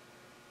 o'clock.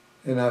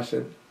 And I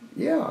said,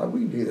 yeah,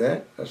 we can do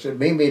that. I said,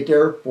 meet me at the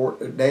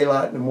airport at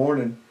daylight in the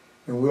morning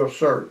and we'll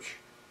search.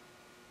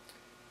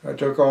 I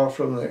took off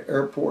from the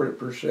airport at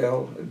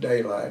Purcell at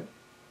daylight.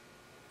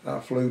 I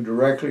flew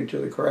directly to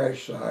the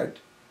crash site,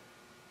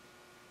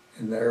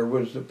 and there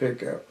was the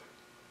pickup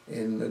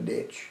in the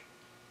ditch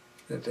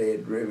that they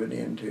had driven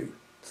into.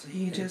 So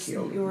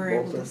you were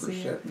able to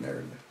see it. Both of them were sitting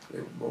there,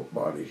 and both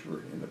bodies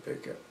were in the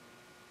pickup.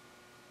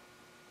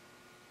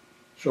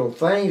 So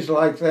things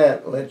like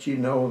that let you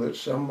know that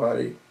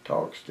somebody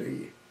talks to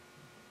you.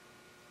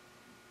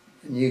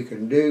 And you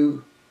can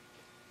do,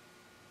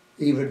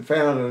 even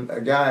found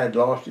a guy had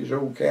lost his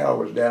old cow,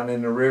 was down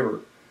in the river.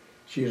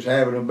 She was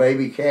having a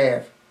baby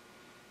calf.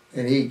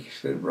 And he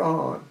said,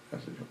 Ron, I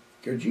said,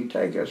 could you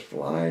take us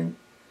flying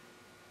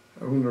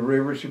on the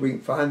river so we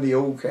can find the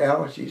old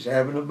cow? She's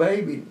having a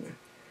baby.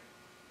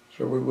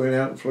 So we went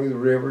out and flew the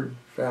river,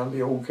 found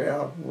the old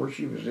cow where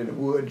she was in the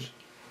woods.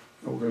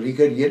 Because he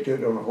couldn't get to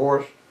it on a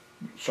horse,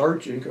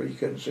 searching because he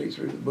couldn't see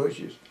through the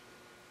bushes.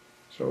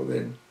 So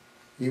then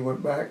he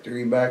went back to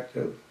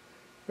the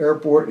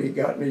airport, and he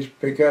got in his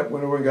pickup,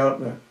 went over and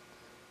got on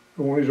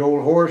his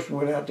old horse and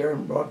went out there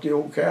and brought the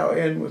old cow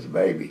in with the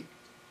baby.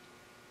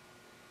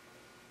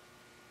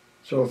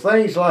 So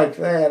things like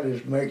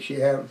that makes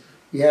you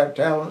have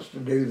talents to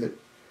do that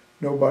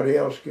nobody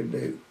else could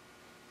do,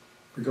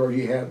 because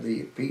you have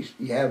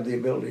the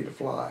ability to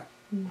fly.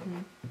 Mm-hmm.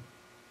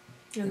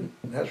 And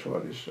that's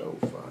what is so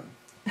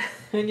fun.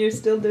 And you're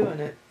still doing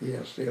it.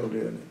 Yeah, still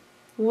doing it.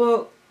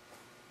 Well,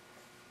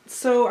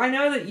 so I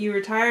know that you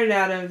retired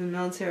out of the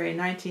military in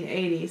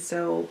 1980.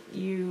 So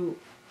you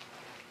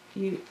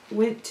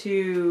went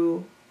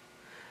to.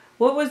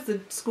 What was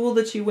the school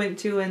that you went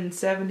to in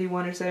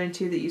 71 or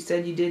 72 that you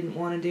said you didn't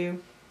want to do?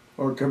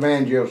 Or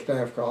Command General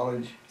Staff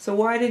College. So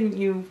why didn't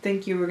you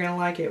think you were going to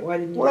like it? Why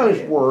didn't you Well, like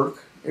it's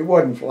work. It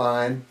wasn't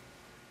flying.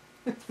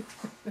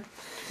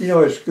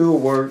 It's school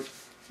work.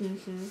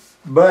 Mm-hmm.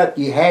 But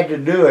you had to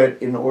do it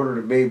in order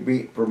to be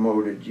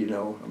promoted,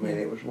 I mean,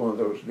 it was one of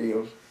those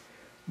deals.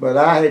 But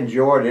I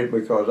enjoyed it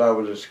because I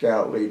was a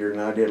scout leader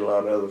and I did a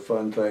lot of other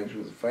fun things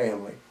with the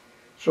family.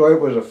 So it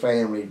was a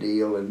family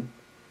deal, and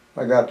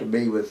I got to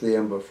be with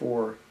them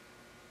before,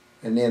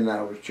 and then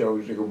I was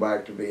chosen to go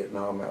back to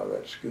Vietnam out of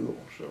that school.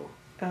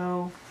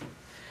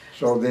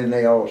 So then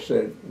they all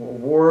said, well,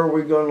 where are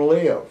we going to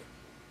live?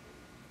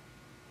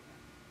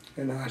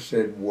 And I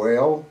said,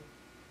 well,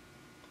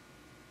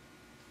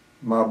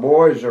 my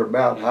boys are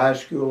about high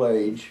school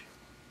age.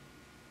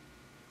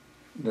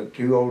 The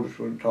two oldest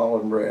were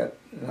Tall and Brett.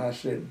 And I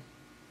said,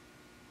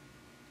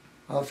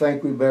 I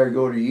think we better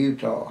go to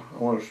Utah. I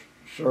want to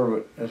serve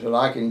it. I said,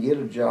 I can get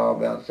a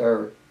job out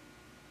there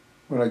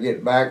when I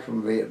get back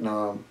from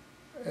Vietnam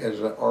as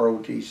an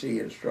ROTC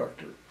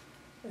instructor.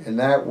 And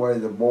that way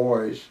the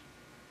boys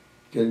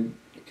can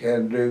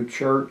do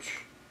church,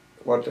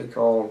 what they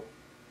call,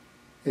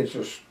 it's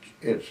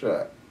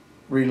a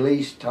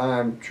release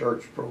time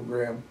church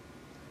program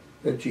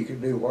that you can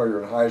do while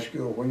you're in high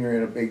school when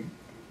you're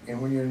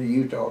when you're in the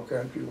Utah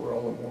country where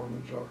all the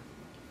Mormons are.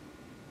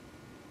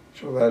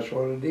 So that's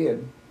what I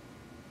did.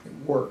 It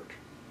worked.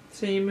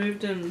 So you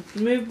moved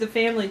the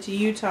family to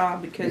Utah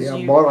because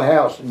you bought a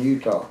house in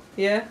Utah.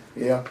 Yeah?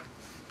 Yeah.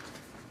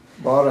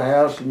 Bought a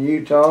house in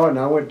Utah, and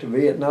I went to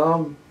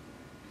Vietnam,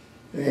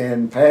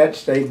 and Pat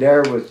stayed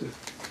there with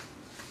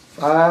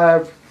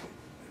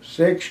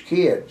 6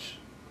 kids.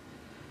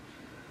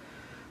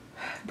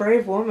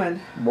 Brave woman.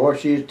 Boy,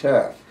 she's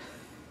tough.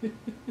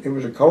 It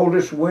was the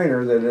coldest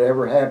winter that had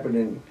ever happened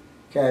in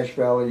Cache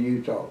Valley,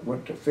 Utah. It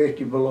went to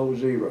 50 below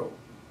zero.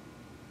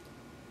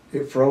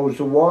 It froze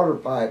the water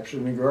pipes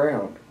in the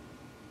ground.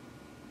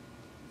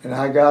 And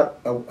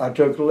I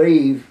took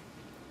leave,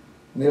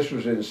 and this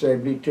was in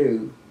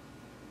 72,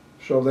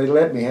 so they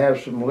let me have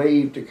some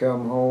leave to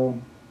come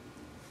home.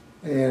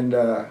 And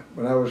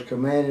when I was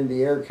commanding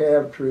the air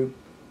cav troop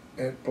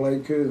at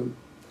Pleiku,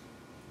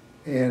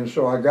 and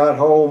so I got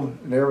home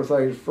and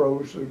everything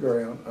froze to the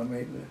ground. I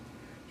mean,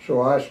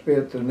 so I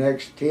spent the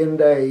next 10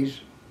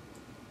 days,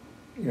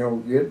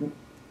 getting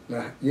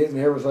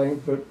everything,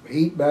 put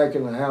heat back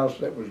in the house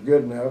that was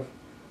good enough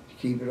to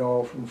keep it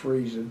all from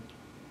freezing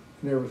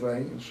and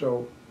everything. And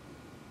so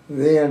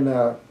then,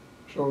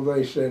 so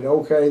they said,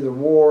 okay, the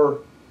war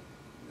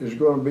is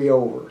going to be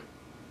over.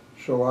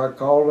 So I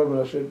called them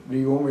and I said, do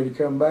you want me to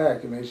come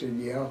back? And they said,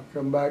 yeah, I'll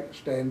come back and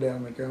stand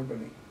down the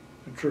company,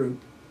 the troop.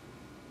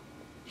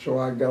 So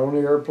I got on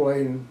the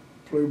airplane and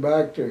flew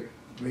back to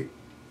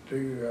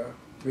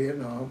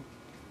Vietnam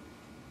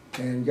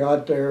and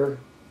got there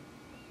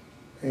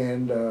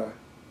and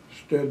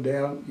stood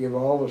down, give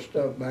all the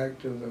stuff back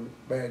to the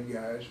bad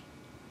guys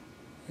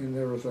and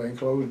everything,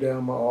 closed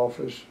down my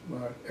office,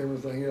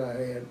 everything that I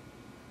had.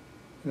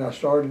 And I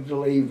started to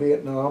leave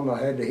Vietnam. I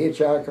had to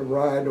hitchhike a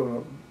ride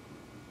on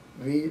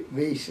a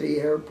VC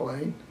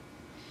airplane.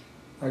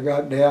 I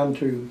got down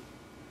to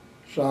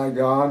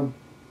Saigon,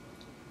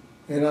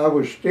 and I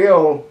was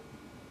still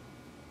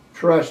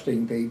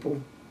trusting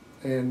people.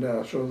 And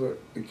so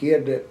the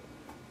kid that,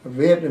 a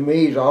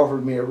Vietnamese,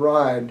 offered me a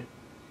ride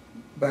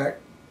back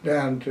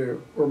down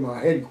to where my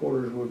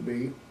headquarters would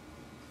be.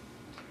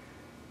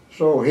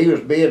 So he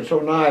was being so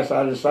nice,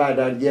 I decided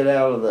I'd get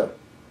out of the,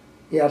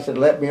 I said,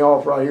 let me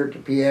off right here at the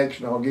PX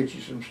and I'll get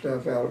you some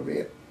stuff out of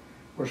it.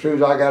 Well, as soon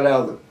as I got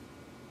out of the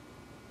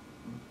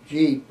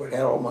Jeep, it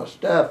had all my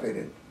stuff in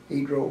it,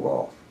 he drove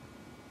off.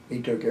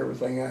 He took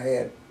everything I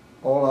had.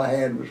 All I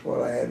had was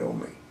what I had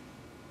on me,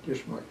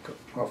 just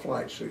my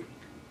flight suit.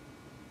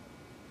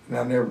 And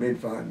I never did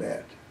find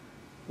that.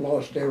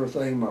 Lost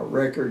everything, my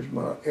records,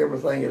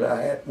 everything that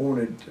I had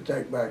wanted to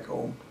take back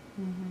home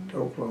to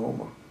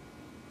Oklahoma.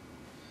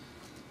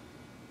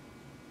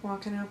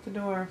 Walking out the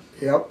door.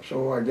 Yep,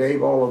 so I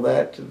gave all of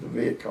that to the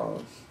Viet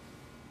Cong.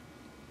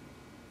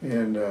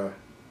 And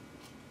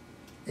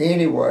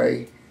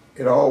anyway,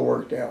 it all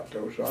worked out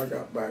though, so I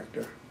got back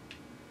to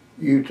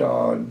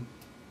Utah, and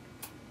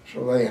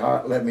so they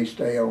let me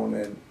stay on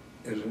as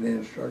an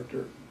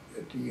instructor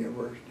at the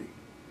university.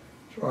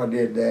 So I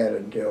did that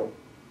until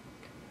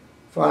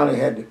finally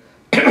had to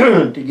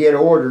to get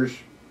orders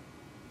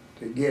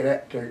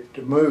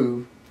to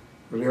move,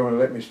 because they only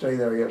let me stay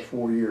there, I guess,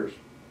 4 years.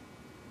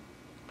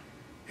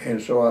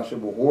 And so I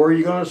said, well, where are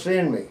you going to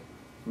send me?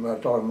 And I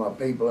talked to my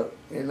people,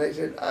 and they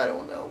said, I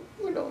don't know,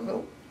 we don't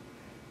know.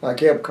 I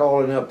kept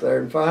calling up there,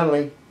 and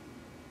finally,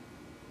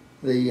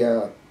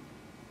 the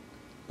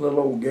little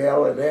old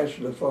gal that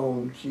answered the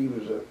phone, she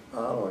was I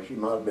don't know, she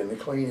might have been the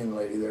cleaning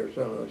lady there or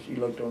something. She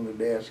looked on the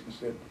desk and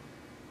said,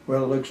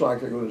 well, it looks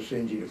like they're going to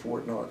send you to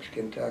Fort Knox,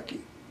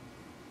 Kentucky.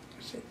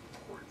 I said,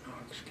 Fort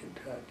Knox,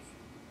 Kentucky?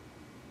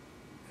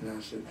 And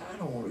I said, I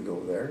don't want to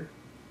go there,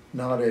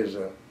 not as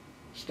a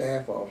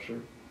staff officer.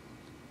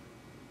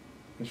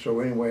 And so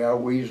anyway, I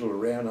weaseled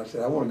around. I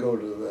said, I want to go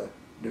to the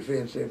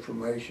Defense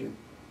Information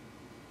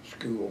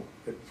School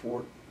at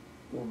Fort,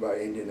 or by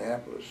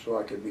Indianapolis, so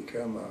I could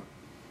become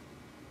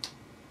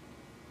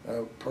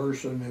a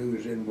person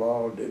who's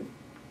involved in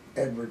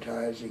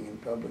advertising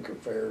and public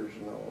affairs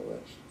and all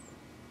that stuff.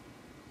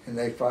 And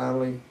they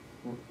finally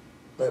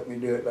let me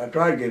do it. I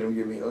tried to get them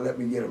to let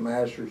me get a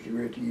master's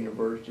degree at the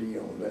university, you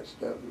know, that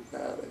stuff.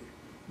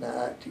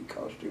 Nah, it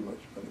cost too much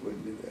money,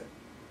 wouldn't do that.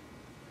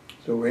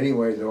 So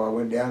anyway, though, I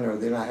went down there.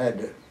 Then I had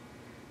to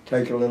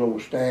take a little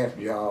staff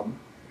job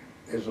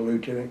as a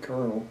lieutenant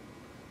colonel,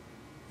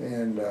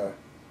 and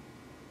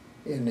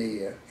in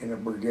a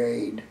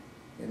brigade,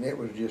 and it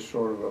was just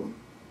sort of a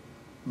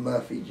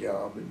muffy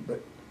job.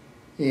 But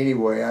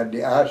anyway, I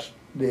did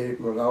it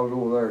because I was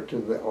over there to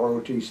the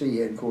ROTC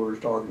headquarters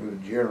talking to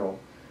the general,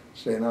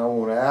 saying I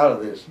want out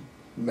of this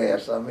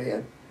mess I'm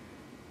in.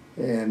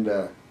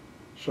 And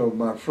so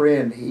my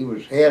friend, he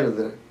was head of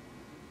the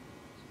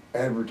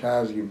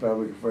advertising and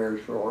public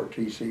affairs for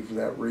ROTC for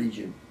that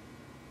region.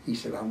 He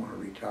said, I'm going to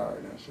retire.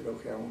 And I said,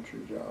 okay, I want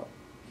your job.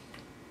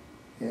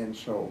 And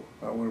so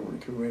I went over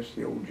and convinced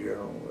the old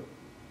general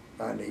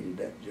that I needed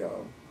that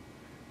job.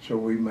 So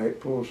we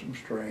pulled some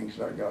strings,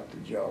 and I got the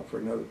job for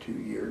another 2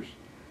 years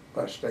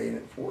by staying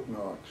at Fort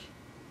Knox.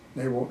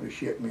 They wanted to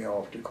ship me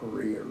off to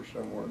Korea or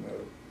somewhere or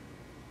another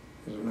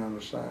as an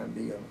unassigned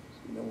deal.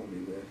 I said,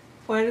 don't do that.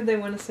 Why did they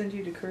want to send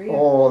you to Korea?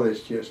 Oh,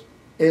 it's just,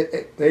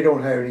 they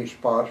don't have any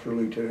spots for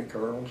lieutenant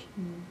colonels.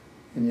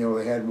 And you know,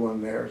 they had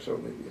one there,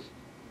 so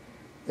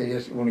they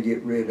just want to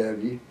get rid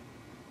of you.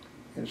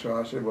 And so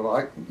I said,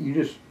 well,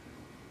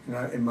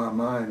 in my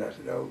mind, I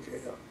said,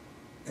 okay.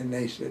 And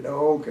they said,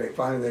 oh, okay.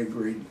 Finally, they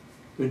agreed.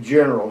 The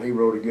general, he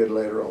wrote a good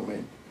letter on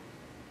me.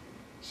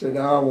 Said,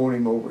 I want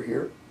him over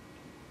here.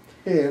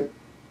 And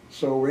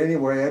so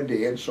anyway, I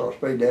did. So I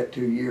stayed that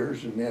 2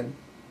 years, and then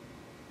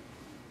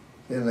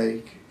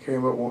they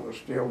came up wanting to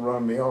still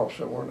run me off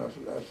somewhere, and I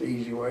said, that's the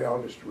easy way.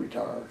 I'll just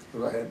retire,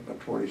 because I had my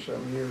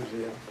 27 years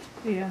in.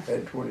 Yeah. I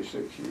had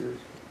 26 years.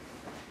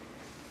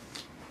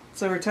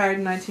 So retired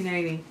in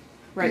 1980,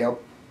 right? Yep,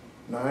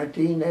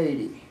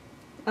 1980.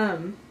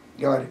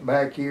 Got it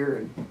back here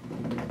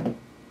and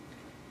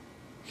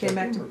came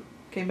back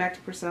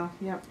to Purcell.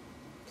 Yep.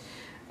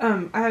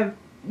 I have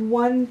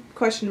one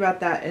question about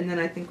that, and then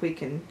I think we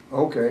can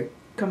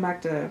come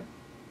back to.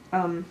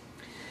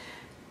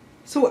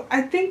 So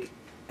I think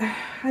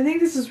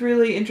this is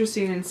really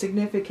interesting and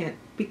significant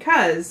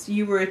because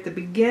you were at the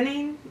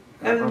beginning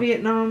of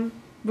Vietnam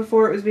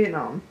before it was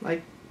Vietnam,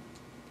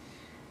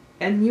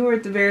 and you were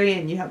at the very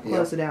end. You helped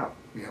close it out.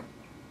 Yep.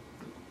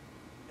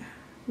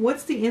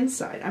 What's the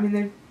inside? I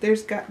mean,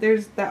 there's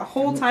that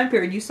whole time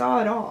period. You saw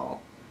it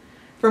all,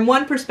 from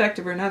one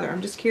perspective or another.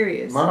 I'm just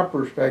curious. My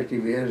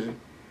perspective is,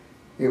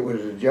 it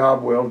was a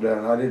job well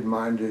done. I didn't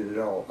mind it at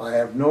all. I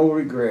have no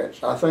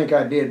regrets. I think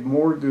I did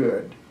more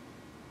good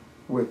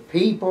with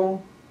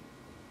people,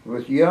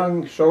 with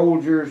young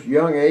soldiers,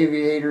 young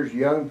aviators,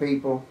 young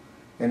people,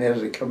 and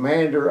as a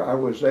commander, I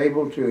was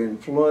able to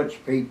influence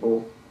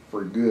people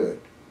for good.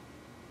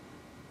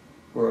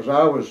 Whereas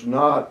I was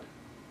not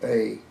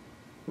a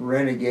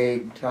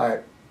renegade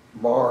type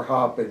bar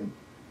hopping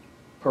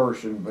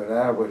person, but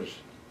I was,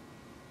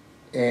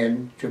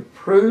 and to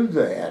prove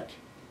that,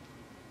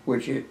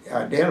 which it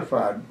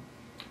identified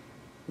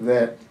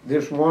that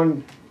this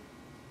one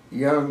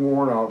young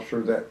warrant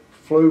officer that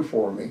flew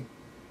for me,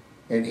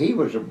 and he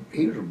was a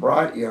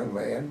bright young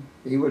man.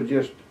 He was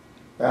just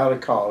out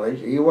of college.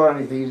 He wasn't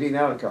anything, he was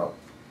out of college.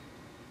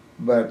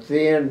 But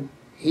then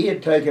he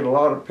had taken a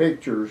lot of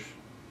pictures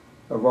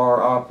of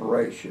our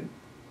operation.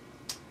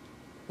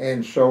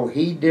 And so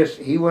he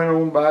went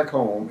on back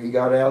home. He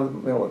got out of the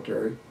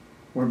military,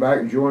 went back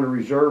and joined the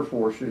reserve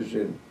forces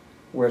in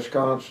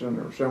Wisconsin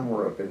or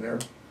somewhere up in there.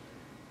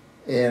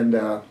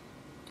 And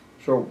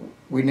so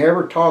we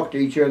never talked to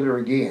each other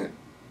again.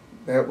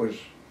 That was,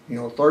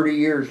 30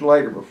 years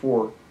later,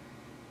 before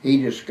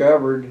he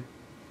discovered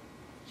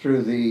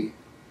through the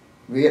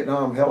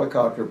Vietnam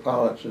Helicopter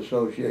Pilots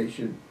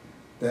Association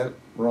that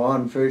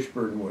Ron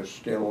Fishburn was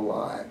still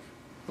alive,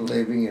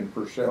 living in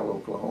Purcell,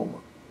 Oklahoma.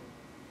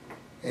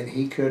 And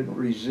he couldn't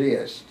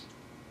resist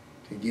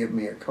to give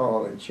me a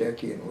call and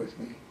check in with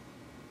me.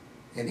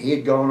 And he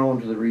had gone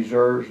on to the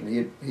reserves,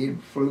 and he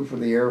flew for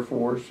the Air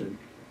Force and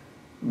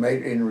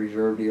made in a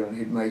reserve deal, and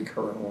he'd made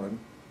colonel and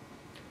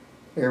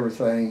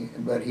everything,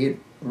 but he had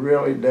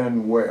really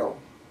done well.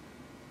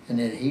 And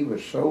then he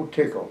was so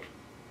tickled.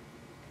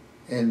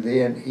 And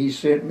then he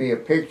sent me a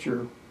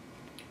picture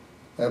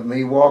of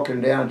me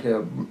walking down to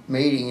a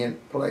meeting in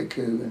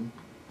Pleiku, and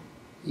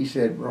he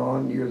said,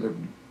 "Ron, you're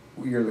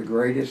the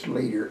greatest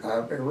leader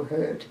I've ever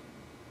had."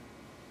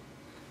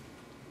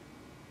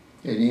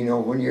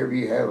 And whenever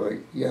you have a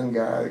young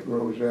guy that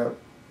grows up,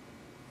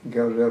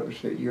 goes up and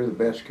said, "You're the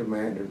best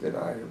commander that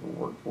I ever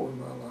worked for in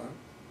my life."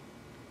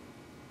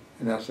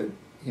 And I said,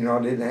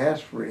 I didn't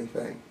ask for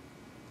anything.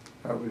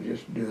 I was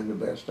just doing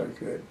the best I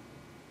could.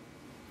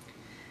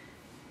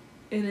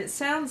 And it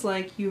sounds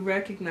like you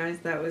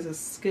recognized that was a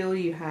skill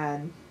you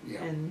had.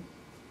 Yeah, and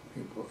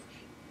it was.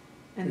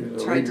 And it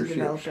was tried to leadership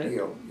develop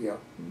skill, it. yeah.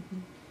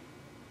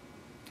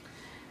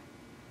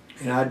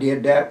 And I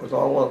did that with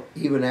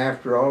even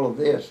after all of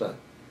this,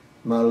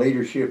 my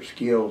leadership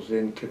skills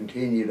then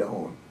continued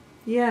on.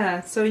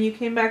 Yeah, so you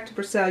came back to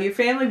Purcell. Your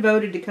family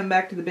voted to come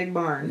back to the big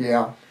barn.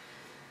 Yeah.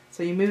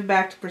 So you moved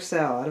back to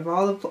Purcell out of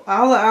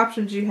all the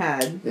options you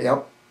had.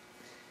 Yep.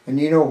 And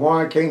you know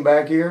why I came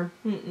back here?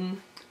 Mm-mm.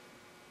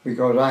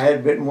 Because I had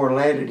a bit more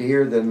landed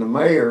here than the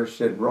mayor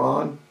said,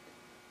 "Ron,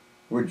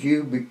 would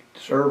you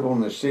serve on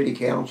the city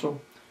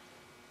council?"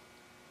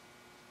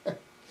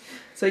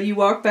 So you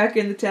walked back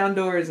in the town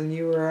doors and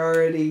you were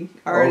already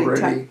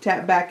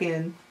tapped back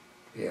in.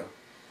 Yeah.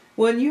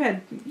 Well, you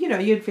had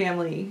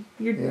family.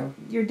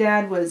 Your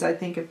dad was, I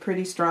think, a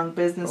pretty strong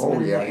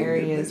businessman in the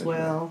area as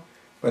well.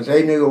 But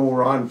they knew old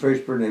Ron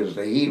Fishburn as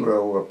the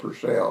hero of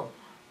Purcell,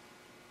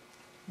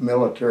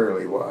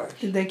 militarily wise.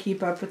 Did they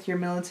keep up with your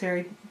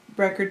military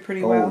record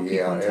pretty well? Oh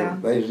yeah,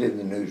 they was in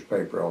the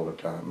newspaper all the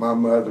time. My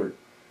mother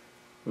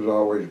was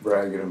always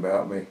bragging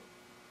about me.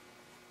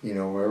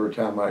 Every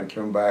time I'd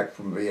come back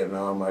from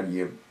Vietnam, I'd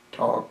give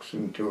talks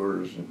and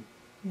tours and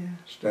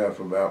stuff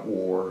about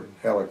war and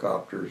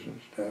helicopters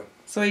and stuff.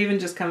 So even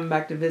just coming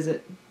back to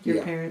visit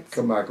your parents?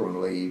 Come back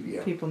on leave,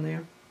 yeah. People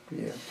knew.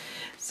 Yeah.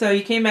 So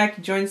you came back,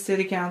 you joined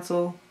city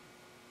council.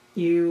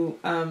 You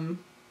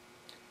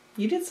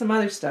did some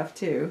other stuff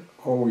too.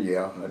 Oh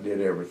yeah, I did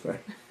everything.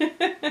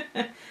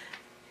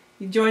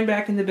 You joined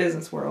back in the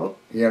business world.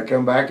 Yeah, I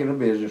come back in the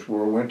business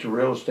world, went to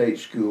real estate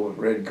school at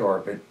Red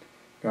Carpet,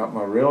 got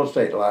my real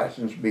estate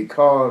license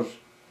because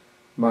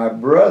my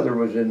brother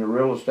was in the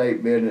real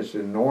estate business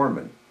in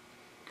Norman,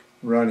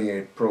 running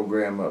a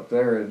program up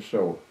there, and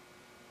so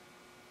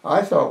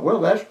I thought,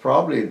 well, that's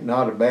probably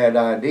not a bad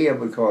idea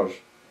because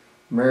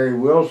Mary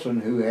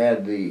Wilson, who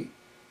had the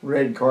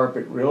Red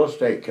Carpet Real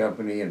Estate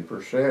Company in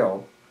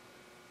Purcell,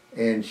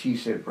 and she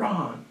said,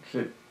 "Ron,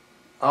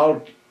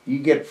 you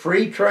get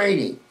free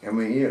training. I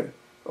mean,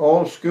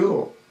 all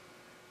school."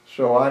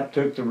 So I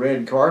took the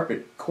Red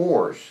Carpet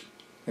course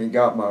and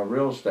got my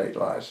real estate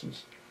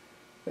license.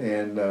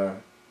 And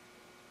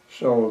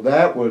so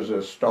that was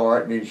a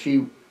start, and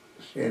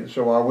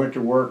so I went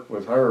to work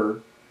with her,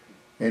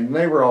 and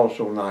they were all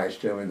so nice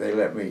to me. They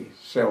let me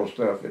sell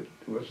stuff. It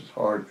was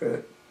hard,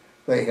 but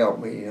they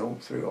helped me,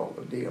 through all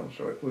the deals.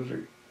 So it was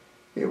a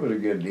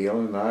good deal,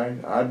 and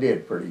I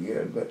did pretty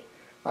good, but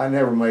I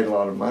never made a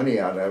lot of money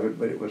out of it,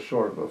 but it was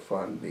sort of a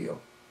fun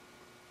deal.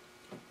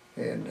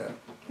 And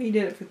you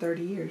did it for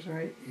 30 years,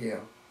 right?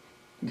 Yeah.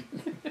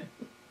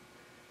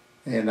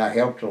 And I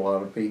helped a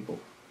lot of people.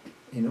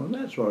 And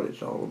that's what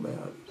it's all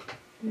about.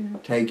 Yeah.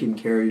 Taking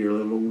care of your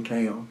little old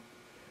town.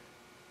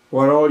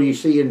 What all you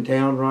see in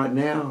town right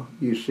now,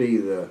 you see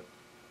the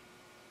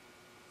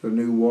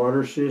new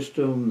water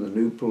system, the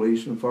new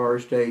police and fire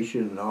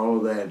station, and all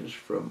of that is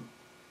from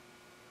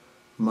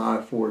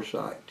my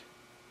foresight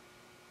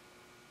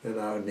that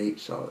I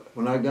saw it.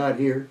 When I got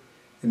here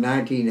in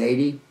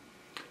 1980,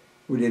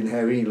 we didn't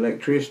have any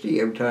electricity.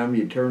 Every time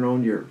you turn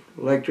on your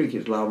electric,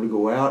 it's liable to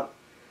go out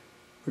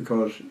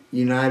because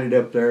United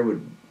up there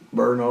would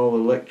burn all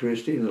the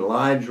electricity and the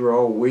lines were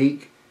all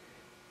weak.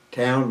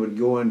 Town would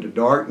go into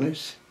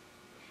darkness.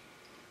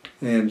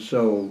 And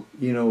so,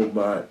 you know,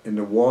 and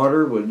the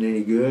water wasn't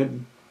any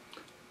good.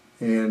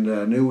 And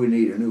I knew we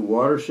needed a new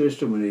water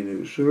system, we needed a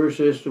new sewer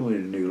system, we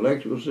needed a new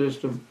electrical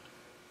system.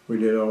 We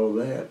did all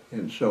of that.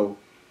 And so,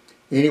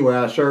 anyway,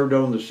 I served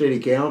on the city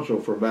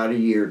council for about a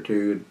year or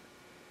two.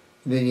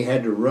 And then you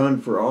had to run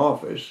for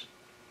office.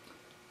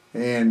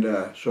 And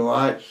so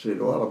I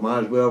said, well, I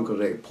might as well, because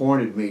they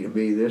appointed me to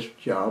be this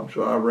job.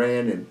 So I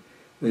ran, and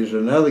there's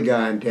another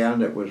guy in town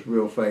that was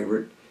real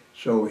favorite.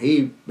 So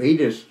he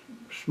just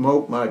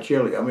smoked my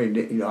chili. I mean,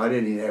 you know, I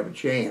didn't even have a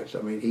chance.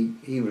 I mean,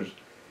 he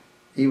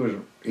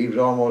was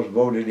almost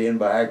voted in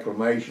by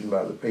acclamation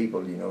by the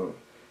people, you know,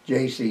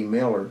 J.C.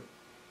 Miller.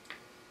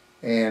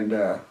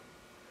 And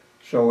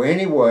so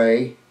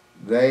anyway,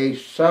 the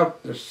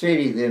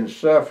city then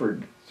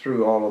suffered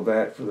through all of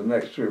that for the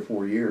next 3 or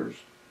 4 years.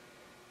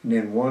 And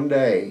then one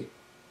day,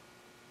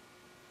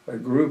 a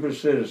group of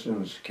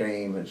citizens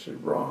came and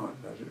said, Ron,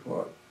 I said,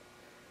 what?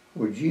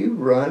 Would you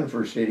run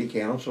for city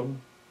council?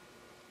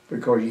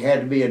 Because you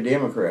had to be a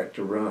Democrat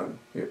to run.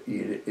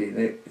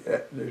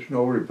 There's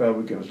no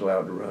Republicans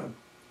allowed to run.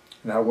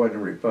 And I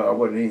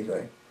wasn't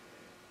anything.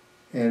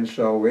 And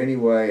so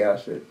anyway, I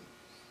said,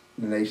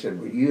 and they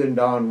said, well, you and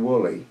Don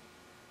Woolley,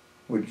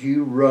 would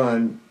you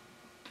run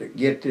to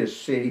get this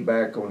city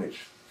back on its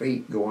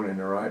feet going in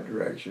the right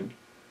direction?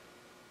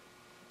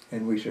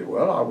 And we said,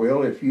 well, I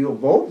will if you'll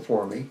vote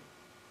for me.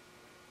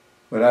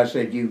 But I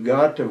said, you've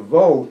got to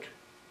vote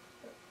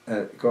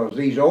because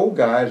these old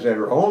guys that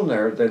are on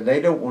there, that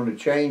they don't want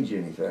to change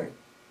anything.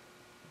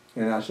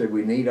 And I said,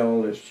 we need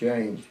all this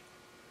change.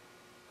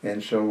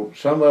 And so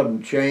some of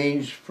them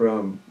changed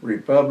from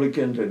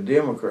Republican to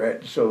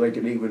Democrat so they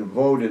could even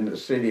vote in the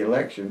city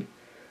election.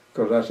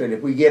 Because I said,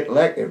 if we get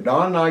elected, if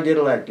Don and I get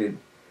elected,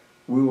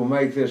 we will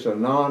make this a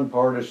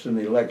nonpartisan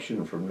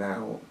election from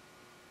now on.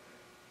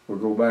 We'll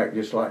go back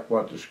just like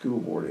what the school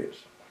board is.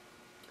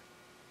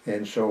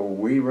 And so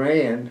we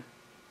ran,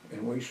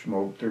 and we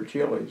smoked their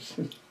chilies.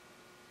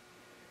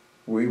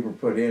 We were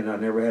put in. I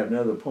never had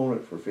another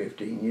opponent for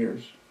 15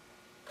 years.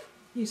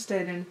 You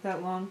stayed in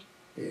that long?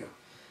 Yeah.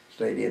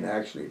 Stayed in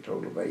actually a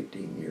total of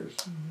 18 years.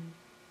 Mm-hmm.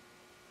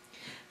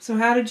 So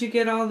how did you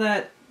get all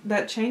that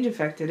change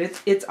affected?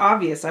 It's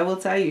obvious, I will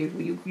tell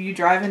you. You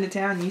drive into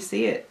town, you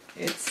see it.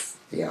 It's...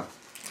 Yeah.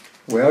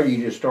 Well,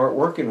 you just start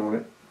working on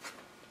it.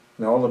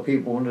 And all the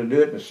people wanted to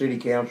do it in the city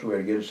council. We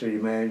had good city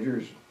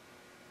managers.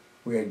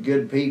 We had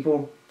good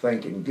people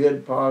thinking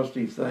good,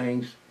 positive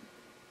things.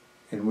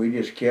 And we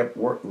just kept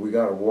working. We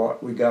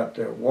got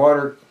the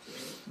water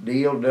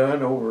deal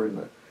done over in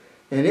the...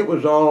 And it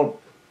was all...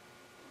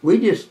 We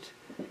just...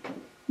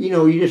 You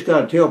know, you just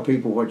got to tell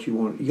people what you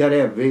want. You got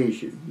to have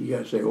vision. You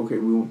got to say, okay,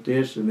 we want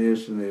this and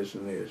this and this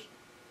and this.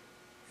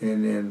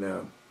 And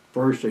then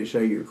first they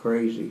say you're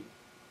crazy.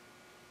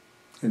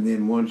 And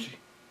then once...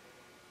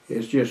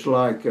 It's just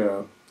like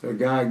a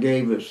guy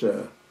gave us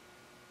an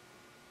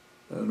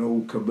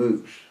old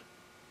caboose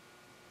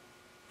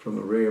from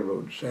the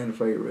railroad, Santa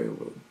Fe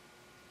Railroad.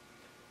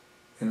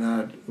 And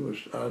I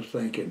was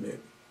thinking that,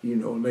 you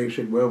know, and they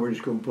said, well, we're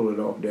just going to pull it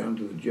off down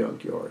to the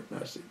junkyard.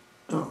 And I said,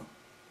 oh.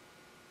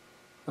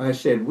 I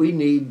said, we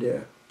need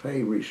to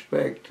pay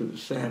respect to the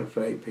Santa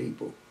Fe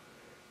people.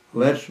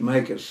 Let's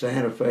make a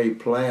Santa Fe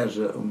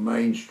Plaza on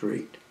Main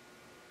Street.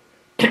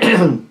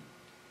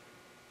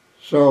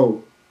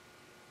 So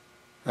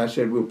I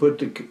said, we'll put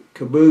the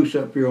caboose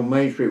up here on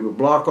Main Street. We'll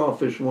block off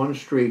this one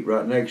street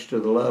right next to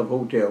the Love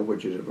Hotel,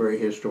 which is a very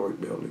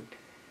historic building.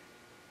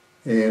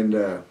 And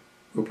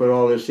we'll put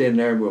all this in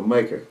there and we'll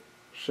make a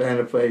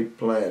Santa Fe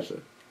Plaza.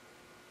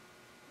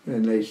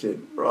 And they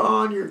said,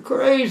 Ron, you're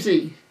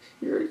crazy.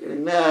 You're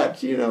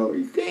nuts, you know.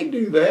 You can't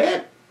do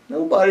that.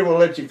 Nobody will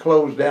let you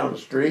close down the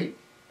street.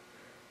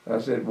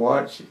 I said,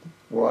 watch.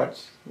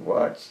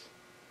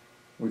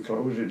 We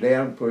closed it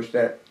down, put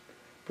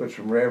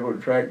some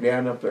railroad track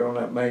down up there on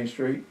that main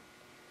street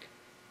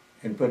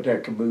and put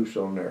that caboose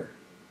on there.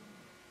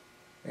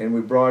 And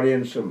we brought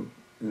in in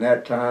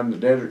that time the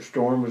Desert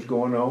Storm was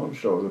going on,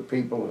 so the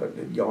people that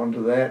had gone to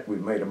that, we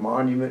made a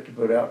monument to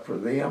put out for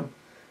them.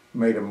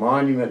 Made a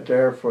monument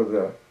there for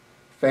the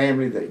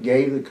family that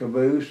gave the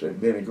caboose.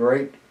 They'd been a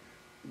great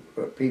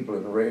people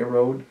in the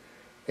railroad.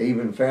 They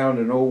even found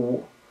an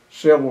old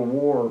Civil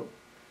War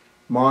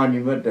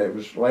monument that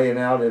was laying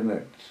out in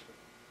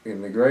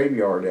the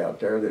graveyard out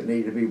there that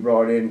needed to be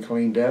brought in and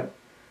cleaned up,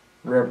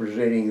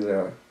 representing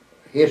the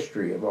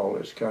history of all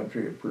this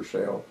country of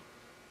Purcell.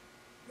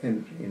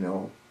 And, you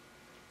know,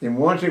 then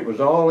once it was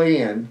all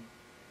in,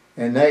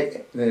 and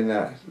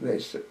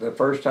the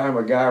first time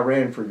a guy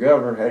ran for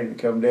governor, had him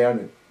come down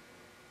and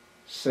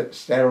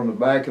sat on the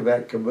back of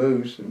that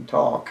caboose and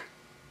talk.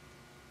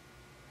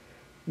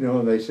 You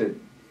know, they said,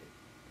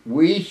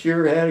 we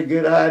sure had a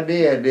good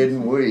idea,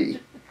 didn't we?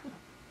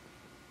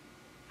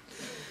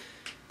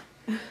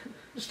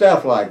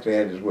 Stuff like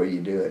that is the way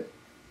you do it.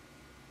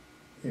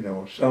 You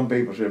know, some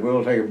people said,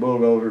 we'll take a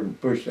bulldozer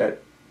and push that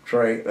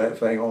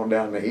thing on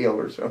down the hill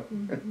or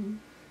something. Mm-hmm.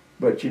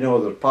 But you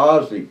know, the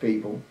positive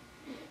people,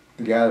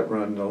 the guy that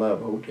run the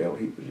Love Hotel,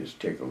 he was just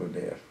tickled to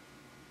death.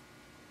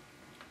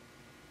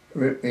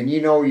 And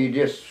you know, you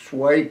just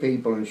sway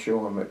people and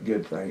show them that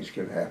good things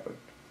can happen.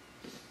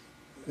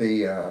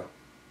 The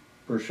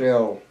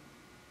Purcell,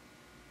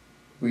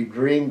 we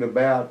dreamed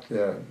about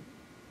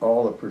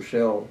all the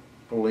Purcell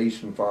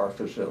police and fire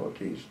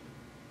facilities,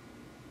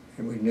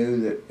 and we knew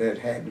that that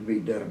had to be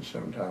done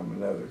sometime or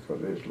another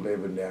because it was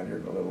living down here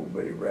in a little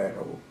bitty rat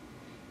hole.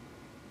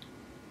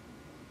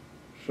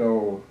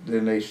 So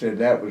then they said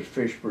that was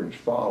Fishburn's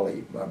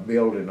folly by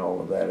building all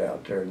of that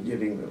out there and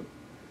getting the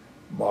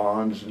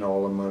bonds and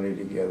all the money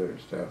together and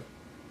stuff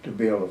to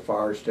build a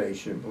fire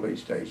station,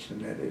 police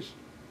station that is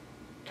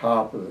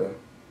top of the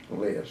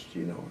list,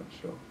 you know. And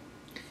so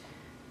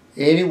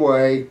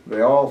anyway,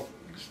 they all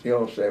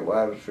still say,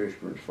 well, that was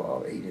Fishburn's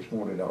fault. He just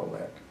wanted all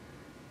that.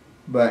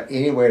 But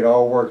anyway, it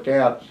all worked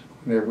out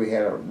whenever we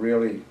had a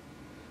really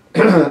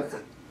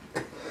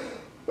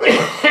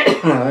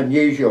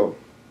unusual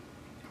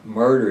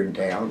murder in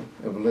town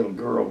of a little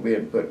girl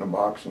being put in a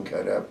box and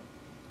cut up.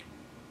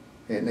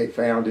 And they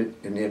found it,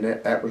 and then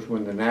that was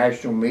when the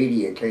national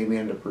media came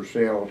into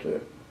Purcell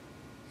to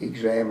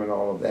examine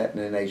all of that, and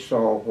then they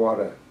saw what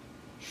a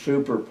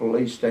super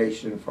police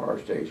station and fire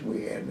station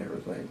we had and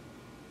everything.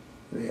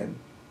 Then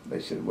they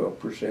said, well,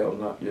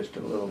 Purcell's not just a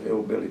little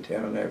hillbilly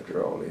town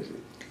after all, is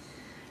it?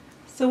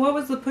 So what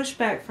was the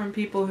pushback from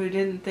people who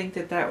didn't think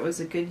that that was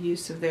a good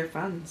use of their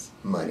funds?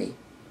 Money.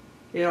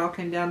 It all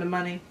came down to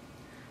money?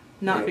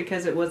 Not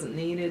because it wasn't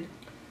needed?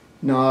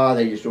 No,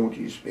 they just don't want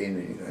you to spend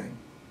anything.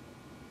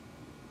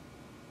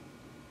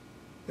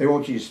 They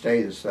want you to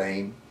stay the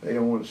same. They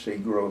don't want to see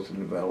growth and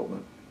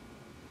development.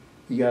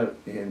 You got,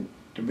 and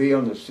to be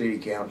on the city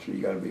council,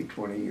 you got to be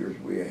 20 years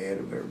way ahead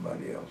of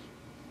everybody else.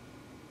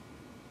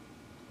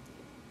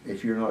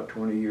 If you're not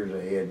 20 years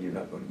ahead, you're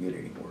not going to get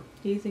anywhere.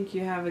 Do you think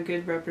you have a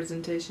good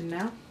representation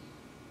now?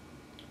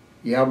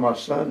 Yeah, my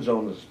son's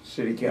on the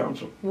city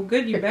council. Well,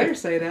 good. You better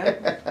say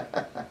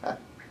that.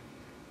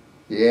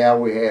 Yeah,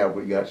 we have.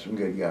 We got some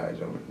good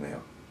guys on it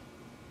now.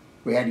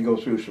 We had to go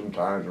through some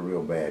times of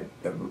real bad,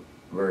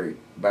 very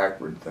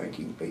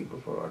backward-thinking people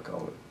is what I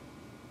call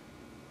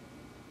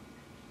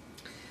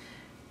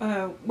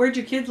it. Where'd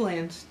your kids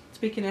land?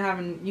 Speaking of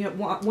having, you know,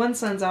 one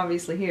son's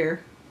obviously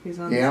here. He's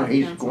on. Yeah, the city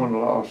he's council. going to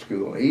law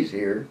school. He's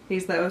here.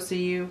 He's the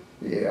OCU.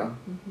 Yeah.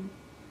 Mm-hmm.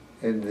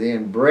 And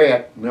then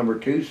Brett, number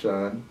 2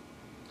 son,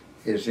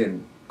 is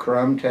in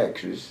Crum,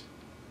 Texas.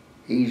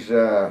 He's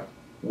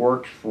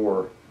works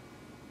for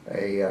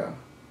a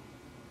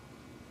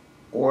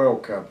oil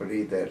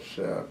company that's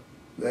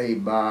they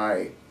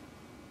buy.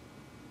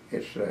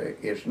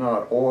 It's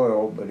not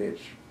oil, but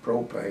it's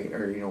propane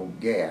or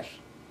gas,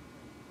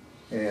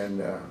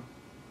 and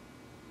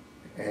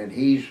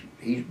he's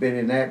been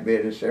in that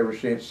business ever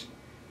since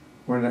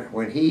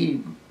when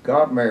he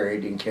got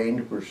married and came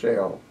to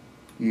Purcell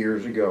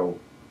years ago.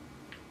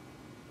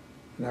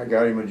 And I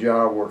got him a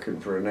job working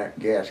for a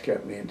gas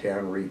company in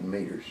town reading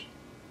meters.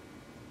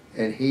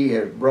 And he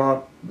has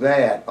brought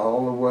that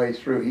all the way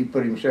through. He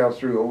put himself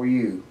through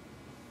OU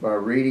by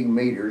reading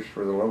meters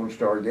for the Lone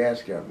Star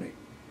Gas Company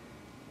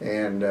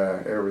and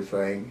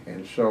everything.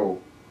 And so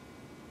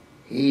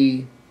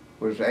he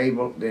was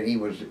able, then he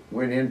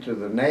went into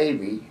the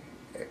Navy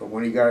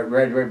when he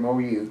graduated from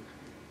OU.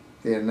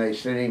 Then they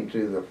sent him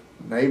to the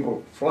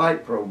Naval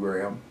Flight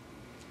Program,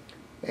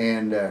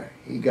 and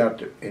he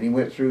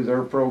went through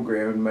their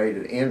program and made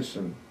an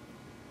ensign.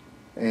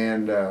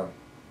 And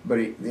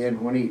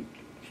then when he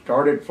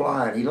started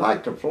flying, he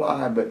liked to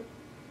fly, but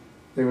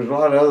there was a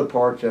lot of other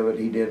parts of it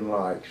he didn't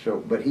like.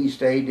 But he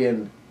stayed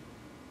in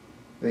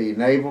the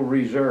Naval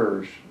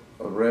Reserves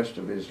the rest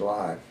of his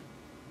life,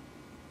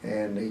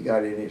 and he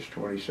got in his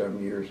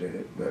 20-some years in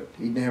it. But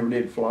he never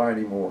did fly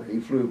anymore. He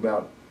flew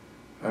about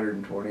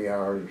 120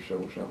 hours or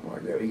so, something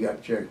like that. He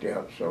got checked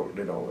out, so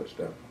did all that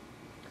stuff.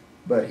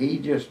 But he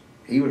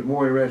was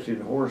more interested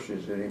in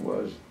horses than he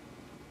was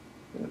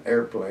in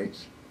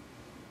airplanes.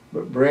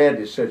 But Brad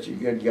is such a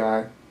good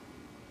guy.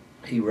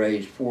 He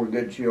raised 4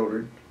 good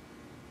children,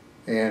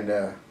 and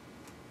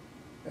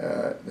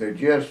they're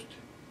just,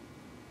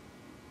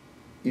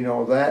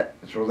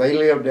 so they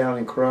live down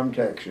in Crum,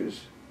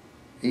 Texas.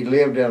 He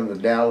lived down in the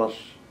Dallas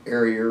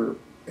area,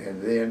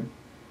 and then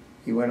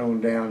he went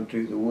on down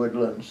to the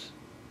Woodlands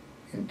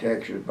in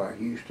Texas by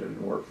Houston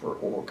and worked for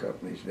oil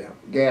companies down,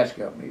 gas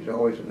companies,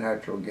 always a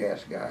natural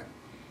gas guy.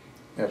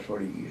 That's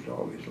what he used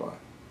all his life.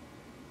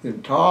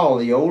 Then Tall,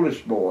 the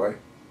oldest boy,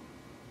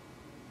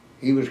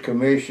 he was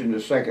commissioned a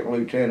 2nd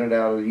lieutenant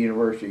out of the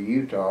University of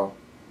Utah,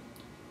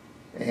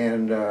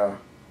 and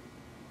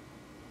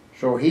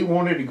so he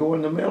wanted to go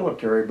in the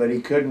military, but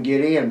he couldn't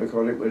get in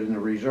because it was in the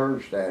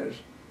reserve status.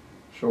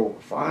 So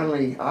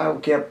finally, I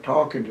kept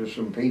talking to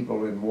some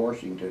people in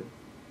Washington,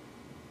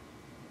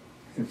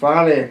 and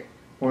finally,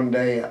 one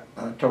day,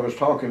 I was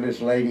talking to this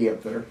lady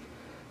up there,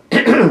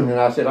 and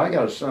I said, I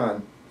got a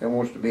son that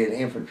wants to be an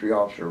infantry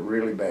officer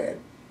really bad.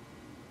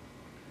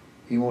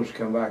 He wants to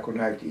come back on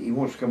active. He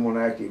wants to come on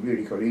active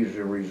duty because he's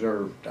a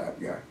reserve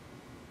type guy.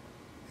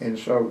 And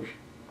so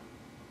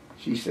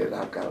she said,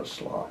 I've got a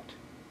slot.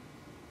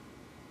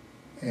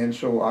 And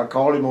so I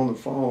called him on the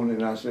phone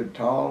and I said,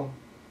 Tall,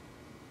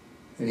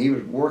 and he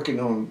was working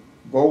on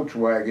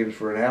Volkswagens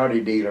for an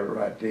Audi dealer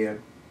right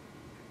then.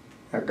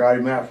 I got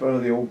him out front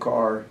of the old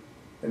car,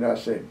 and I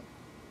said,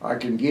 I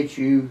can get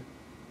you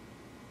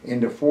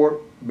into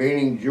Fort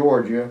Benning,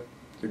 Georgia,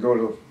 to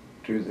go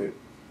to the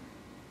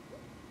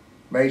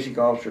basic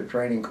officer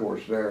training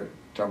course there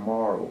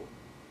tomorrow.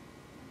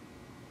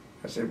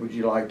 I said, would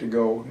you like to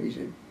go? He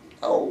said,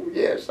 oh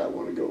yes, I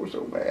want to go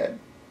so bad.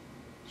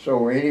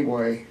 So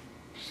anyway,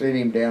 sent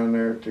him down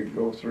there to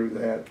go through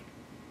that.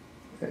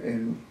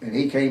 And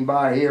he came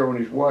by here on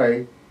his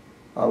way.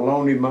 I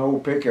loaned him my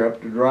old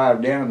pickup to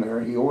drive down there.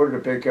 He ordered a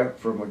pickup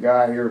from a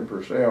guy here in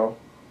Purcell.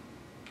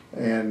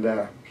 And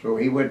so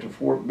he went to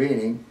Fort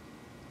Benning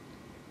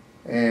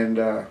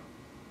and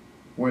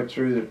went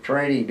through the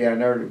training down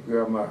there to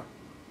become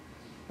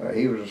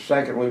he was a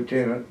second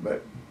lieutenant,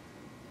 but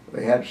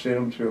they had to send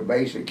him through a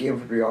basic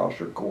infantry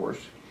officer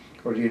course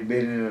because he had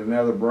been in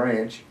another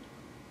branch.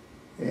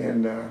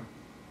 And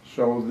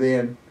so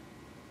then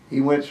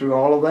he went through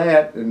all of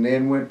that, and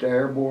then went to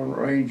airborne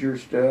ranger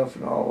stuff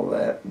and all of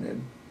that,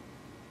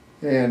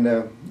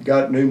 and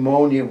got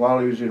pneumonia while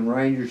he was in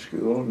ranger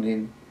school, and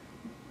then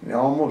he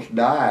almost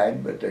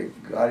died, but they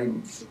got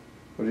him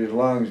with his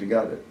lungs. He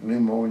got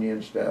pneumonia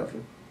and stuff.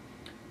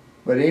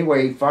 But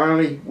anyway, he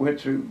finally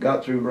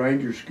got through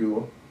ranger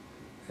school,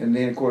 and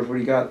then of course when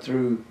he got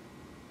through,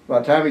 by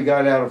the time he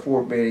got out of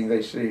Fort Benning,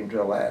 they sent him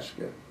to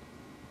Alaska,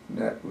 and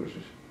that was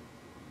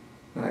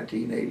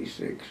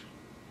 1986.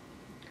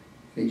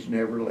 He's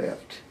never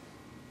left.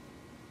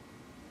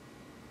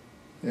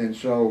 And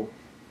so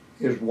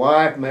his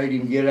wife made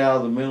him get out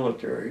of the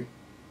military.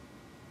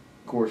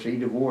 Of course, he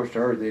divorced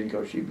her then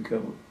because she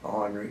became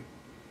ornery.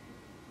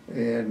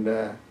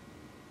 And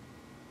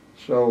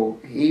so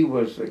he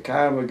was the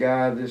kind of a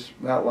guy that's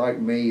about like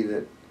me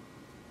that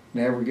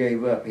never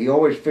gave up. He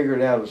always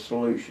figured out a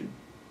solution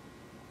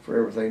for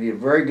everything. He was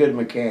a very good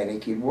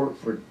mechanic. He'd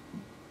worked for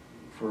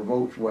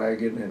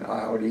Volkswagen and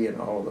Audi and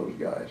all of those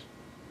guys.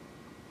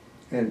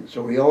 And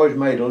so he always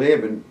made a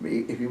living.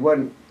 If he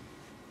wasn't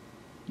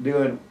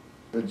doing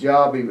the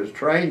job he was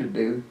trained to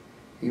do,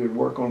 he would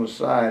work on the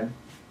side.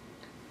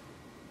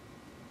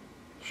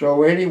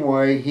 So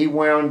anyway, he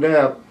wound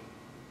up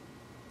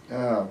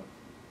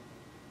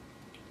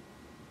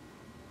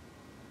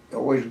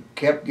always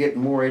kept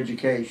getting more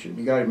education.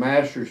 He got a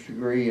master's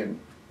degree in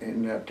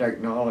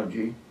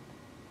technology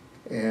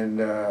and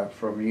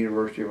from the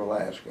University of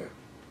Alaska.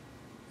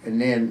 And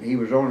then he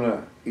was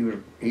a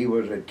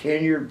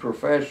tenured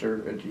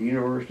professor at the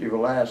University of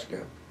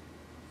Alaska,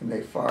 and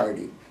they fired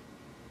him.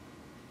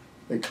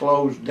 They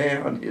closed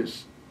down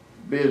his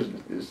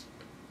business, his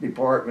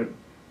department,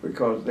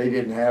 because they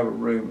didn't have a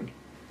room.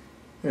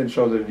 And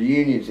so the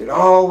union said,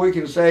 oh, we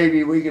can save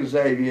you, we can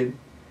save you.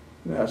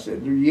 And I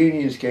said, the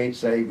unions can't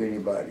save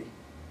anybody.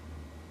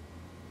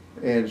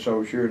 And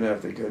so sure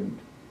enough, they couldn't.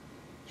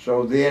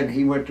 So then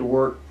he went to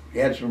work. He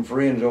had some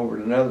friends over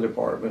in another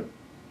department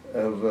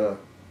of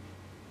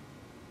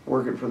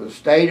working for the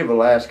state of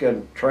Alaska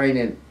and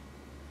training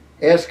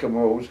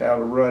Eskimos how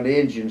to run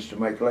engines to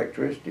make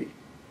electricity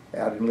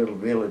out in little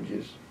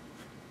villages.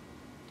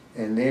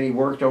 And then he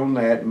worked on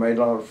that and made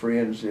a lot of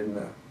friends in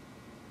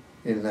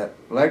that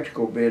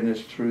electrical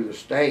business through the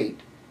state.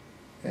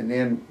 And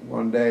then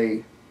one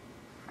day,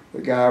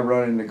 the guy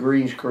running the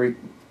Greens Creek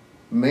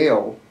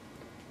mill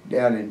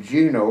down in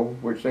Juneau,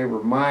 which they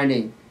were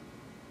mining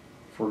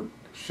for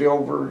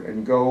silver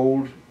and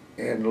gold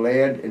and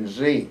lead and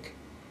zinc,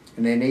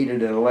 and they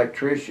needed an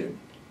electrician.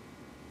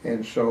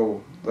 And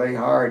so they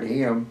hired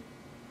him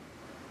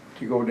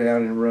to go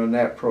down and run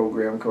that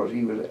program because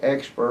he was an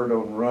expert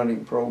on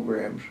running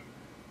programs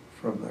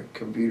from the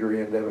computer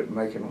end of it and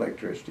making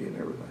electricity and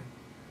everything.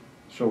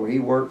 So he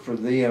worked for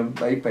them.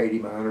 They paid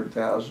him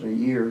 $100,000 a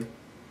year,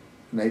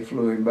 and they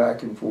flew him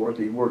back and forth.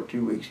 He worked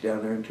 2 weeks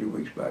down there and 2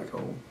 weeks back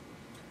home.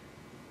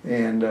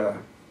 And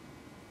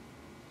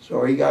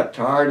so he got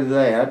tired of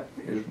that.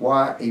 His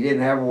wife, he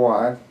didn't have a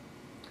wife,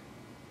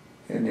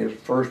 and his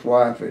first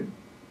wife had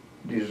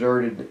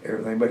deserted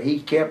everything, but he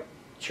kept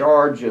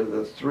charge of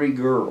the 3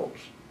 girls.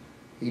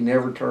 He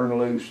never turned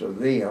loose of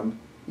them,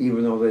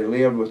 even though they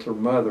lived with their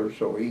mother,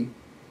 so he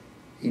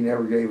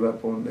never gave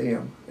up on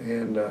them.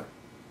 And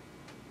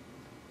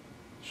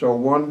so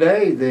one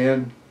day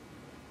then,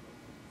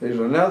 there's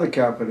another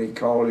company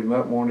called him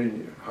up,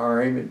 wanted to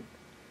hire him, and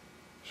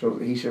so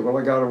he said, well,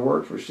 I got to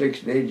work for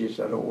 6 digits.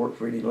 I don't work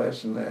for any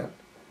less than that.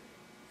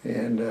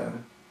 And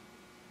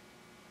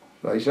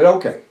so he said,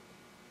 okay.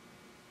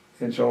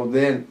 And so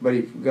then, but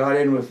he got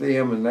in with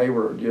them, and they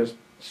were just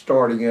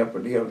starting up a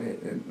deal,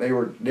 and they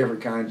were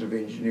different kinds of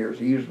engineers.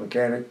 He was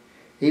mechanic,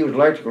 he was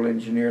electrical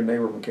engineer, and they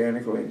were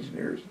mechanical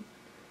engineers.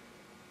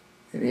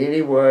 And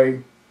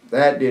anyway,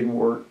 that didn't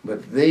work.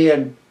 But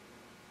then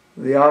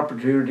the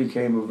opportunity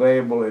came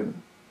available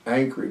in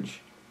Anchorage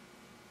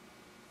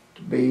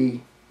to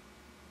be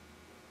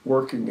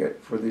working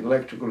for the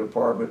electrical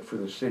department for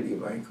the city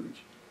of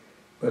Anchorage.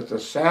 But the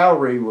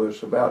salary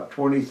was about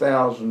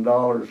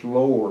 $20,000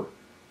 lower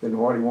than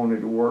what he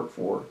wanted to work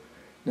for.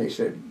 And they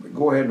said,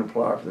 go ahead and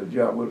apply for the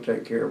job, we'll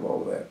take care of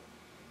all that.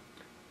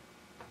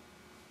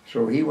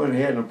 So he went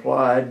ahead and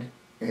applied,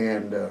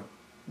 and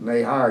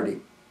they hired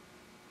him.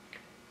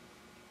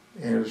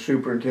 And as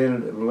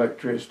superintendent of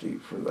electricity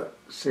for the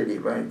city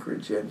of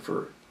Anchorage and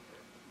for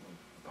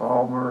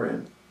Palmer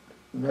and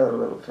another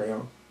little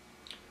town.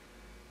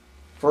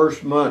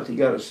 First month he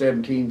got a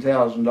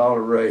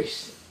 $17,000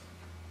 raise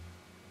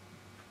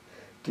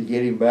to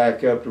get him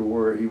back up to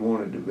where he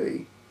wanted to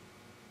be.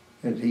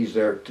 And he's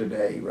there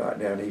today, right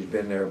now, and he's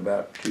been there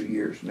about 2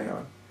 years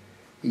now.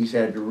 He's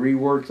had to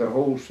rework the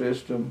whole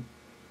system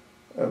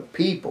of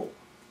people,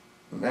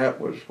 and that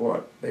was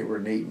what they were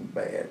needing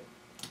bad,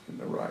 and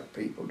the right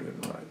people doing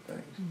the right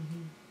things.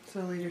 Mm-hmm. So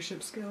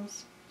leadership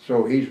skills.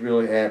 So he's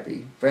really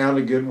happy. Found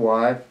a good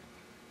wife.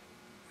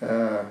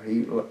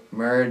 He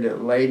married a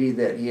lady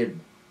that he had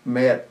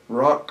met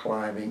rock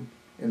climbing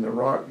in the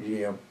rock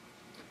gym.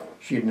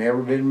 She had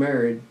never been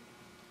married,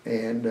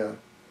 and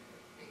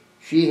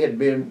she had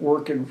been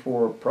working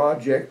for a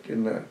project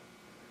in the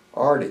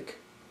Arctic.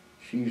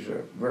 She's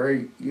a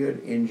very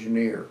good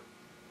engineer,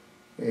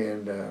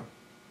 and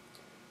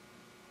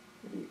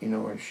you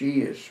know, and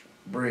she is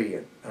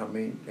brilliant. I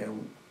mean,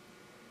 and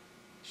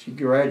she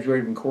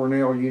graduated from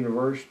Cornell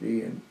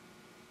University, and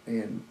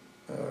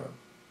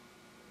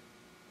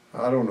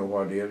I don't know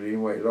what it is.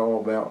 Anyway, it's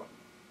all about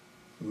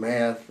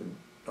math and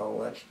all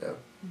that stuff.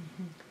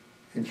 Mm-hmm.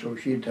 And so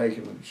she had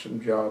taken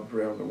some jobs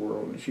around the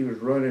world, and she was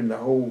running the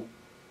whole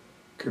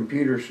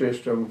computer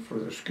system for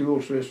the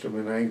school system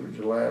in Anchorage,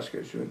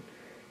 Alaska. So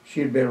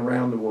she had been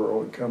around the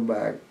world and come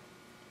back,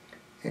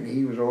 and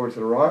he was over at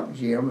the rock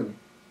gym,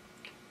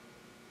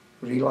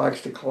 and he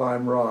likes to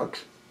climb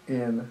rocks,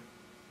 and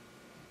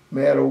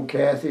met old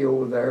Kathy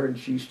over there, and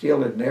she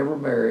still had never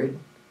married.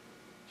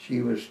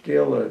 She was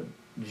still a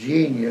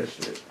genius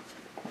at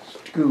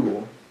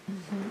school.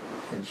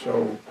 Mm-hmm. And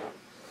so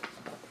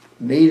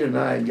Nita and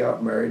I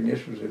got married, and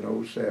this was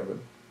in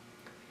 '07.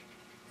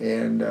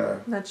 And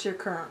that's your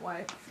current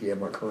wife? Yeah,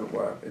 my current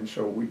wife. And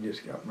so we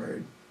just got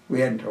married.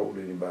 We hadn't told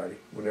anybody.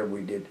 Whenever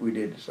we did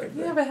the same thing.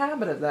 You have a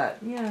habit of that,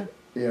 yeah.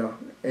 Yeah,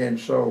 and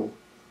so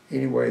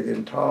anyway,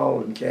 then Tal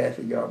and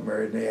Kathy got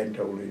married, and they hadn't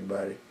told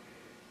anybody.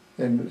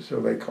 And so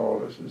they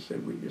called us and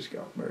said, we just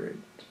got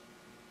married.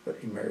 But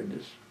he married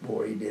this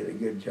boy. He did a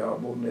good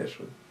job on this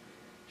one.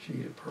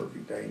 She's a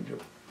perfect angel.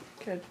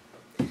 Good.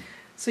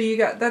 So you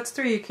got, that's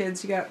 3 of your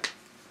kids. You got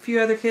a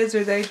few other kids, or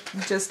are they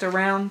just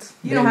around?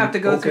 You don't have to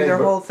go through their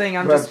whole thing.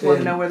 I'm just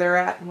wanting to know where they're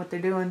at and what they're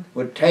doing.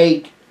 But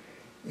Tate,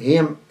 he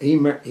went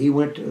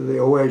to the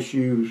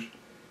OSU's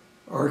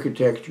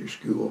architecture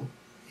school.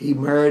 He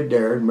married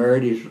there and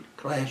married his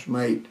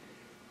classmate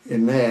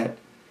in that.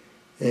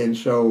 And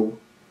so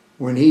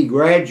when he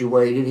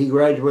graduated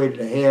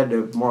ahead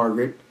of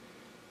Margaret.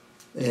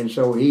 And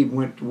so he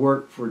went to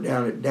work for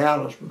down at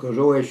Dallas, because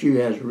OSU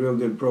has a real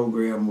good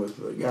program with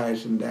the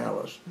guys in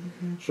Dallas.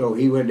 Mm-hmm. So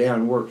he went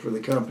down and worked for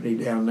the company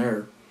down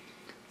there.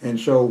 And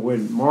so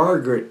when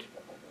Margaret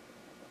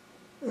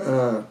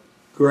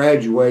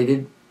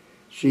graduated,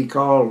 she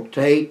called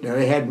Tate. Now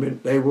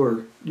they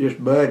were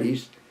just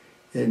buddies,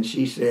 and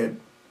she said,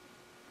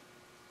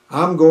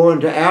 I'm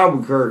going to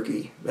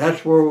Albuquerque.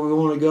 That's where we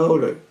want to go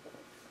to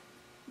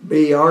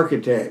be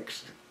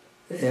architects.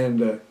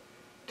 And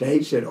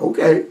Tate said,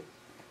 okay.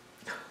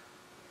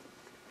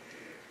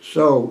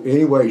 So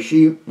anyway,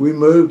 we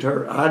moved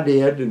her, I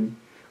did, and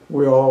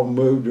we all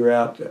moved her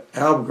out to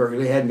Albuquerque.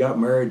 They hadn't got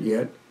married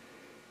yet.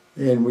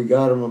 And we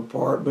got them an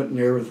apartment and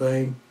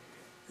everything.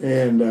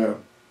 And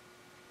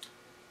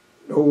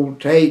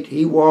old Tate,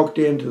 he walked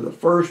into the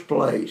first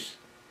place,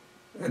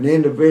 an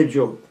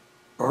individual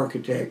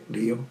architect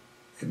deal,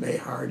 and they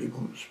hired him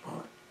on the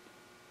spot.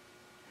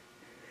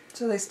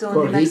 So they still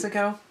in New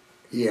Mexico?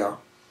 Yeah.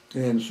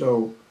 And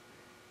so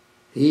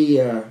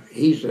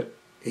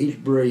he's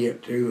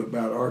brilliant too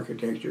about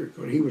architecture.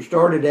 He was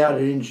started out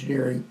in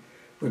engineering,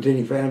 but then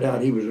he found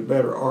out he was a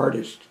better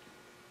artist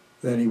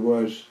than he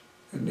was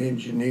an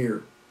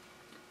engineer,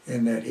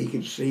 and that he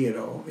could see it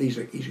all.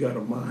 He's got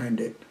a mind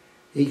that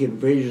he can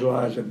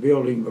visualize a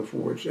building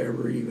before it's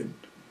ever even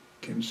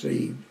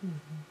conceived.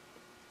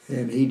 Mm-hmm.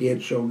 And he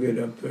did so good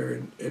up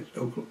there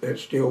at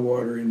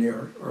Stillwater in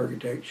the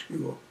architect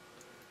school.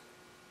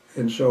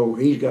 And so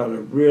he's got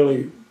a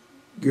really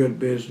good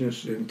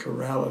business in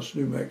Corrales,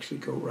 New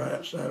Mexico, right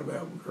outside of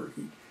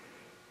Albuquerque.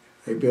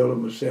 They built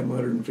him a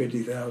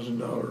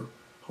 $750,000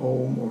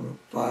 home on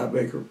a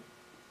 5-acre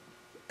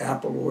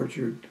apple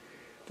orchard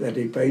that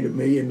they paid $1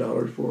 million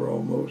for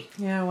almost.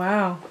 Yeah,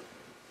 wow.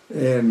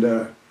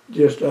 And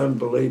just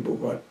unbelievable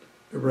what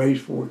they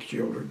raised 4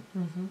 children.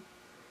 Mm-hmm.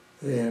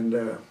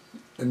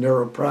 And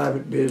they're a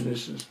private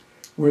business.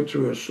 Went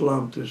through a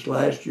slump this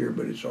last year,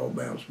 but it's all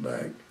bounced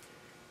back.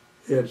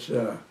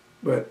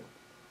 But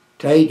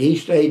Tate, he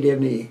stayed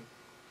in the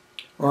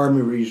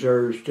Army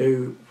Reserves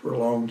too for a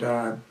long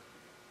time.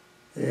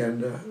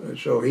 And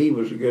so he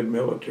was a good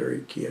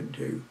military kid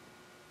too.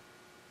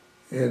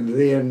 And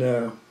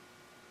then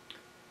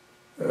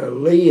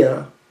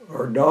Leah,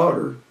 our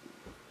daughter,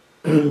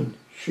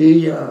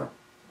 she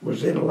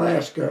was in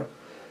Alaska.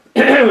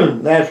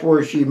 That's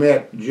where she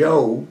met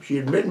Joe. She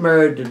had been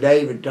married to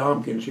David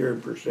Tompkins here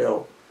in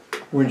Purcell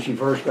when she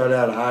first got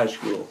out of high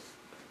school.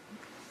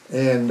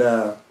 And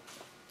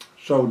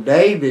so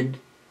David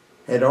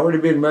had already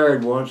been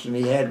married once, and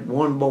he had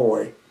one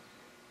boy.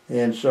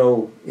 And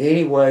so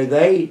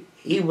anyway,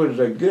 he was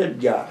a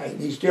good guy, and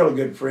he's still a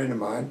good friend of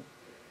mine.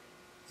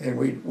 And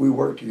we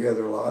worked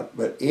together a lot.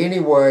 But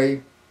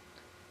anyway,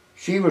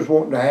 she was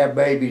wanting to have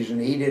babies,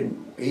 and he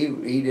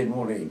didn't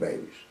want any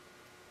babies.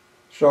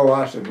 So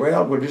I said,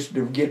 well, we'll just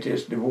get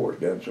this divorce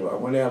done. So I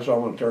went out,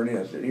 saw an attorney,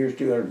 and I said, here's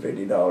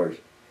 $250.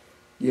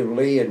 Give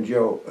Lee and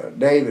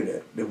David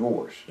a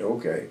divorce.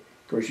 Okay.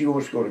 Of course, she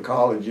wants to go to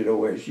college at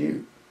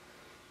OSU.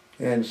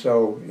 And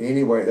so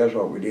anyway, that's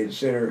what we did,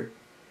 sent her.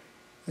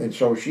 And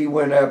so she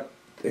went up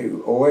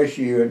to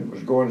OSU and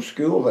was going to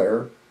school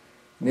there.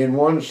 And then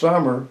one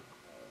summer,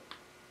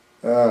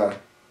 the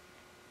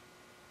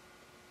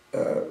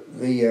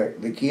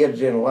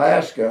kids in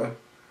Alaska,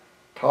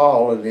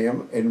 Tall and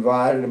them,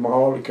 invited them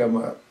all to come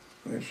up.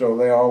 And so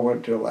they all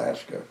went to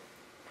Alaska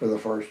for the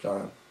first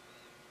time.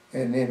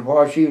 And then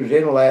while she was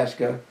in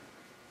Alaska,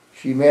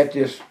 she met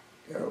this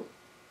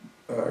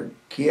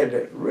kid,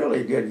 a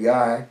really good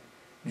guy,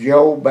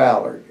 Joe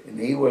Ballard. And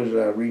he was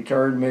a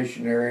returned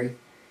missionary.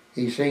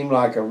 He seemed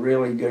like a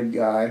really good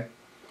guy.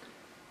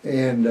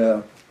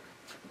 And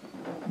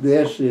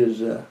this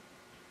is,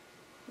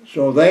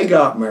 so they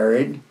got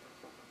married,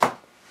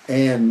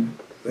 and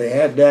they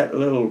had that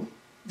little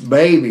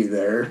baby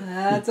there.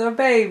 That's a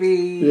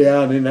baby.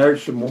 Yeah, and then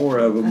there's some more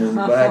of them on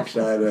the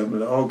backside of them,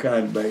 and all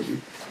kinds of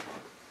babies.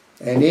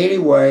 And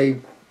anyway,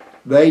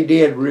 they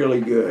did really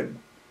good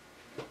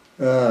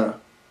for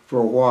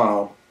a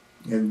while,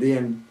 and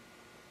then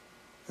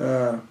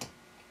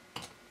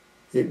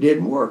it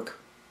didn't work.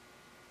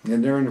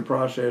 And they're in the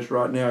process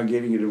right now of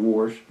getting a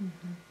divorce.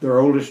 Their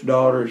oldest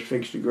daughter is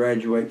fixed to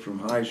graduate from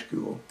high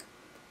school,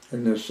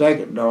 and the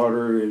second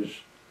daughter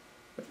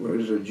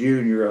was a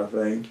junior, I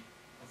think.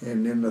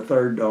 And then the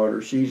third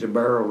daughter, she's a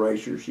barrel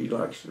racer. She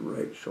likes to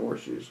race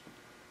horses.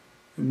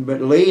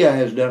 But Leah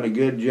has done a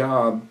good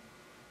job,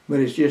 but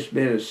it's just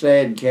been a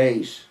sad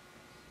case,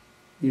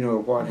 you know,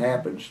 what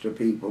happens to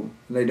people.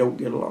 They don't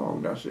get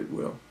along. I said,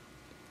 well,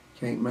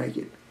 can't make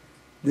it.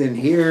 Then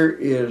here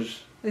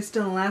is... They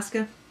still in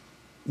Alaska?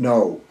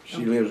 No,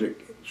 she lives at...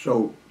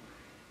 So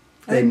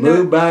they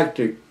moved back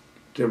to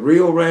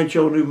Rio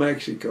Rancho, New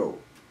Mexico.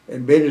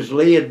 And as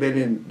Lee had been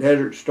in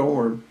Desert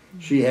Storm,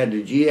 she had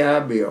the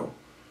GI Bill.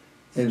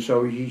 And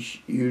so he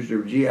used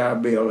her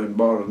GI Bill and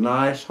bought a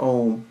nice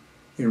home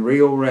in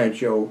Rio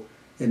Rancho.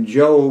 And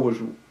Joe was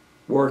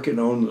working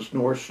on the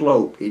North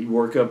Slope. He'd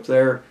work up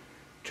there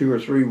 2 or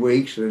 3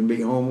 weeks and then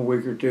be home a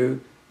week or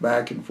two,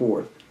 back and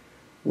forth.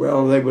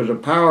 Well, there was a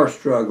power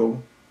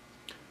struggle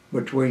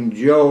between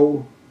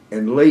Joe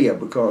and Leah,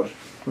 because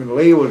when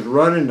Leah was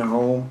running the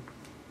home,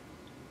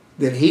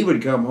 then he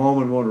would come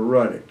home and want to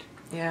run it.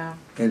 Yeah.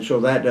 And so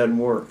that doesn't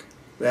work.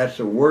 That's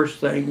the worst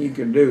thing you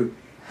can do.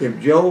 If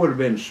Joe would have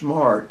been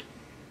smart,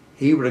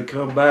 he would have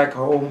come back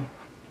home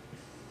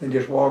and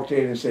just walked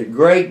in and said,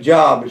 great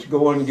job, it's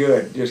going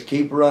good, just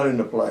keep running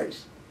the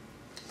place.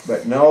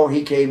 But no,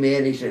 he came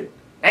in, he said,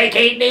 they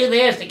can't do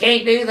this, they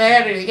can't do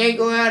that, and they can't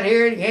go out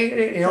here, and they can't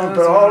do, you know,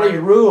 put all these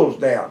rules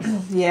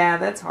down. Yeah,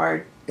 that's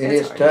hard. And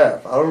it's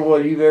tough. I don't know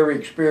whether you've ever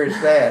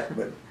experienced that,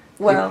 but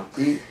well,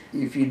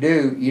 if you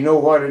do, you know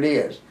what it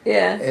is.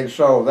 Yeah. And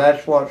so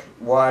that's what's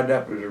wind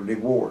up as a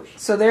divorce.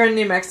 So they're in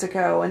New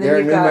Mexico, and then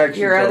you've got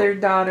your other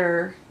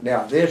daughter.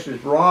 Now, this is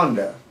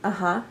Rhonda.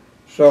 Uh-huh.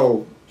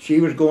 So she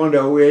was going to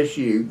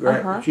OSU.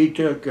 Uh-huh. She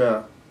took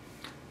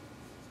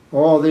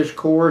all this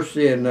course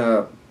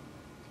in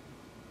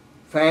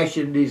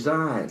fashion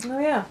design. Oh,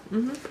 yeah.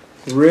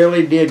 Mm-hmm.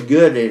 Really did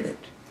good in it.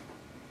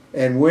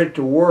 And went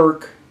to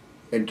work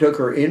and took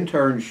her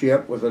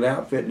internship with an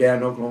outfit down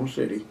in Oklahoma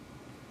City.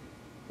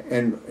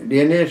 And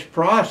in this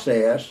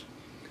process,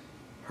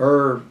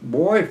 her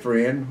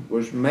boyfriend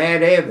was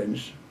Matt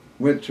Evans,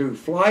 went through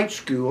flight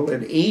school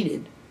in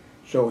Enid.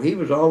 So he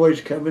was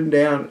always coming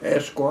down,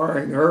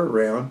 esquiring her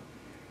around.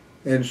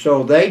 And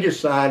so they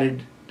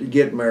decided to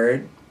get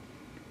married.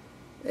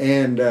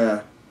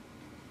 And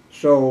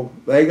so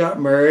they got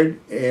married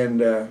and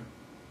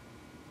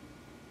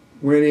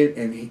went in,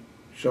 and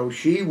so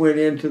she went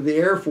into the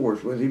Air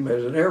Force with him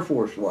as an Air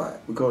Force wife,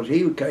 because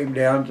he came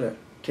down to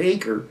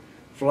Tinker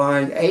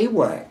flying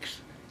AWACS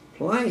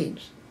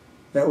planes.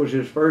 That was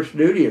his first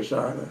duty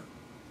assignment.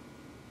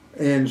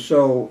 And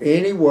so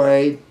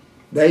anyway,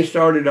 they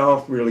started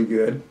off really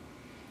good.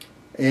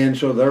 And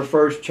so their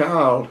first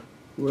child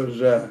was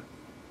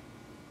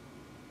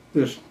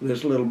this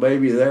little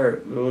baby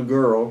there, little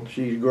girl.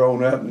 She's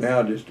grown up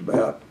now just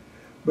about.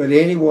 But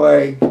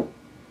anyway,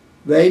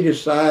 they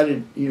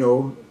decided, you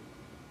know,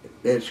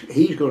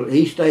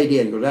 he stayed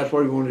in, because that's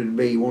what he wanted to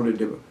be. He wanted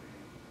to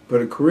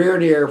put a career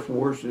in the Air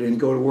Force and then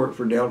go to work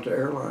for Delta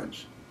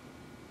Airlines.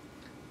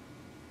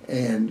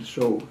 And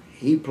so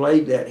he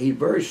played that. He's a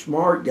very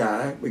smart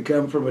guy. We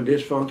come from a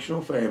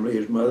dysfunctional family.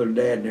 His mother and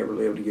dad never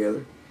lived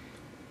together.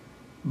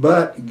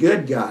 But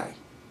good guy.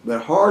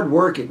 But hard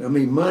working. I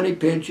mean, money,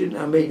 pension.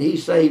 I mean, he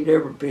saved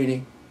every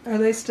penny. Are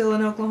they still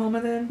in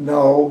Oklahoma then?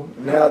 No,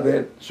 now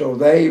that, so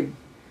they've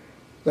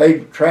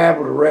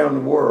traveled around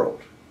the world.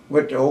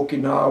 Went to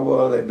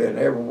Okinawa, they've been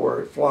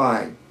everywhere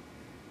flying.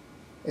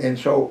 And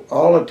so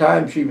all the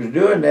time she was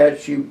doing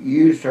that, she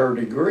used her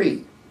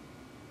degree.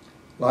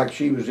 Like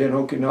she was in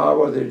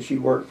Okinawa, then she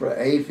worked for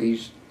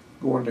AFIS,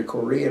 going to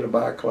Korea to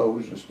buy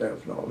clothes and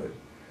stuff and all this.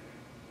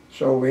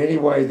 So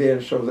anyway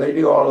then, so they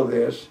do all of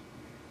this,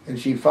 and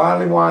she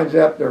finally winds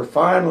up, their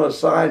final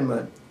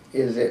assignment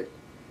is at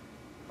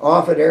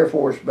Offutt Air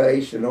Force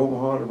Base in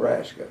Omaha,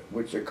 Nebraska,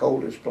 which is the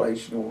coldest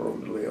place in the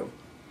world to live.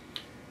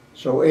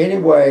 So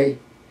anyway,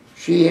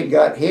 she had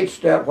got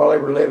hitched up while they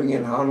were living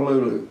in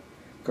Honolulu,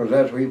 because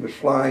that's where he was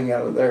flying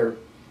out of there.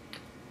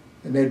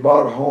 And they'd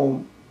bought a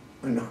home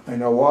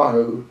in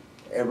Oahu,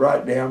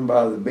 right down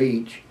by the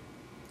beach.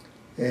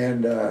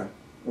 And,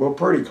 well,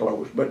 pretty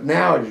close. But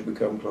now it's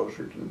become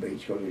closer to the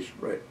beach because it's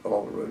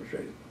all the roads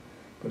straight.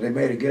 But they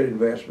made a good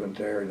investment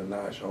there in a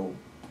nice home.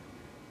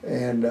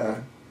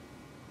 And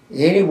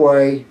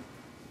anyway,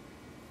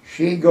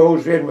 she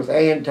goes in with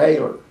Ann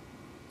Taylor.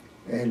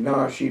 And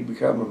now she'd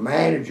become a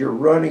manager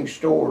running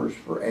stores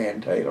for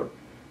Ann Taylor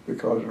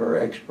because of her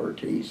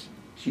expertise.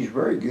 She's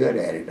very good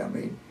at it, I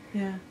mean.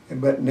 Yeah.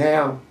 But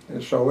now,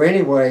 and so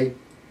anyway,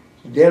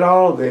 he did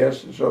all of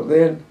this, and so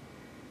then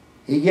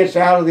he gets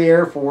out of the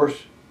Air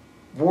Force.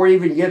 Before he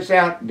even gets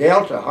out,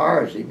 Delta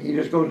hires him. He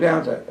just goes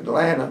down to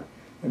Atlanta,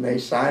 and they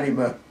sign him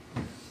up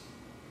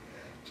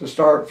to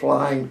start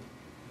flying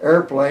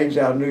airplanes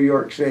out of New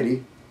York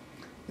City.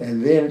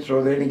 And then,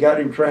 so then he got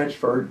him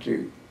transferred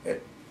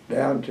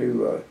down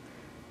to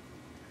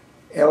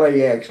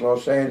LAX,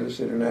 Los Angeles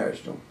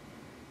International.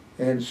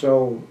 And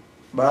so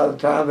by the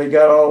time they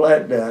got all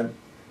that done,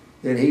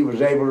 then he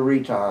was able to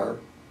retire.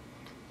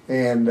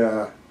 And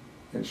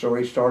so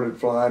he started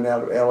flying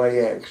out of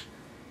LAX.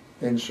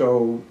 And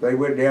so they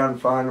went down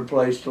and found a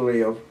place to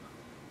live.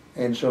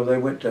 And so they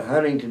went to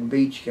Huntington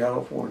Beach,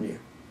 California.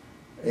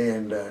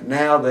 And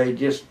now they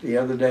just, the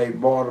other day,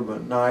 bought them a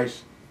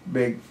nice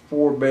big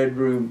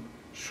 4-bedroom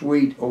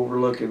suite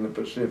overlooking the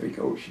Pacific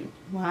Ocean.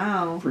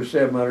 Wow. For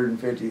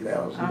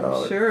 $750,000.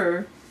 I'm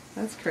sure.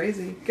 That's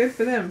crazy. Good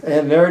for them.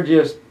 And they're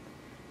just,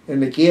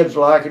 and the kids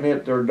liking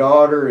it. Their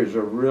daughter is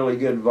a really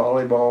good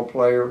volleyball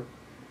player.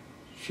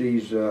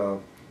 She's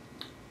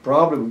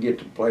probably would get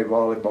to play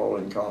volleyball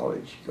in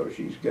college because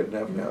she's good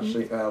enough now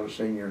out of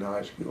senior in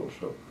high school.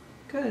 So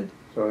good.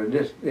 So and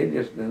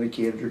the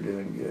kids are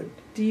doing good.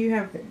 Do you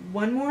have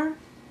one more?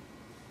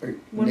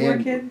 One more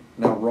kid?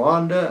 Now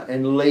Rhonda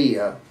and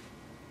Leah,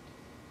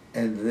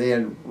 and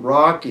then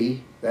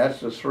Rocky. That's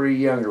the 3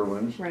 younger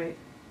ones. Right.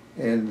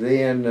 And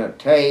then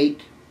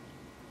Tate,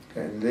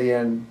 and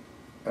then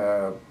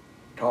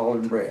Tall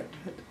and Brett.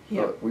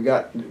 Yep.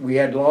 So we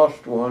had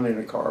lost one in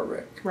a car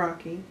wreck.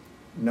 Rocky.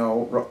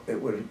 No,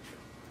 it was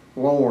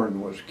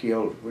Lauren was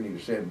killed when he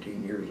was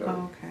 17 years old.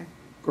 Oh, okay.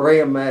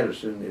 Graham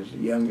Madison is the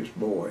youngest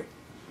boy.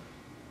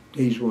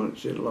 He's one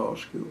that's in law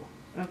school.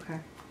 Okay.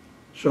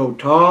 So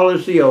Tall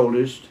is the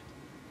oldest.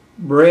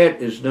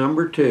 Brett is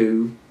number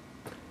 2.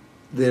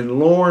 Then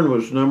Lauren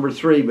was number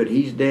 3, but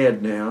he's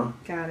dead now.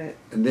 Got it.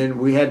 And then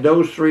we had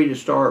those 3 to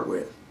start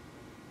with.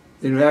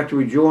 Then after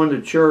we joined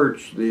the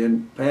church,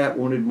 then Pat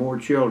wanted more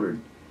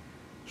children.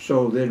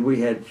 So then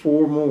we had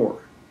 4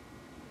 more.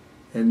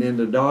 And then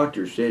the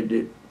doctor said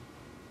that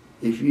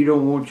if you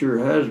don't want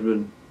your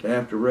husband to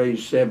have to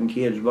raise 7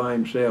 kids by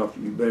himself,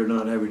 you better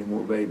not have any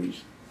more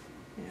babies.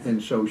 Yeah.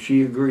 And so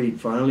she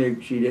agreed.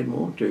 Finally, she didn't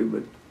want to,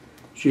 but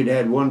she'd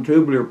had 1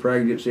 tubular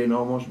pregnancy and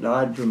almost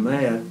died from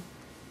that.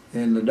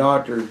 And the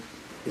doctor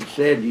had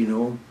said, you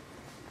know,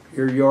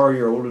 here you are,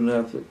 you're old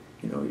enough that,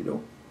 you know,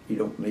 you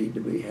don't need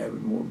to be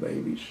having more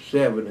babies.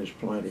 7 is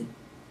plenty.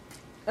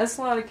 That's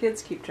a lot of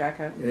kids to keep track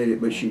of.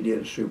 But she did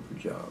a super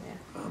job.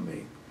 Yeah. I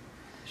mean,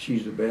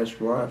 she's the best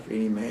wife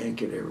any man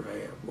could ever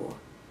have, boy.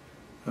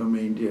 I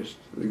mean, just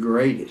the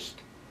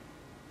greatest.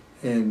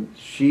 And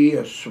she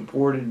has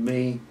supported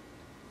me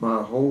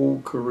my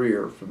whole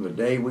career from the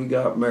day we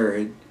got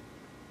married.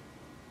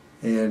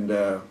 And,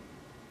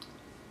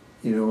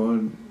 you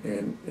know,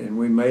 and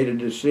we made a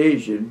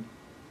decision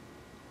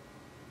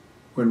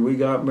when we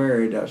got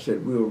married. I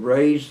said, we'll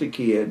raise the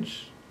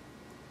kids.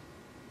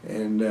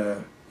 And,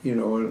 you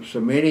know,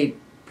 so many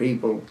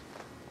people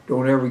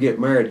don't ever get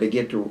married. They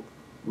get their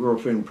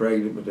girlfriend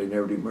pregnant, but they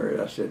never do marry.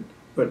 I said,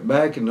 but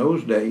back in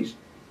those days,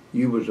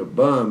 you was a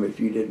bum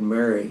if you didn't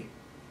marry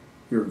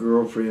your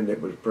girlfriend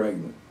that was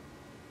pregnant.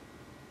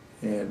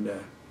 And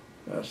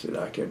I said,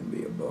 I couldn't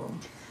be a bum.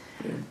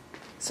 And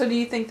so do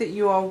you think that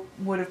you all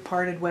would have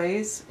parted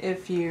ways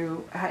if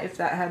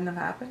that hadn't have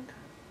happened?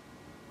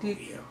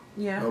 Yeah.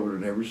 Yeah. I would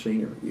have never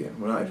seen her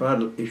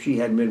again. If she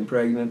hadn't been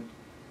pregnant,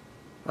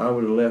 I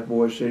would have left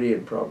Boise City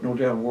and probably no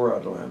telling where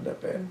I'd land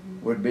up at.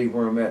 Would be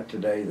where I'm at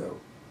today, though.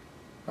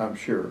 I'm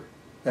sure.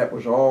 That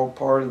was all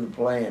part of the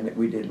plan that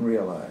we didn't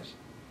realize.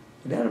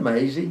 Isn't that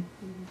amazing?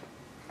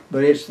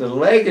 But it's the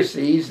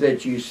legacies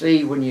that you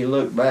see when you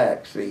look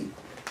back. See,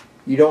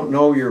 you don't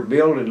know you're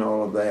building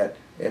all of that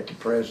at the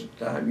present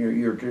time.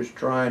 You're just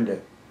trying to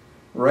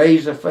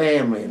raise a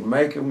family and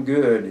make them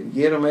good and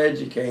get them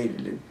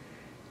educated and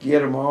get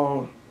them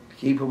all,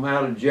 keep them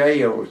out of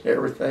jail and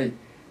everything.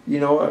 You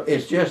know,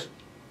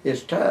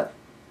 it's tough.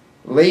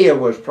 Leah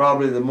was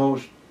probably the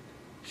most,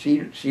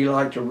 she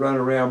liked to run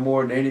around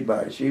more than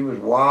anybody. She was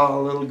a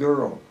wild little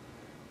girl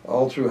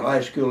all through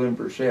high school in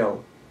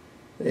Purcell.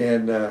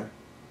 And,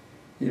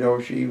 you know,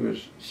 she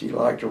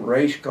liked to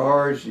race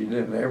cars, she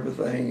did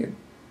everything.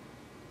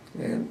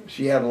 And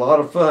she had a lot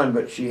of fun,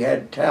 but she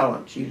had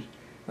talent.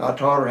 I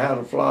taught her how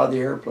to fly the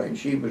airplane.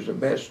 She was the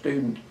best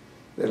student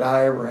that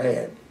I ever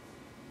had.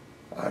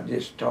 I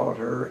just taught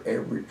her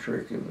every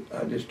trick.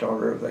 I just taught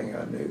her everything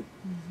I knew.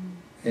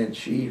 Mm-hmm. And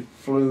she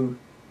flew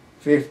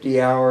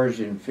 50 hours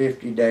in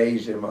 50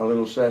 days in my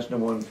little Cessna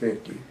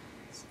 150.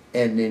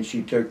 And then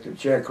she took the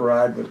check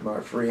ride with my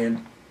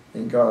friend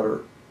and got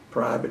her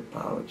private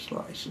pilot's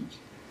license.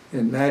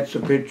 And that's a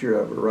picture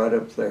of her right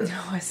up there.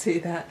 Oh, I see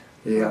that.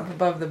 Yeah.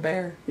 Above the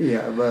bear.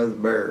 Yeah, above the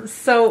bear.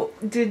 So,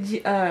 did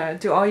you,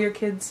 do all your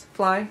kids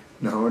fly?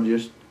 No,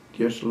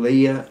 just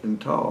Leah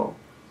and Tall.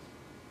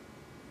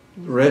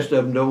 The rest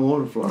of them don't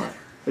want to fly.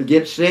 They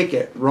get sick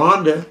at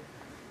Rhonda.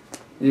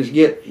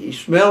 You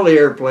smell the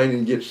airplane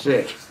and get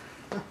sick.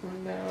 Oh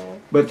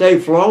no. But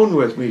they've flown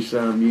with me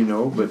some, you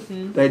know, but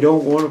they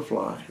don't want to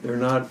fly.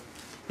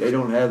 They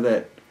don't have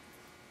that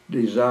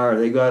desire.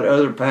 They got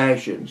other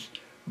passions.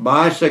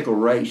 Bicycle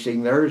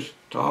racing, there's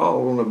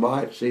Tall on the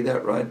bike. See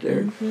that right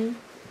there? Mm-hmm.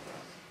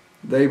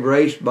 They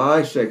race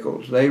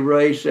bicycles. They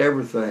race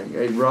everything.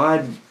 They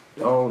ride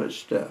all this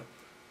stuff.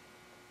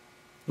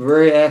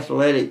 Very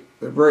athletic.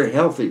 They're very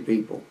healthy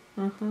people.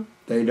 Mm-hmm.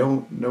 They're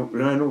not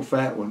no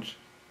fat ones.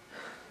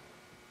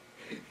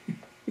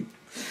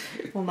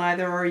 Well,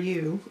 neither are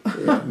you.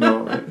 Yeah,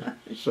 no.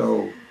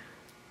 So.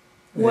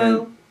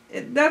 Well,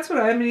 that's what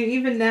I mean.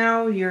 Even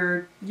now,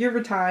 you're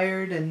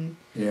retired, and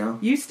yeah,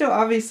 you still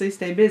obviously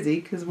stay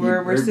busy because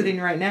we're sitting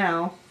right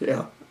now.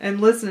 Yeah. And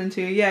listening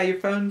to you. Yeah, your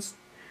phone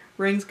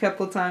rings a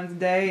couple of times a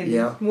day,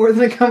 and more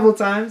than a couple of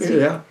times.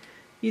 Yeah.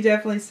 You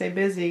definitely stay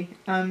busy.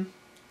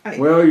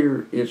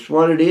 Well, it's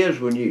what it is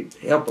when you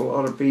help a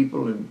lot of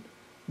people and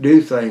do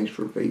things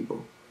for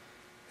people,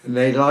 and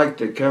they like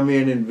to come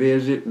in and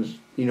visit and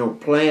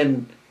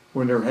plan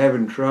when they're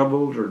having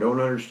troubles or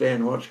don't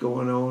understand what's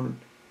going on.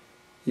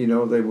 You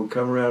know, they will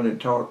come around and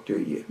talk to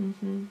you.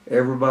 Mm-hmm.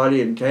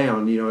 Everybody in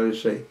town, they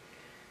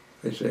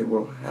say,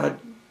 well,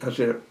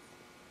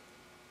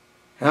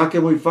 how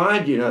can we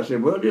find you? And I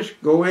said, well,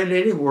 just go in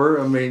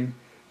anywhere. I mean,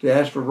 to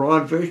ask for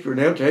Ron Fishburn,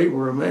 they'll tell you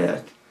where I'm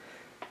at.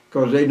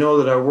 Because they know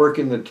that I work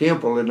in the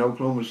temple in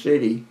Oklahoma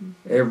City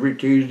every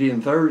Tuesday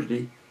and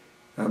Thursday.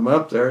 I'm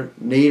up there.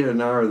 Nita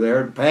and I are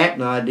there. Pat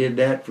and I did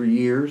that for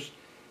years.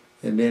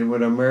 And then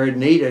when I married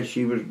Nita,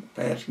 she was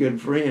Pat's good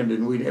friend,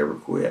 and we never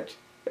quit.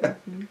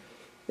 Mm-hmm.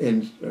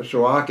 And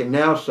so I can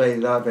now say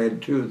that I've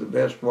had two of the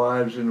best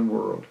wives in the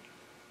world.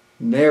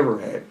 Never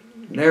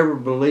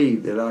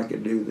believed that I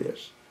could do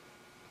this.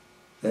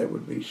 That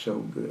would be so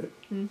good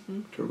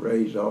to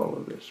raise all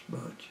of this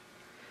bunch.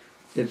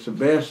 It's the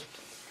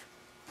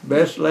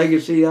best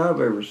legacy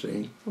I've ever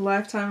seen. A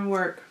lifetime of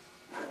work.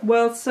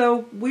 Well,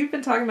 so we've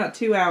been talking about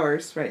 2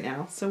 hours right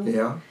now. So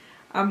yeah.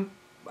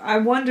 I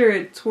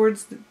wonder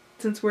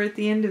since we're at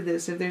the end of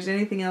this, if there's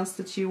anything else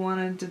that you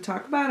wanted to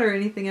talk about or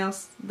anything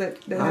else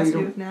that has to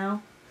do with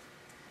now?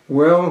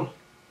 Well,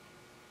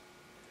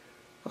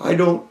 I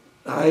don't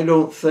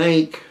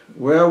think,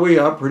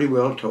 I pretty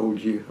well told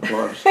you a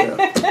lot of stuff.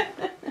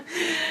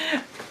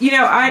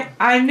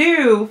 I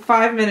knew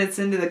 5 minutes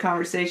into the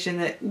conversation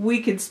that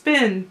we could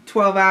spend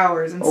 12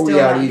 hours and still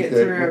not get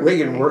through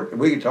everything.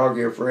 We can talk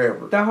here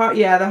forever. The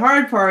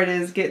hard part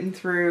is getting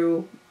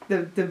through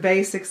the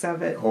basics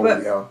of it.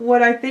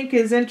 What I think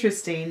is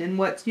interesting and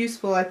what's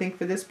useful, I think,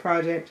 for this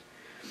project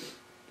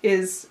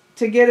is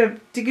to get a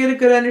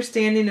good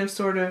understanding of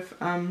sort of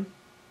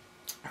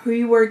who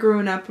you were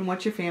growing up and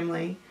what's your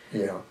family.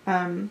 Yeah.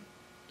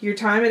 Your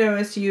time at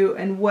OSU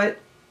and what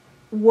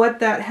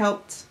that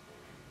helped.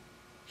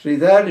 See,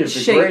 that is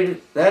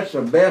that's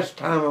the best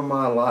time of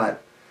my life.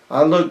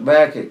 I look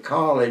back at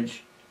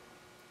college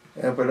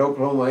up at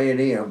Oklahoma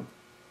A&M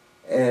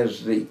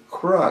as the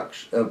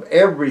crux of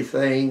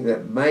everything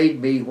that made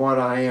me what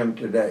I am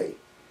today.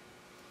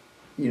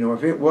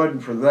 If it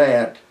wasn't for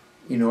that,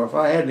 if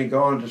I hadn't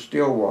gone to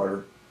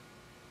Stillwater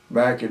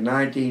back in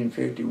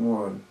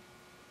 1951,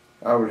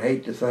 I would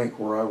hate to think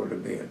where I would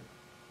have been.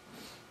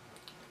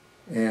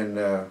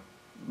 And,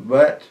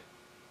 but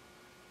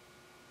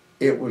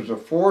it was a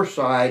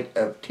foresight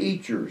of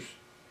teachers.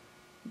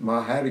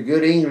 I had a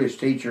good English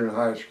teacher in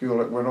high school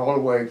that went all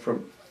the way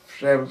from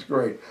 7th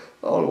grade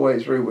all the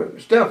way through with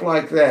me. Stuff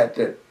like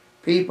that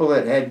people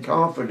that had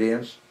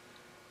confidence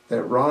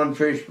that Ron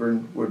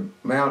Fishburn would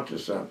mount to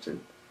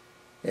something.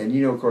 And,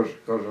 because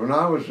when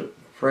I was a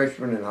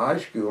freshman in high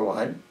school,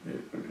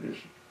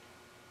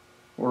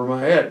 where am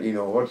I at?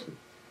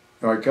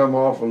 I come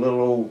off a little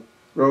old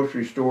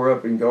grocery store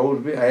up in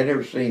Goldsby. I had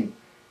never seen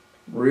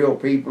real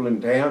people in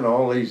town,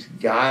 all these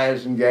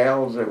guys and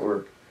gals that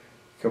were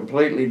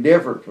completely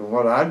different from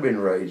what I'd been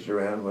raised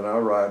around when I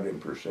arrived in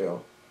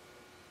Purcell.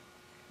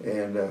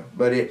 And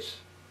but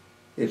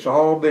it's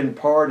all been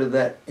part of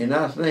that, and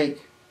I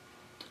think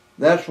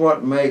that's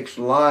what makes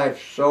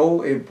life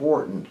so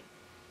important,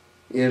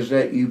 is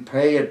that you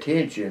pay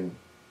attention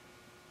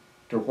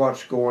to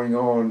what's going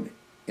on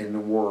in the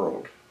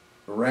world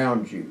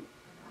around you.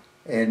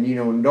 And, you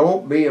know,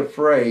 don't be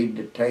afraid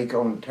to take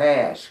on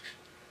tasks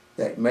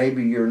that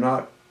maybe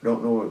don't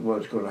know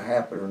what's going to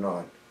happen or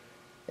not.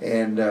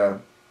 And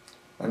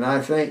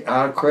I think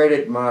I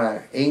credit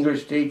my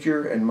English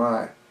teacher and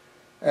my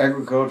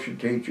agriculture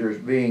teacher as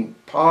being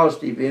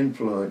positive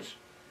influence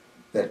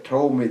that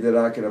told me that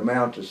I could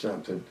amount to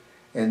something.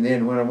 And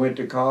then when I went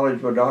to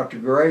college with Dr.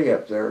 Gray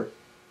up there,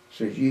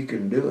 says, you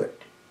can do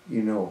it.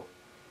 You know,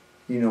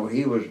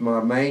 he was my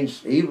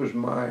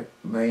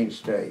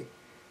mainstay.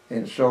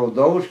 And so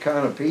those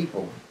kind of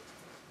people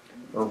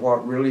are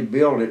what really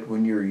build it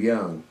when you're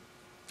young.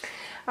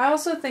 I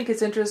also think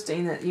it's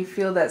interesting that you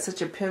feel that's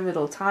such a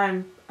pivotal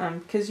time,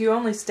 because you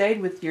only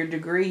stayed with your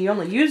degree. You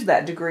only used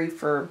that degree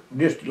for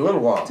just a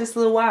little while. Just a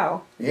little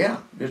while. Yeah,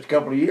 just a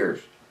couple of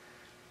years.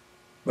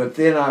 But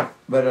then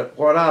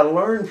what I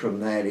learned from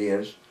that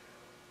is,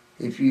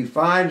 if you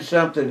find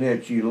something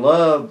that you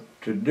love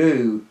to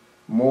do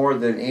more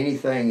than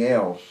anything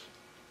else,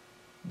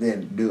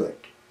 then do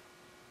it.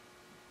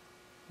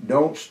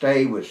 Don't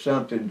stay with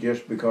something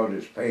just because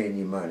it's paying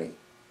you money.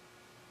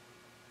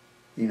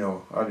 You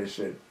know, I just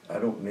said, I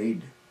don't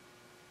need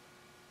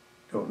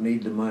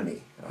the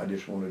money. I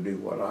just want to do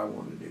what I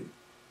want to do.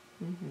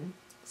 Mm-hmm.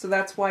 So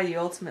that's why you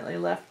ultimately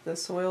left the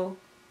soil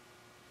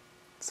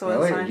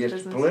Well, science it was just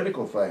business? a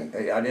political thing.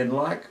 I didn't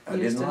like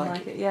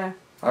it. Yeah.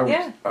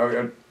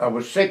 I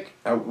was sick.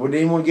 I wouldn't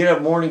even want to get up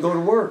in the morning and go to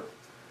work.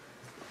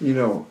 You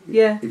know,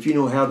 yeah. If you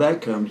know how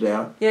that comes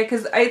out. Yeah,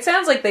 because it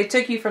sounds like they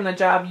took you from the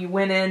job you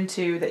went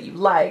into that you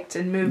liked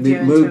and moved you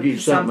into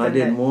something I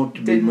didn't want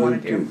to be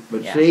moved to.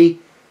 But yeah. See,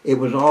 it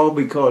was all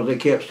because they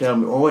kept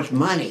telling me, oh, it's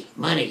money,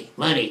 money,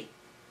 money.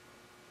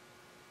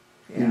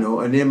 Yeah. You know,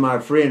 and then my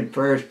friend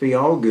Ferris P.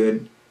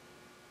 Allgood,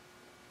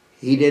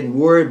 he didn't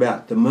worry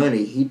about the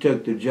money. He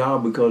took the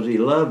job because he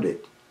loved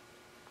it.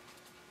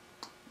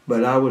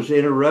 But I was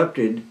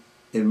interrupted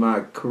in my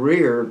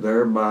career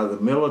there by the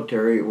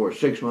military, or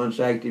 6 months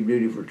active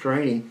duty for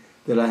training,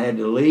 that I had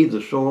to leave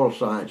the soil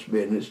science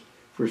business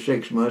for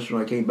 6 months.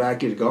 When I came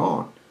back, it's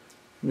gone.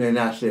 And then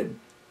I said,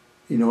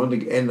 you know,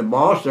 and the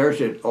boss there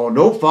said, oh,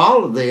 don't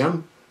follow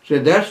them.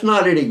 Said, that's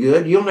not any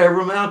good. You'll never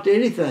amount to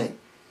anything.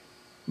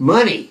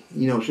 Money,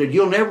 you know, said,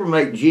 you'll never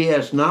make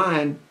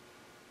GS9,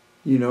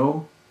 you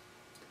know.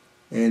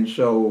 And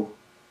so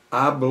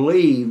I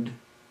believed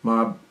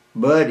my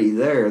buddy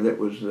there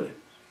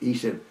he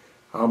said,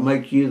 I'll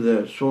make you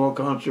the soil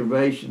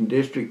conservation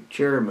district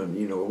chairman,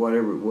 you know,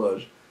 whatever it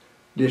was,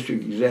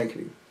 district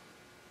executive.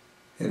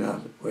 And I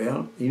said,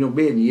 well, you know,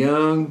 being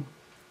young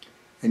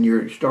and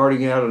you're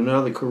starting out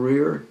another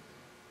career,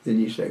 then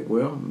you say,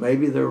 well,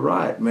 maybe they're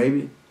right,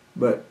 maybe.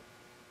 But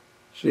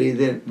see,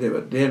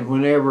 then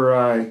whenever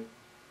I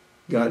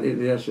got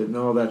it, I said,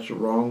 no, that's the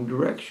wrong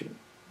direction.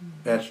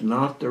 That's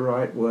not the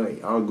right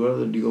way. I'd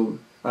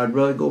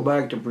rather go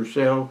back to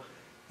Purcell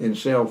and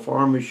sell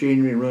farm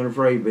machinery and run a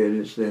freight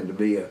business than to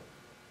be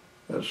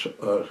just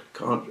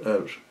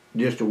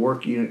a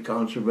work unit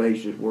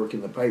conservationist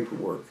working the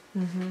paperwork.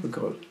 Mm-hmm.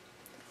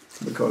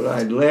 Because I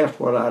had left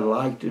what I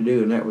liked to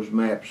do, and that was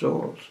map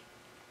soils.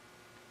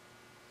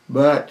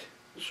 But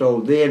so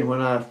then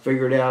when I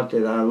figured out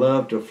that I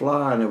loved to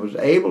fly and I was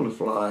able to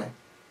fly,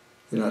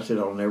 then I said,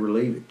 I'll never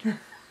leave it.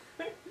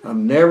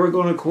 I'm never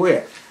going to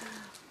quit.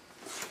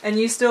 And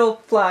you still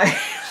fly.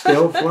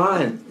 Still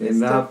flying.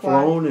 And I've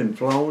flown and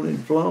flown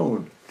and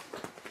flown.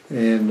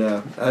 And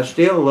I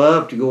still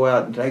love to go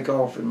out and take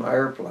off in my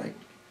airplane.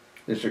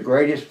 It's the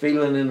greatest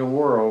feeling in the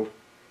world,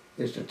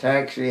 is to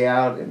taxi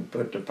out and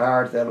put the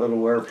power to that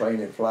little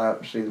airplane and fly up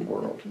and see the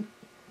world.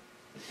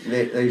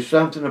 There's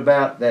something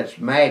about that's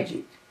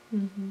magic.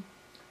 Mm-hmm.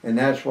 And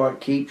that's what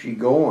keeps you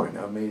going.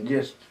 I mean,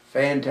 just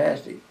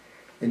fantastic.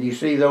 And you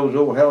see those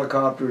old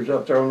helicopters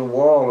up there on the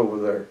wall over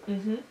there.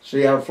 Mm-hmm.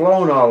 See, I've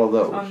flown all of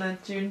those. On the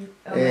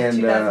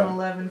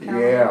 2011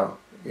 calendar.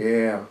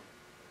 Yeah.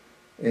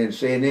 And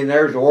see, and then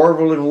there's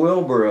Orville and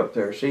Wilbur up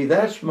there. See,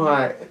 that's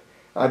I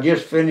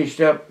just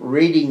finished up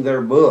reading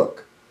their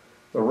book,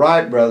 The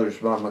Wright Brothers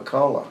by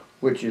McCullough,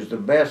 which is the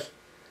best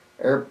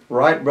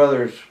Wright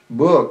Brothers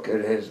book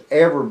that has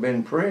ever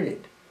been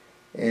printed.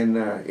 And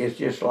it's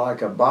just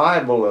like a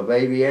Bible of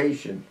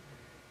aviation.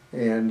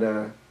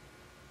 And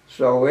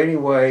so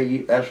anyway,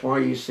 that's why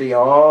you see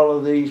all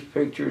of these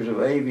pictures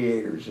of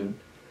aviators and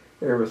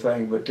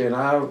everything. But then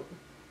I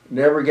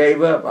never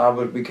gave up. I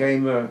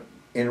became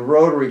in a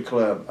Rotary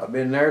Club. I've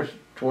been there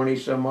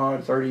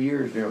 30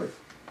 years nearly.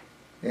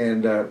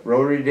 And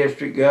Rotary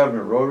District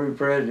Governor, Rotary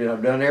President.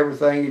 I've done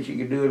everything that you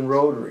could do in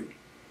Rotary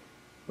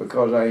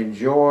because I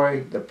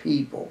enjoy the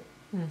people.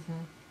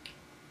 Mm-hmm.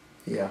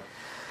 Yeah.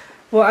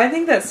 Well, I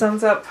think that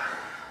sums up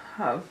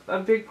a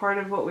big part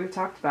of what we've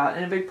talked about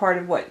and a big part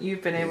of what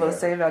you've been able to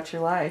say about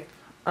your life.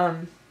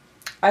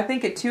 I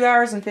think at 2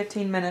 hours and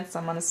 15 minutes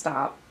I'm going to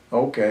stop.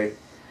 Okay.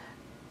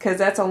 Because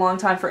that's a long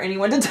time for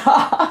anyone to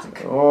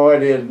talk. Oh,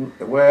 it is.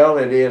 Well,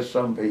 it is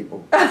some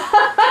people.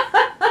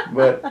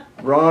 But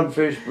Ron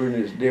Fishburn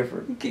is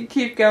different.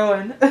 Keep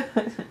going.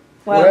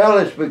 Well,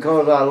 it's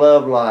because I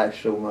love life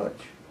so much.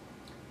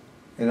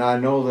 And I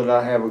know that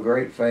I have a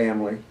great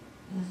family.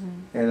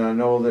 And I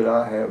know that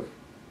I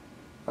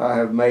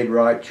have made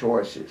right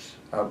choices.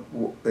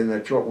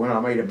 When I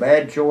made a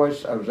bad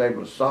choice, I was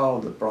able to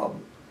solve the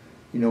problem.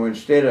 You know,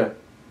 instead of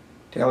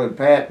telling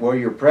Pat, well,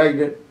 you're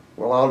pregnant,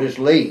 well, I'll just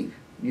leave.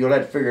 You'll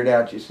have to figure it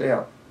out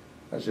yourself.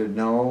 I said,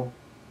 no.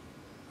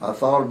 I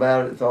thought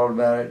about it,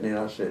 and then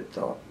I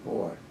thought,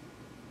 boy,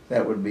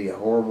 that would be a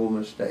horrible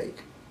mistake,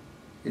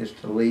 is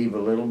to leave a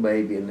little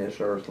baby in this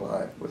earth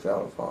life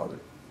without a father.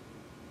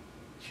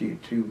 She's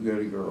too good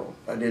a girl.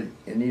 And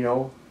you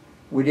know,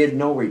 we didn't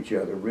know each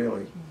other,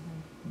 really.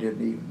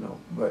 Didn't even know.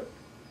 But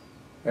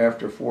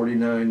after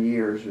 49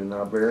 years and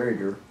I buried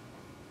her,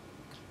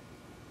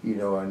 you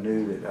know, I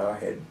knew that I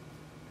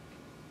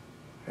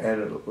had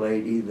a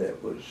lady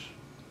that was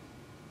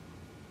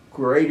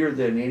greater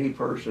than any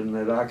person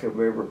that I could have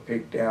ever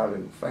picked out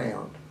and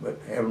found. But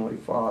Heavenly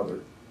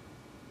Father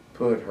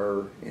put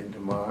her into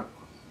my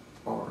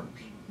arms.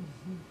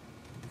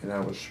 And I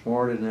was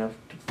smart enough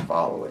to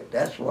follow it.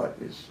 That's what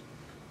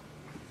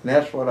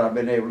I've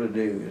been able to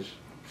do, is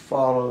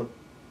follow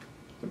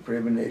the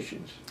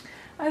premonitions.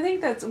 I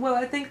think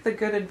the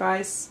good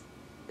advice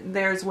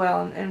there as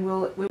well, and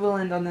we will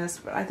end on this,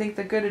 but I think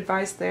the good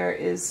advice there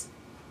is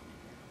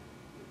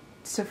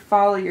to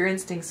follow your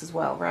instincts as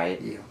well,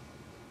 right? Yeah.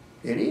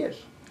 It is.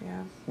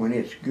 Yeah. When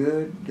it's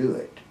good, do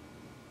it.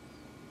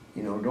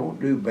 You know, don't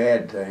do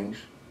bad things.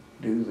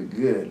 Do the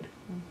good.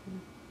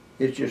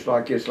 It's just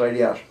like this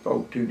lady I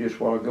spoke to just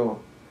a while ago,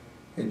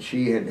 and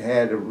she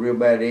had a real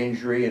bad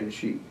injury, and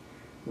she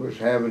was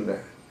having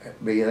to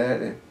be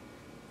that, and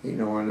you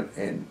know,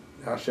 and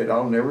I said,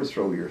 I'll never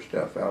throw your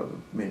stuff out of the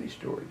mini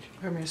storage.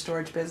 From your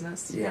storage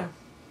business. Yeah.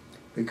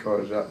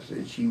 Because I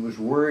said she was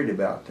worried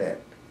about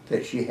that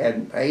she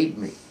hadn't paid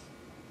me.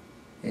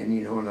 And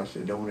you know, and I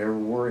said, don't ever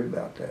worry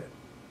about that.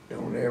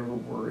 Don't ever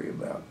worry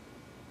about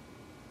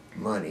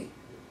money.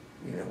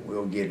 You know,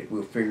 we'll get it.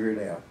 We'll figure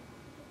it out.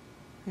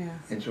 Yeah.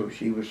 And so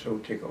she was so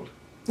tickled.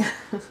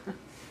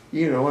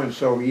 You know, and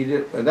so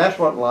that's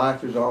what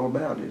life is all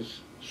about, is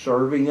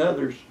serving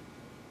others.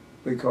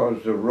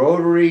 Because the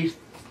Rotary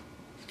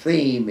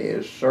theme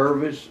is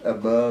service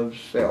above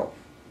self.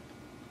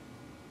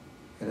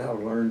 And I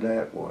learned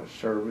that was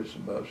service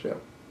above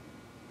self.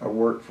 I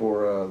worked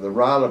for the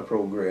RILA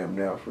program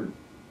now for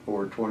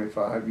over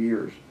 25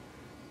 years.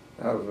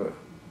 I've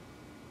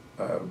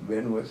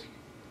been with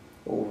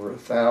over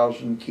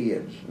 1,000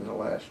 kids in the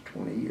last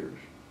 20 years,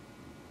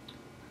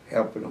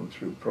 helping them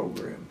through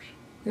programs.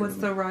 What's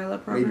the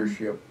RILA program?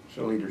 Leadership. It's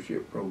a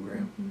leadership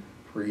program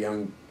for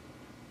young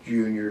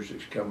juniors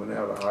that's coming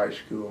out of high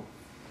school.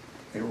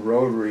 In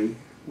Rotary,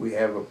 we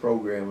have a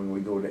program, and we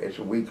go to, it's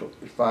a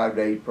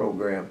 5-day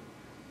program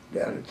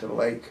down at the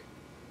lake.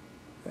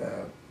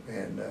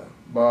 And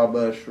Bob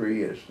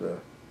Usry is the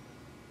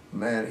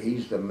man,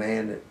 he's the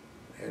man that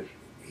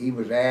he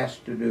was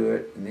asked to do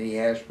it, and then he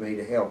asked me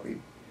to help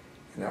him.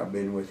 And I've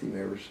been with him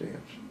ever since.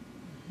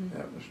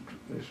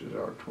 This is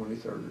our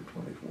 23rd or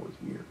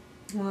 24th year.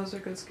 Well, those are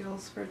good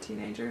skills for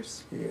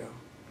teenagers. Yeah.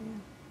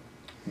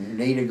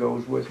 Nita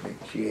goes with me.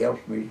 She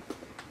helps me.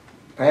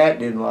 Pat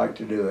didn't like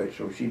to do it,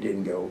 so she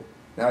didn't go.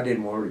 And I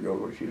didn't want her to go,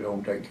 but she's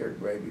home taking care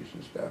of babies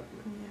and stuff.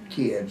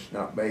 Kids,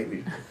 not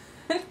babies.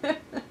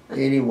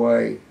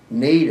 Anyway,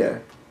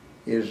 Nita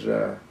is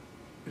a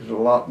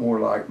lot more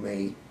like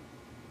me.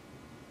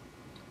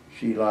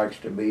 She likes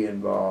to be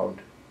involved,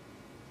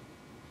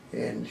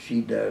 and she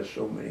does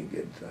so many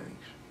good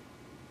things.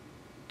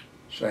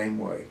 Same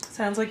way.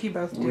 Sounds like you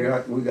both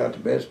do. We got the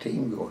best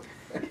team going.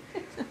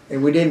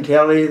 And we didn't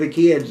tell any of the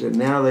kids, and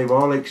now they've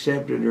all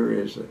accepted her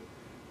as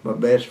my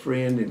best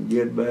friend and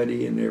good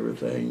buddy and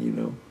everything, you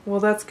know.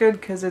 Well, that's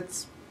good, because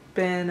it's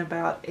been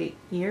about 8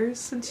 years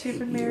since you've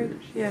been married.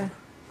 Yeah.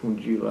 On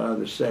July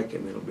the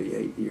 2nd, it'll be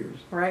 8 years.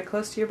 Right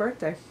close to your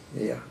birthday.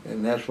 Yeah,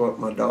 and that's what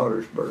my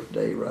daughter's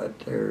birthday right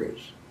there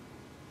is.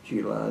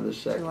 July the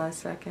 2nd. July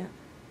 2nd.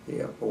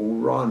 Yeah,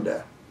 old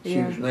Rhonda. She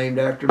Yeah. was named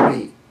after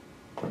me.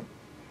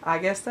 I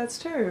guess that's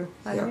true.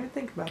 I didn't even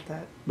think about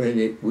that. But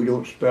we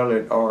don't spell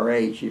it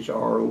R-H, it's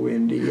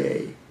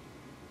R-O-N-D-A.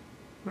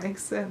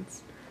 Makes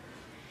sense.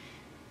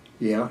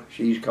 Yeah,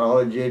 she's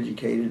college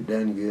educated,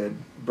 done good.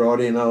 Brought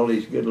in all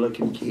these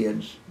good-looking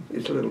kids.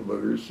 These little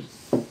boogers.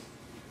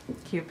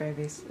 Cute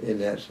babies. Isn't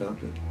that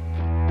something?